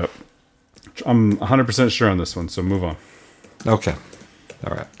look it up. I'm 100% sure on this one, so move on. Okay.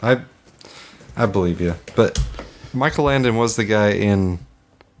 All right. I believe you. But Michael Landon was the guy in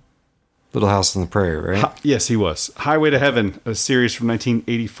Little House on the Prairie, right? Yes, he was. Highway to Heaven, a series from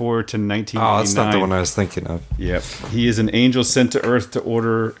 1984 to 1989. Oh, that's not the one I was thinking of. Yep. He is an angel sent to Earth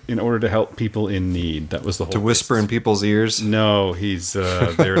in order to help people in need. That was the whole. To whisper in people's ears? No, he's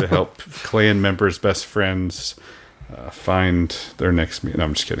there to help clan members, best friends, find their next meal. No,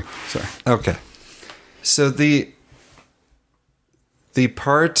 I'm just kidding. Sorry. Okay. So the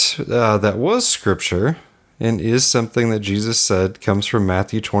part that was scripture and is something that Jesus said comes from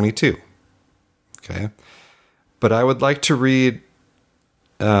Matthew 22. Okay. But I would like to read,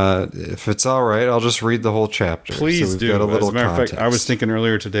 if it's all right, I'll just read the whole chapter. Please do. Got a little As a matter context. of fact, I was thinking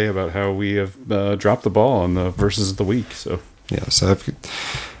earlier today about how we have dropped the ball on the verses of the week. So yeah, so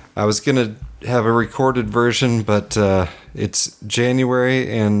I was going to have a recorded version, but it's January,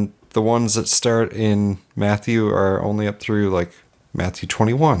 and the ones that start in Matthew are only up through like Matthew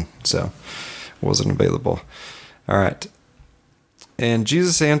 21, so it wasn't available. All right. And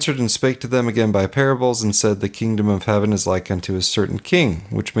Jesus answered and spake to them again by parables, and said, The kingdom of heaven is like unto a certain king,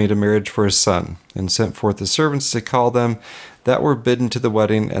 which made a marriage for his son, and sent forth his servants to call them that were bidden to the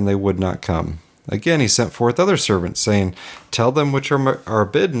wedding, and they would not come. Again he sent forth other servants, saying, Tell them which are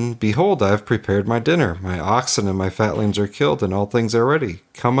bidden, Behold, I have prepared my dinner. My oxen and my fatlings are killed, and all things are ready.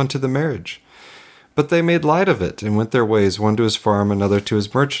 Come unto the marriage. But they made light of it, and went their ways, one to his farm, another to his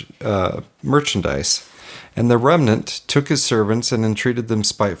merchandise. And the remnant took his servants, and entreated them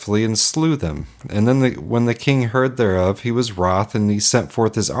spitefully, and slew them. And then when the king heard thereof, he was wroth, and he sent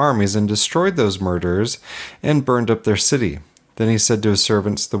forth his armies, and destroyed those murderers, and burned up their city. Then he said to his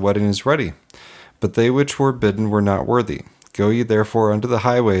servants, The wedding is ready, but they which were bidden were not worthy. Go ye therefore unto the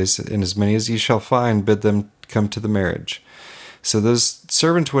highways, and as many as ye shall find, bid them come to the marriage. So those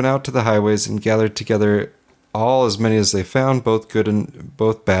servants went out to the highways and gathered together all as many as they found,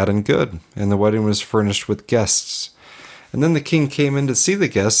 both bad and good. And the wedding was furnished with guests. And then the king came in to see the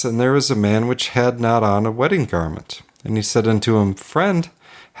guests, and there was a man which had not on a wedding garment. And he said unto him, Friend,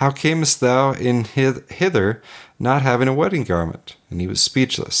 how camest thou in hither, not having a wedding garment? And he was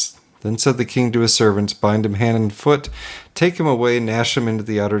speechless. Then said the king to his servants, Bind him hand and foot, take him away, cast him into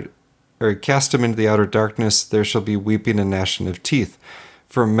the outer darkness. There shall be weeping and gnashing of teeth.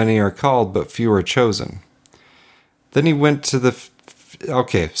 For many are called, but few are chosen. Then he went to the...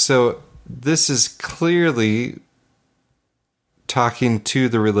 Okay, so this is clearly talking to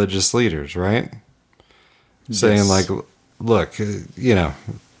the religious leaders, right? Yes. Saying like, look,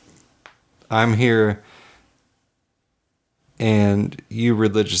 I'm here, and you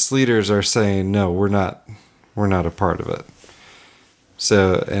religious leaders are saying, no, we're not a part of it.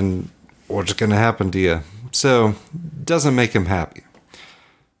 So, and what's going to happen to you? So, doesn't make him happy.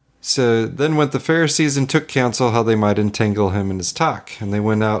 So then went the Pharisees and took counsel how they might entangle him in his talk. And they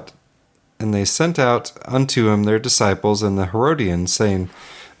went out, and they sent out unto him their disciples and the Herodians, saying,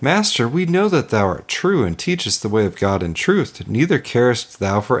 Master, we know that thou art true, and teachest the way of God in truth. Neither carest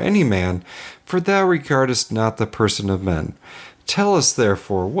thou for any man, for thou regardest not the person of men. Tell us,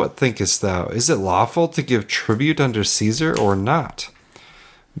 therefore, what thinkest thou? Is it lawful to give tribute unto Caesar, or not?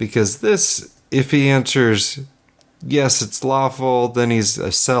 Because this, if he answers, yes, it's lawful, then he's a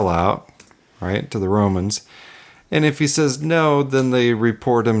sellout, right, to the Romans. And if he says no, then they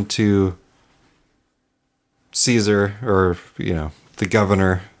report him to Caesar, or, the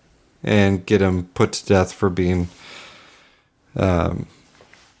governor, and get him put to death for being an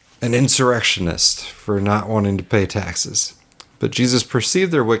insurrectionist, for not wanting to pay taxes. But Jesus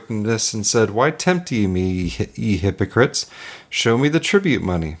perceived their wickedness and said, Why tempt ye me, ye hypocrites? Show me the tribute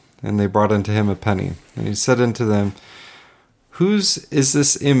money. And they brought unto him a penny. And he said unto them, Whose is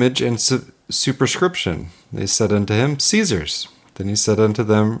this image and superscription? They said unto him, Caesar's. Then he said unto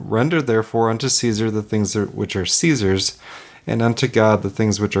them, Render therefore unto Caesar the things which are Caesar's, and unto God the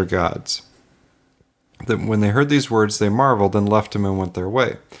things which are God's. Then when they heard these words, they marveled, and left him and went their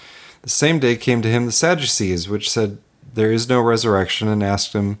way. The same day came to him the Sadducees, which said, There is no resurrection, and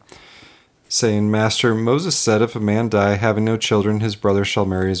asked him, saying, Master, Moses said, If a man die, having no children, his brother shall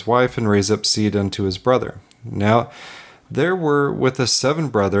marry his wife, and raise up seed unto his brother. Now there were with us 7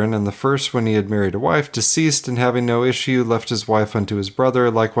 brethren, and the first, when he had married a wife, deceased, and having no issue, left his wife unto his brother.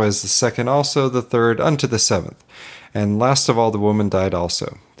 Likewise the second also, the third unto the 7th. And last of all the woman died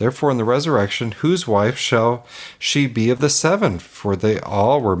also. Therefore in the resurrection, whose wife shall she be of the 7? For they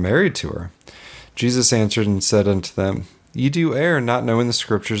all were married to her. Jesus answered and said unto them, Ye do err, not knowing the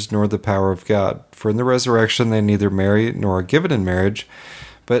Scriptures, nor the power of God. For in the resurrection they neither marry nor are given in marriage,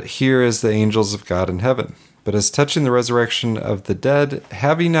 but here is the angels of God in heaven. But as touching the resurrection of the dead,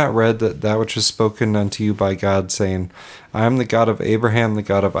 have ye not read that which was spoken unto you by God, saying, I am the God of Abraham, the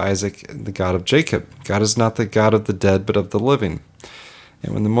God of Isaac, and the God of Jacob. God is not the God of the dead, but of the living.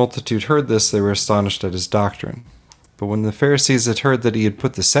 And when the multitude heard this, they were astonished at his doctrine. But when the Pharisees had heard that he had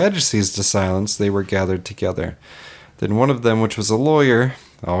put the Sadducees to silence, they were gathered together. Then one of them, which was a lawyer,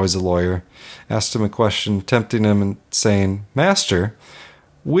 always a lawyer, asked him a question, tempting him and saying, Master,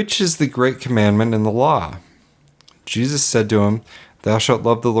 which is the great commandment in the law? Jesus said to him, Thou shalt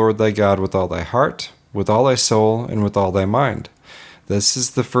love the Lord thy God with all thy heart, with all thy soul, and with all thy mind. This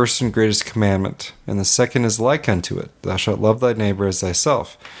is the first and greatest commandment, and the second is like unto it. Thou shalt love thy neighbor as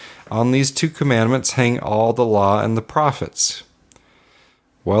thyself. On these 2 commandments hang all the law and the prophets.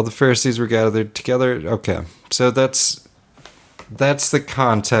 While the Pharisees were gathered together, okay, so that's the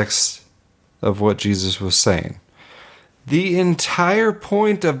context of what Jesus was saying. The entire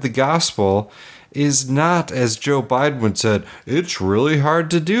point of the gospel is not, as Joe Biden said, it's really hard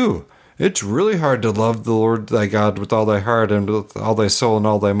to do. It's really hard to love the Lord thy God with all thy heart and with all thy soul and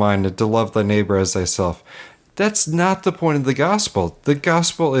all thy mind, and to love thy neighbor as thyself. That's not the point of the gospel.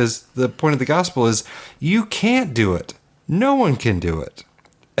 The point of the gospel is you can't do it. No one can do it.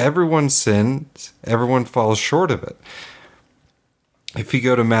 Everyone sins. Everyone falls short of it. If you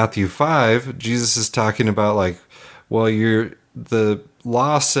go to Matthew 5, Jesus is talking about the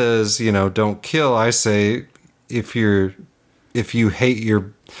law says, don't kill. I say, if you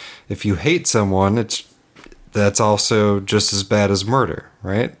hate someone, that's also just as bad as murder,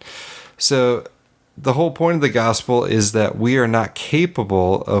 right? So the whole point of the gospel is that we are not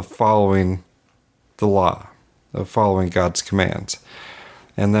capable of following the law, of following God's commands.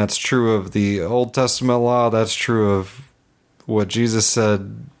 And that's true of the Old Testament law. That's true of what Jesus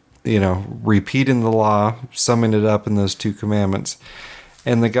said, repeating the law, summing it up in those 2 commandments.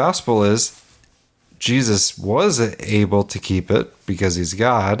 And the gospel is Jesus was able to keep it because he's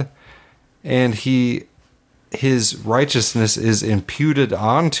God, and his righteousness is imputed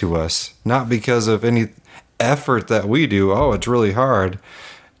onto us, not because of any effort that we do. Oh, it's really hard.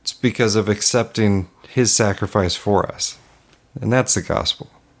 It's because of accepting his sacrifice for us. And that's the gospel,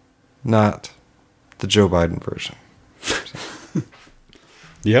 not the Joe Biden version.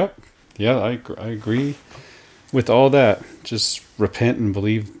 Yep. Yeah, I agree with all that. Just repent and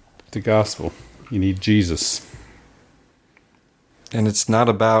believe the gospel. You need Jesus. And it's not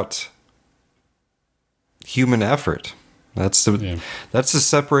about human effort. That's the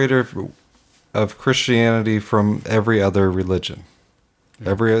separator of Christianity from every other religion.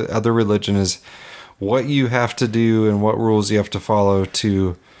 Every other religion is what you have to do and what rules you have to follow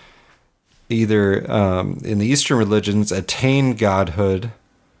to either in the Eastern religions attain godhood,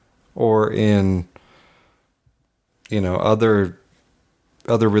 or in other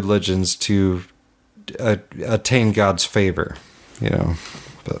religions to attain God's favor.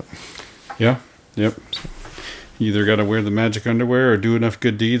 But yeah, yep. You either got to wear the magic underwear or do enough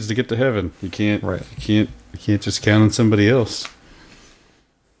good deeds to get to heaven. You can't. Right. You can't just count on somebody else.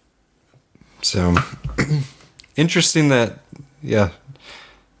 So interesting that, they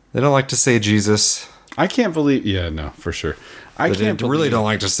don't like to say Jesus. I can't believe. Yeah, no, for sure. I really don't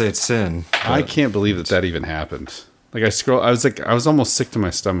like to say it's sin. I can't believe that even happened. Like I was almost sick to my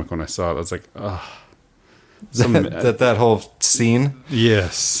stomach when I saw it. I was like, oh. That whole scene.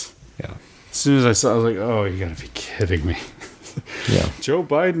 Yes. Yeah. As soon as I saw it, I was like, oh, you gotta be kidding me. Yeah. Joe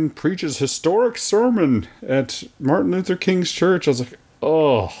Biden preaches historic sermon at Martin Luther King's church. I was like,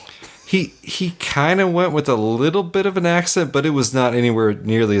 oh. He kind of went with a little bit of an accent, but it was not anywhere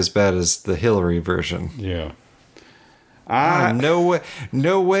nearly as bad as the Hillary version. Yeah.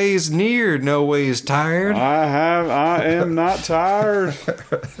 No ways near, no ways tired. I am not tired.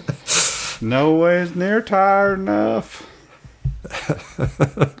 No ways near tired enough.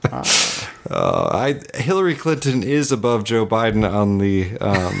 Hillary Clinton is above Joe Biden on the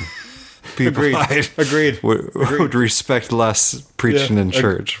people Agreed. Would respect less preaching in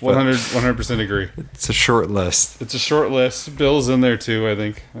church. 100% agree. It's a short list. It's a short list. Bill's in there too, I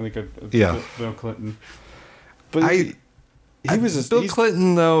think. Bill Clinton. But Bill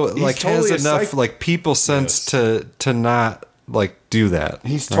Clinton though, like, has enough like people sense to not like do that.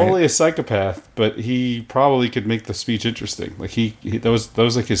 He's totally a psychopath, but he probably could make the speech interesting. Like that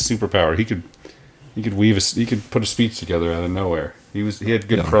was like his superpower. He could put a speech together out of nowhere. He had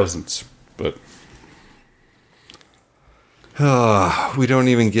good presence, but we don't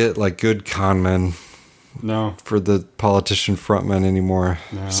even get like good con men. No, for the politician frontmen anymore.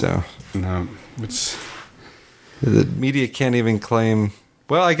 No, the media can't even claim.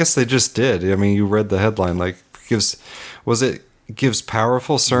 Well, I guess they just did. I mean, you read the headline. Like, gives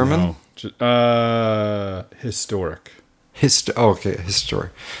powerful sermon? No. Historic.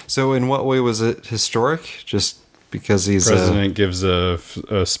 Historic. So in what way was it historic? Just because he's president gives a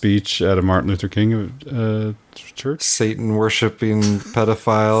speech at a Martin Luther King church? Satan worshipping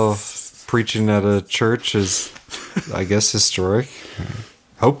pedophile preaching at a church is, I guess, historic.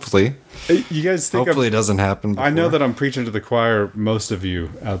 Hopefully. You guys think hopefully it doesn't happen before. I know that I'm preaching to the choir, most of you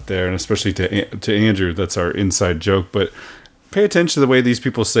out there, and especially to Andrew. That's our inside joke. But pay attention to the way these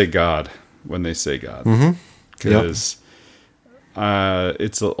people say God when they say God, because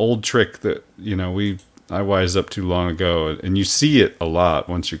it's an old trick that I wised up too long ago, and you see it a lot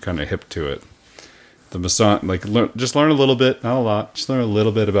once you're kind of hip to it. The Mason, just learn a little bit, not a lot. Just learn a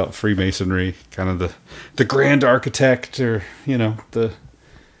little bit about Freemasonry, kind of the grand architect, or the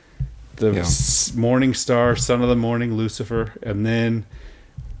morning star, son of the morning, Lucifer. And then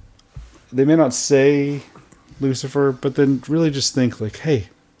they may not say Lucifer, but then really just think like, hey,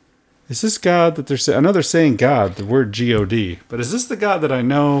 is this God that they're saying? I know they're saying God, the word God, but is this the God that I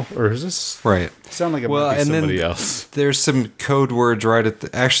know, or is this sound like it might be somebody else? There's some code words right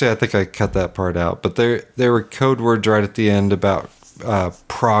at actually, I think I cut that part out, but there were code words right at the end about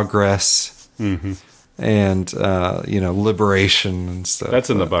progress. Mm-hmm. And liberation and stuff. That's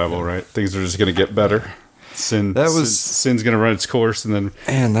in the Bible, right? Things are just going to get better. Sin's going to run its course, and then.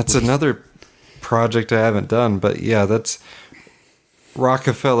 And that's another project I haven't done, but yeah, that's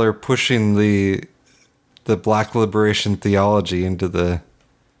Rockefeller pushing the Black liberation theology into the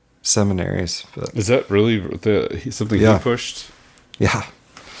seminaries. But, is that really something he pushed? Yeah,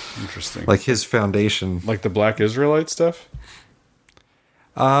 interesting. Like his foundation, like the Black Israelite stuff.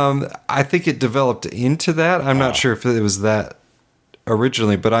 I think it developed into that. I'm not sure if it was that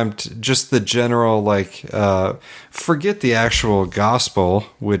originally, but I'm just the general, forget the actual gospel,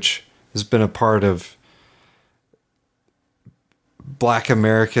 which has been a part of Black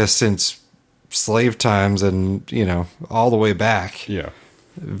America since slave times and, all the way back. Yeah.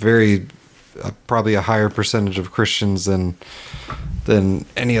 Very, probably a higher percentage of Christians than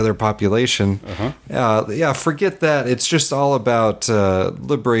any other population. Uh-huh. Forget that. It's just all about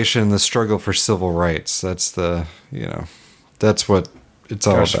liberation, the struggle for civil rights. That's that's what it's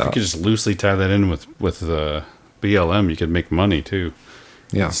all Gosh, about. if you could just loosely tie that in with BLM, you could make money too.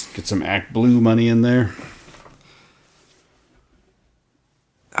 Yeah. Let's get some Act Blue money in there.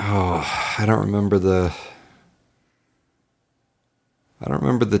 Oh, I don't remember the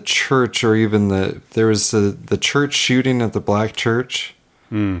church, or even there was the church shooting at the black church.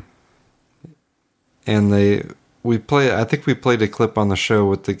 And I think we played a clip on the show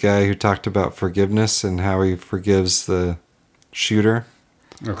with the guy who talked about forgiveness and how he forgives the shooter.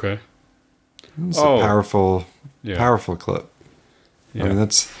 Okay. It's a powerful clip. Yeah. I mean,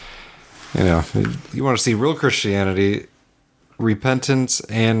 that's, you want to see real Christianity, repentance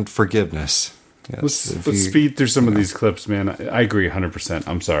and forgiveness. Yes. Let's speed through some of these clips, man. I agree 100%.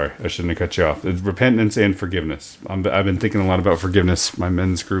 I'm sorry. I shouldn't have cut you off. It's repentance and forgiveness. I've been thinking a lot about forgiveness. My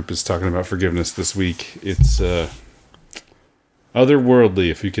men's group is talking about forgiveness this week. It's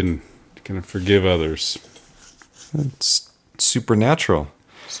otherworldly if you can forgive others. It's supernatural.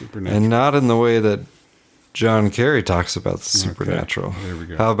 And not in the way that John Kerry talks about the supernatural. Okay, there we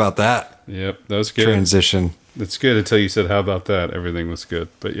go. How about that? Yep, that was good. Transition. It's good until you said, how about that? Everything was good.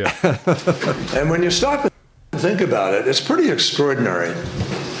 But yeah. And when you stop and think about it, it's pretty extraordinary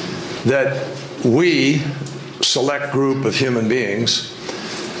that we, select group of human beings,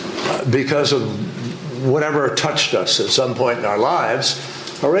 because of whatever touched us at some point in our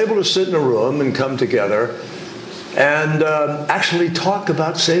lives, are able to sit in a room and come together and actually talk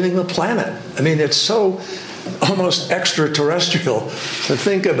about saving the planet. I mean, it's so almost extraterrestrial to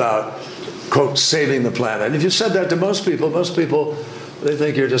think about, quote, saving the planet. And if you said that to most people, they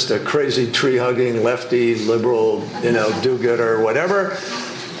think you're just a crazy tree-hugging, lefty, liberal, do-gooder, whatever,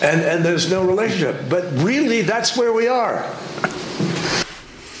 and there's no relationship. But really, that's where we are.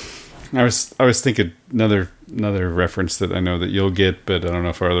 I was thinking another reference that I know that you'll get, but I don't know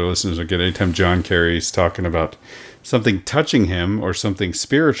if our other listeners will get. Anytime John Kerry's talking about something touching him or something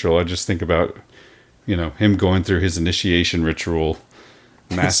spiritual, I just think about, him going through his initiation ritual,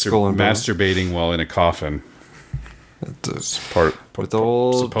 masturbating while in a coffin. That's part with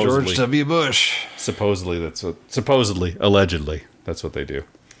old George W. Bush. Allegedly, that's what they do.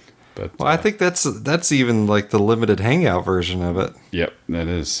 But I think that's even like the limited hangout version of it. Yep, that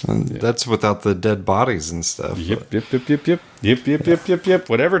is. That's without the dead bodies and stuff. Yep.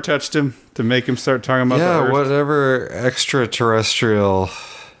 Whatever touched him to make him start talking about the earth. Whatever extraterrestrial,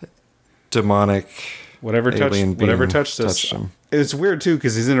 demonic, whatever touched us. Him. It's weird too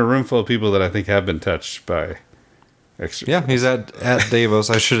because he's in a room full of people that I think have been touched by. Yeah, he's at Davos.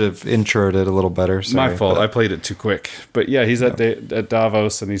 I should have introed it a little better. Sorry, my fault. I played it too quick. But yeah, he's at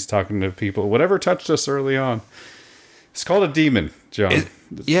Davos and he's talking to people. Whatever touched us early on. It's called a demon, John.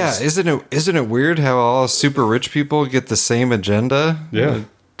 Isn't it weird how all super rich people get the same agenda? Yeah,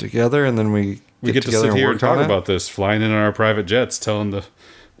 together, and then we get to sit here and talk about this, flying in our private jets, telling the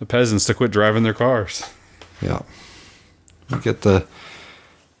peasants to quit driving their cars. Yeah, we get the.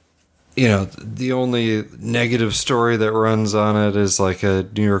 The only negative story that runs on it is like a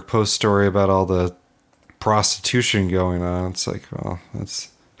New York Post story about all the prostitution going on. It's like, well,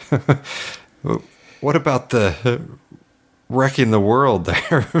 that's what about the wrecking the world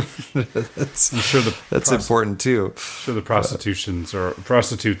there? I'm sure that's important too. I'm sure the prostitutes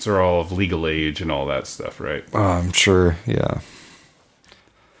are all of legal age and all that stuff, right? Oh, I'm sure. Yeah.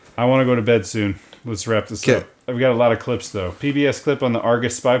 I want to go to bed soon. Let's wrap this up. I've got a lot of clips though. PBS clip on the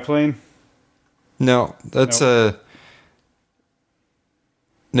Argus spy plane. No, that's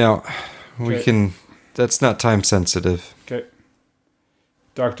we can. That's not time sensitive. Okay.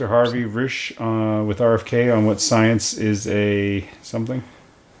 Dr. Harvey Risch with RFK on what science is a something.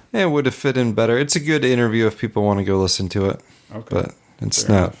 Yeah, it would have fit in better. It's a good interview if people want to go listen to it. Okay. But it's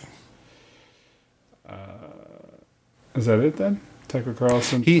not. Is that it then? Tucker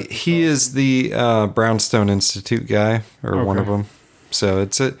Carlson? He is the Brownstone Institute guy, or one of them. So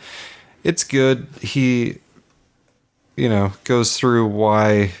it's good. He, goes through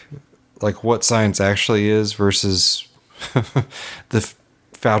why, like what science actually is versus the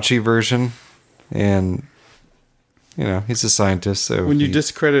Fauci version. And, he's a scientist. So when you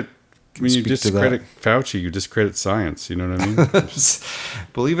discredit Fauci, you discredit science. You know what I mean?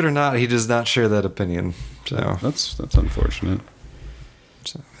 Believe it or not, he does not share that opinion. So that's unfortunate.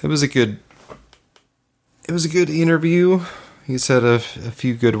 So it was a good interview. He's had a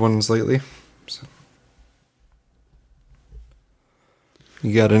few good ones lately. So.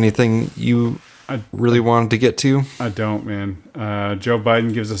 You got anything you really wanted to get to? I don't, man. Joe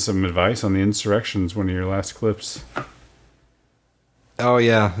Biden gives us some advice on the insurrections, one of your last clips. Oh,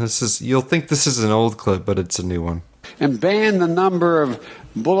 yeah. You'll think this is an old clip, but it's a new one. And ban the number of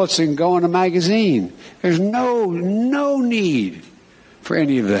bullets that can go in a magazine. There's no need for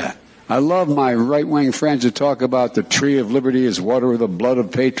any of that. I love my right-wing friends who talk about the tree of liberty is water with the blood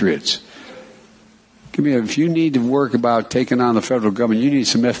of patriots. If you need to work about taking on the federal government, you need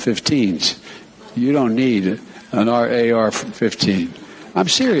some F-15s. You don't need an AR-15. I'm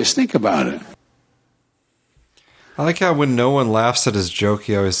serious. Think about it. I like how when no one laughs at his joke,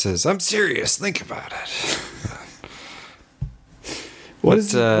 he always says, "I'm serious. Think about it."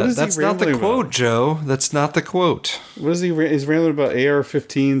 That's not the quote, Joe. That's not the quote. What is he? He's rambling about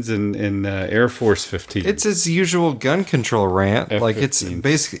AR-15s and Air Force 15s. It's his usual gun control rant. F-15s. Like it's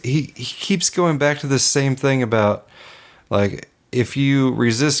basically he keeps going back to the same thing about like if you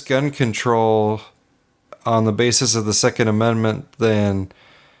resist gun control on the basis of the Second Amendment, then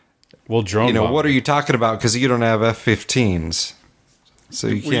drone bomb. What are you talking about? Because you don't have F-15s. So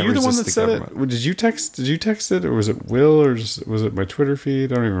you can't resist the government. Did you text it, or was it Will, or was it my Twitter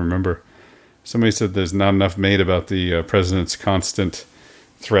feed? I don't even remember. Somebody said there's not enough made about the president's constant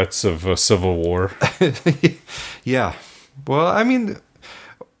threats of a civil war. Yeah. Well, I mean,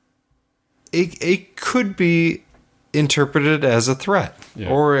 it could be interpreted as a threat,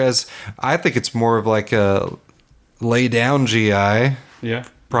 or as I think it's more of like a lay down GI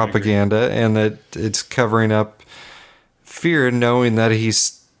propaganda, and that it's covering up fear, knowing that he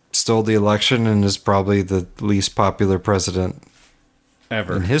stole the election and is probably the least popular president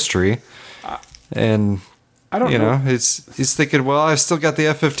ever in history. And I don't know. He's thinking, well, I've still got the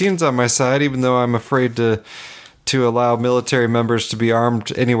F-15s on my side, even though I'm afraid to allow military members to be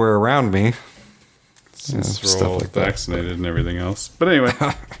armed anywhere around me. Since we're all vaccinated and everything else. But anyway,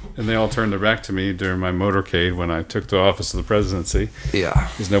 and they all turned their back to me during my motorcade when I took the office of the presidency. Yeah.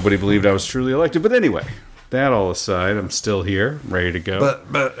 Because nobody believed I was truly elected. But anyway, that all aside, I'm still here, ready to go.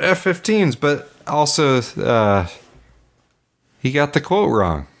 But F-15s, but also he got the quote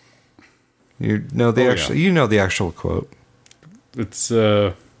wrong. You know the actual quote. It's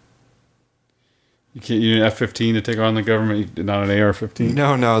you need an F-15 to take on the government, not an AR-15.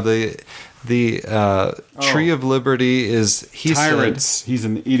 No, the Tree of Liberty is tyrants. He's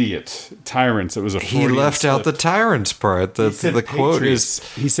an idiot. Tyrants. It was a Freudian he left slip. out the tyrants part. The quote is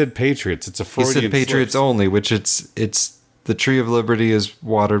he said patriots. It's a Freudian He said patriots slip. only, which it's the Tree of Liberty is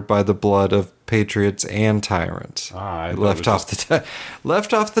watered by the blood of patriots and tyrants. Left off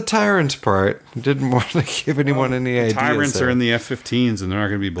the tyrants part. Didn't want to give anyone any ideas. Tyrants are in the F-15s, and they're not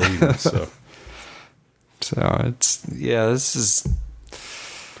going to be believing. So it's this is.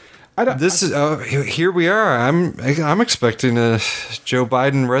 Here we are. I'm expecting a Joe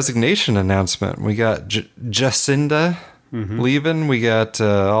Biden resignation announcement. We got Jacinda leaving. We got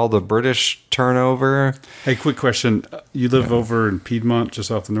all the British turnover. Hey, quick question. You live over in Piedmont, just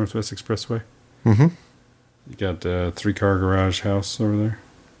off the Northwest Expressway? Mm-hmm. You got a 3-car garage house over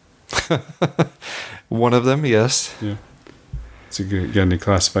there? One of them, yes. Yeah. So you got any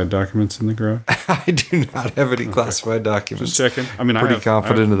classified documents in the garage? I do not have any classified documents. Just checking. I mean, pretty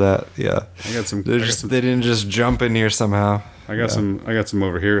confident of that. Yeah, I got some. They didn't just jump in here somehow. I got some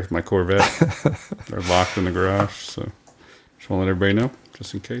over here with my Corvette. They're locked in the garage, so just want to let everybody know,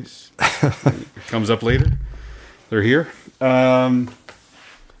 just in case it comes up later. They're here.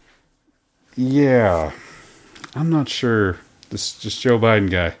 Yeah, I'm not sure. This just Joe Biden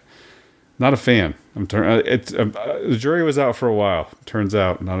guy. Not a fan. The jury was out for a while. Turns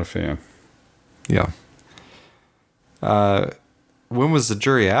out, not a fan. Yeah. When was the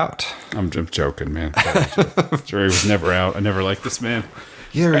jury out? I'm joking, man. The jury was never out. I never liked this man.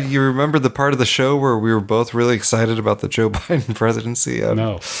 Yeah, you remember the part of the show where we were both really excited about the Joe Biden presidency?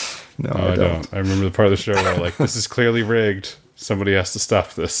 No, I don't. I remember the part of the show where like, this is clearly rigged. Somebody has to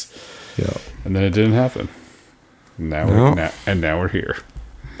stop this. Yeah. And then it didn't happen. Now we're here.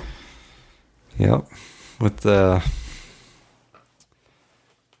 Yep. With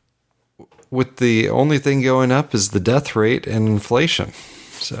the only thing going up is the death rate and inflation.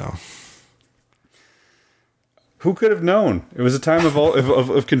 So who could have known? It was a time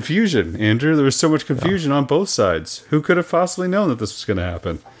of confusion, Andrew. There was so much confusion on both sides. Who could have possibly known that this was going to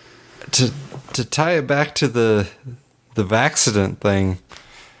happen? To tie it back to the vaccident thing,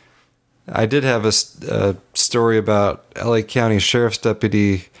 I did have a story about LA County Sheriff's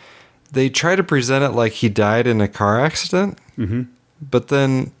Deputy. They try to present it like he died in a car accident, but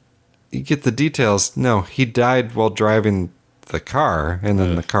then you get the details. No, he died while driving the car, and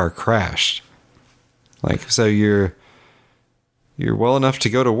then the car crashed. Like, so you're well enough to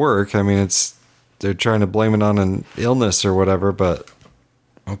go to work. I mean, they're trying to blame it on an illness or whatever, but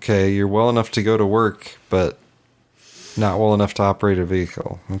okay, you're well enough to go to work, but not well enough to operate a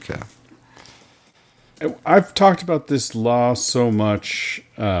vehicle. Okay. I've talked about this law so much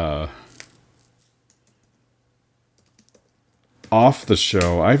off the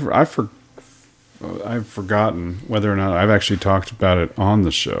show. I've forgotten whether or not I've actually talked about it on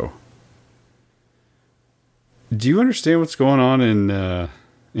the show. Do you understand what's going on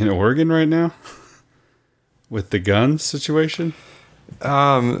in Oregon right now with the gun situation?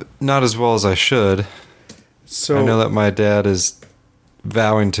 Not as well as I should. So I know that my dad is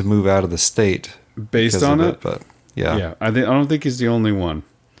vowing to move out of the state based on it, but yeah. I don't think he's the only one.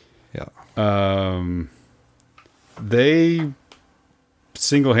 Yeah. They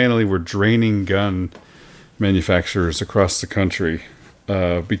single-handedly were draining gun manufacturers across the country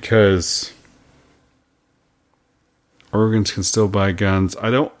because Oregons can still buy guns.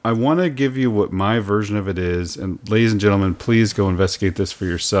 I want to give you what my version of it is, and ladies and gentlemen, please go investigate this for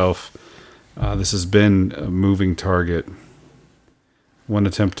yourself. This has been a moving target. One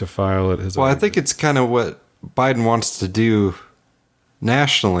attempt to file it has. Well, I think it's kind of what Biden wants to do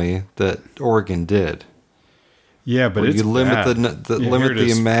nationally that Oregon did. Yeah, but it's you limit bad. Limit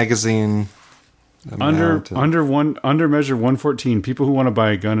the magazine under Measure 114. People who want to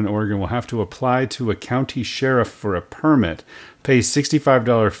buy a gun in Oregon will have to apply to a county sheriff for a permit, pay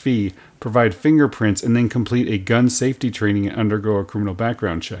 $65 fee, provide fingerprints, and then complete a gun safety training and undergo a criminal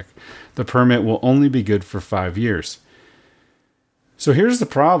background check. The permit will only be good for 5 years. So here's the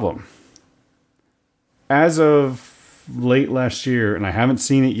problem. As of late last year, and I haven't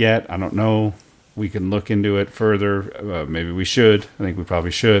seen it yet, I don't know. We can look into it further. Maybe we should. I think we probably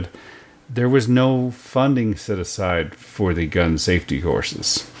should. There was no funding set aside for the gun safety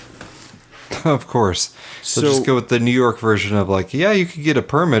courses. Of course. So just go with the New York version of like, yeah, you could get a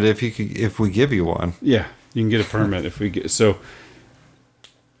permit if we give you one. Yeah, you can get a permit if we get. So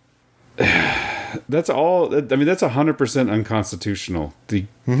that's all. I mean, that's 100% unconstitutional. The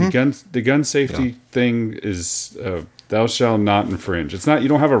gun safety thing is thou shalt not infringe. It's not. You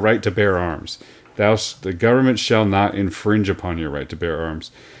don't have a right to bear arms. The government shall not infringe upon your right to bear arms.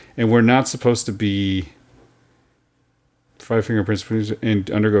 And we're not supposed to be provide fingerprints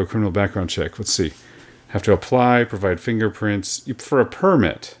and undergo a criminal background check. Let's see. Have to apply, provide fingerprints for a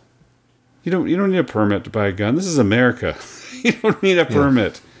permit. You don't need a permit to buy a gun. This is America. You don't need a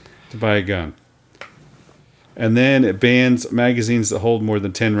permit to buy a gun. And then it bans magazines that hold more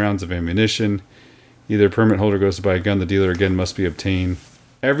than 10 rounds of ammunition. Either a permit holder goes to buy a gun, the dealer again must be obtained.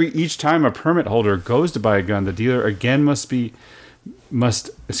 Each time a permit holder goes to buy a gun, the dealer again must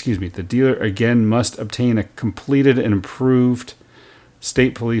obtain a completed and approved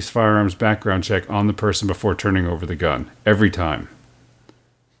state police firearms background check on the person before turning over the gun. Every time.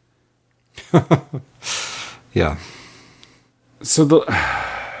 Yeah. So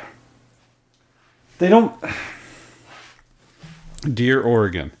they don't. Dear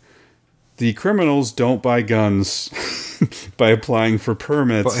Oregon, the criminals don't buy guns by applying for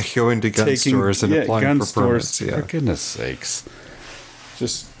permits. By going to gun stores and applying for permits. Yeah. For goodness sakes.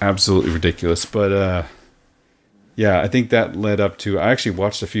 Just absolutely ridiculous. But I think that led up to. I actually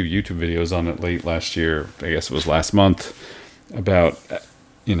watched a few YouTube videos on it late last year. I guess it was last month about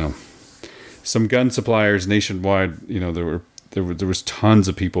some gun suppliers nationwide. There was tons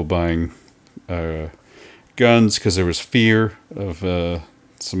of people buying guns because there was fear of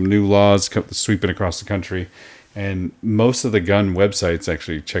some new laws sweeping across the country. And most of the gun websites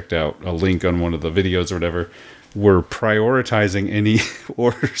actually checked out a link on one of the videos or whatever, were prioritizing any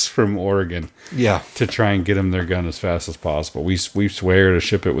orders from Oregon to try and get them their gun as fast as possible. We swear to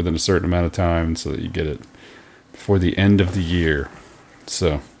ship it within a certain amount of time so that you get it before the end of the year.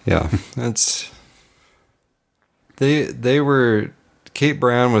 So yeah, Kate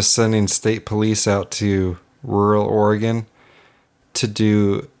Brown was sending state police out to rural Oregon to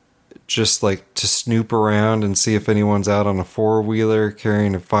do just like to snoop around and see if anyone's out on a 4-wheeler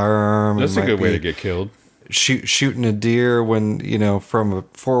carrying a firearm. That's a good way to get killed. Shooting a deer when, from a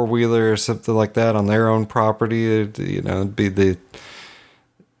 4-wheeler or something like that on their own property. It'd be it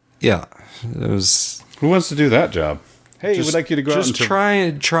was. Who wants to do that job? Hey, we'd like you to go out and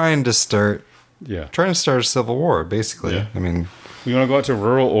trying to start a civil war, basically. Yeah. I mean, you want to go out to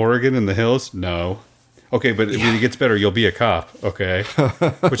rural Oregon in the hills? No. Okay, but when it gets better, you'll be a cop. Okay.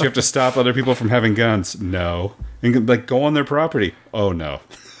 But you have to stop other people from having guns. No. And go on their property. Oh, no.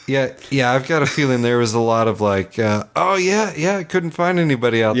 Yeah, I've got a feeling there was a lot of I couldn't find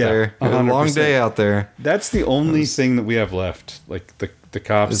anybody out there. A long day out there. That's the only thing that we have left. Like the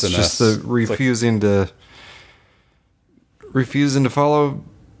cops it's and just us. The refusing to refusing to follow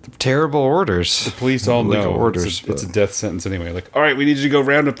terrible orders. The police all know orders. It's a death sentence anyway. Like, all right, we need you to go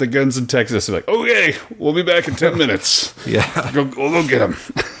round up the guns in Texas. They're like, okay, we'll be back in 10 minutes. Yeah. We'll go get them.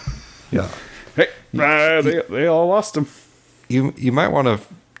 Yeah. Hey, they all lost them. You might want to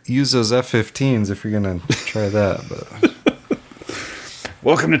use those F-15s if you're going to try that. But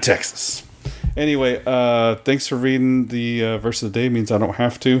welcome to Texas. Anyway, thanks for reading the verse of the day. It means I don't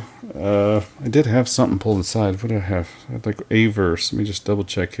have to. I did have something pulled aside. What did I have? I had like a verse. Let me just double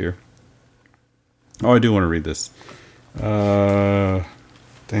check here. Oh, I do want to read this. Dang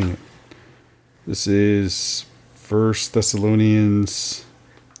it. This is 1 Thessalonians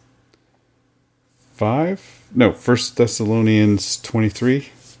 5? No, 1 Thessalonians 23.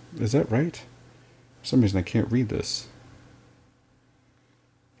 Is that right? For some reason I can't read this.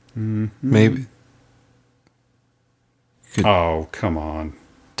 Mm-hmm. Maybe. Oh, come on.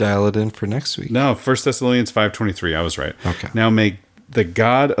 Dial it in for next week. No, 1 Thessalonians 5:23. I was right. Okay. Now may the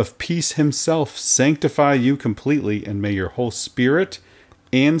God of peace himself sanctify you completely, and may your whole spirit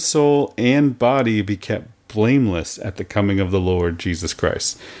and soul and body be kept blameless at the coming of the Lord Jesus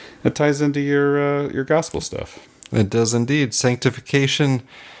Christ. That ties into your gospel stuff. It does indeed. Sanctification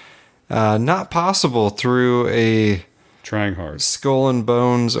not possible through a trying hard skull and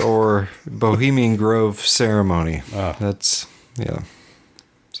bones or Bohemian Grove ceremony. That's yeah.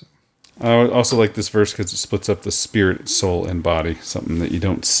 So. I also like this verse because it splits up the spirit, soul, and body. Something that you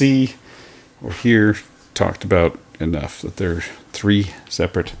don't see or hear talked about enough. That they're three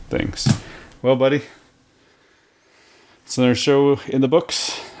separate things. Well, buddy, it's another show in the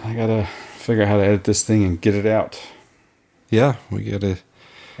books. I gotta figure out how to edit this thing and get it out. Yeah, we gotta.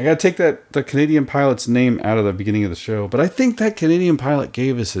 I gotta take the Canadian pilot's name out of the beginning of the show, but I think that Canadian pilot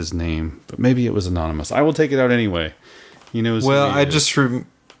gave us his name, but maybe it was anonymous. I will take it out anyway. He knows. Well, I just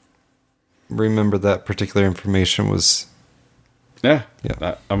remember that particular information was. Yeah.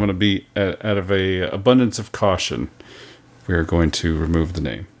 I'm gonna be out of a abundance of caution. We are going to remove the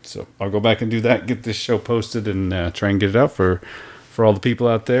name, so I'll go back and do that. Get this show posted and try and get it out for all the people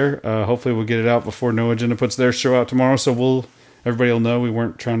out there. Hopefully, we'll get it out before No Agenda puts their show out tomorrow. So everybody will know we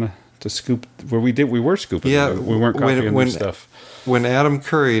weren't trying to scoop where we were scooping. Yeah, we weren't copying their stuff. When Adam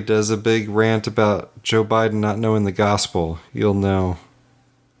Curry does a big rant about Joe Biden not knowing the gospel, you'll know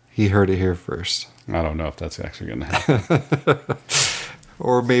he heard it here first. I don't know if that's actually going to happen.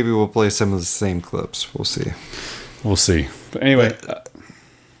 Or maybe we'll play some of the same clips. We'll see. We'll see. But anyway,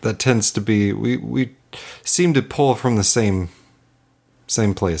 that tends to be we seem to pull from the same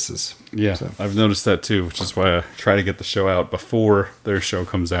places. Yeah, so. I've noticed that too, which is why I try to get the show out before their show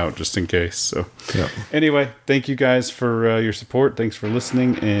comes out, just in case. So, Anyway, thank you guys for your support. Thanks for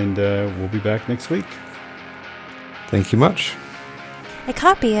listening, and we'll be back next week. Thank you much. A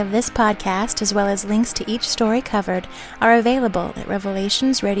copy of this podcast, as well as links to each story covered, are available at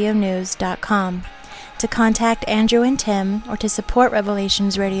revelationsradionews.com. To contact Andrew and Tim, or to support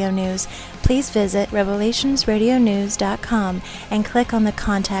Revelations Radio News, please visit revelationsradionews.com and click on the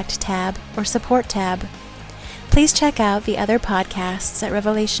Contact tab or Support tab. Please check out the other podcasts at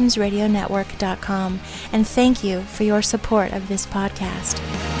revelationsradionetwork.com, and thank you for your support of this podcast.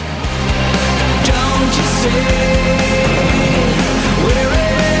 Don't you say